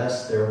know,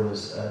 unless there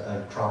was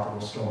a tropical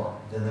storm,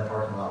 then that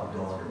parking lot would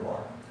go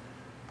underwater.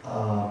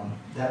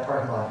 That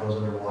parking lot goes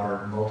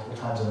underwater multiple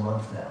times a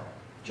month now,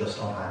 just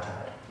on high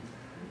tide.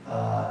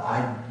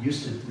 I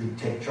used to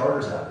take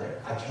charters out of there.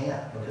 I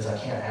can't, because I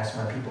can't ask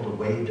my people to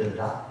wade to the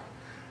dock.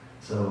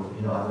 So,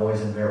 you know, I'm always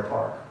in Bear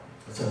Park.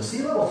 So the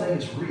sea level thing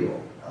is real,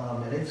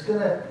 and it's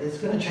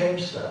gonna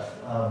change stuff.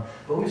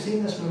 But we've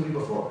seen this movie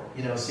before.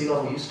 You know, sea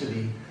level used to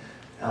be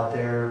out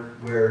there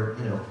where,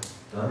 you know,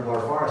 the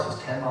underwater forest is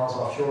 10 miles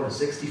offshore and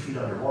 60 feet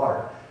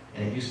underwater,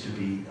 and it used to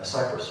be a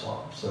cypress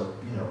swamp. So,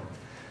 you know,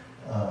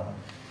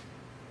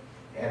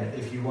 and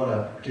if you want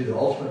to do the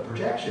ultimate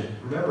projection,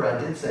 remember I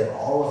did say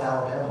all of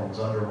Alabama was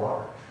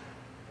underwater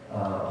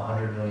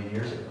 100 million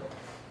years ago.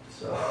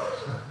 So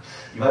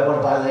you might want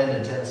to buy land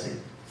in Tennessee.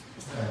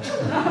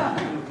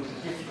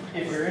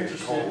 If you're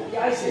interested,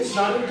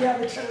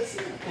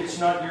 it's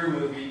not your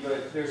movie,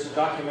 but there's a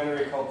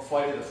documentary called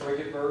Flight of the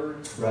Frigate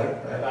Bird Right.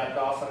 about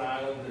Dauphin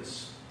Island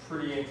that's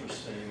pretty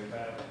interesting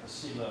about the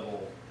sea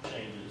level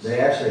changes. They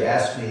actually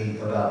asked me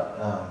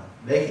about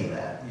making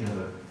that. You know,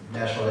 the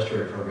National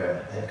Estuary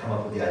Program had come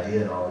up with the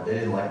idea and all, but they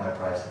didn't like my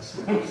prices.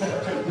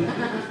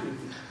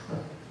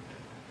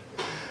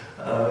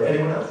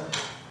 Anyone else?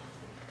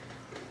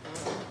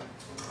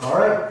 All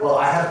right. Well,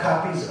 I have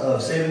copies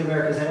of Saving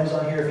America's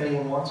Amazon here if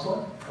anyone wants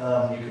one.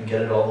 You can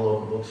get it at all the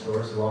local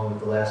bookstores along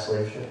with The Last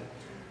Slave Ship.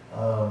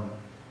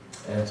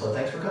 And so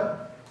thanks for coming.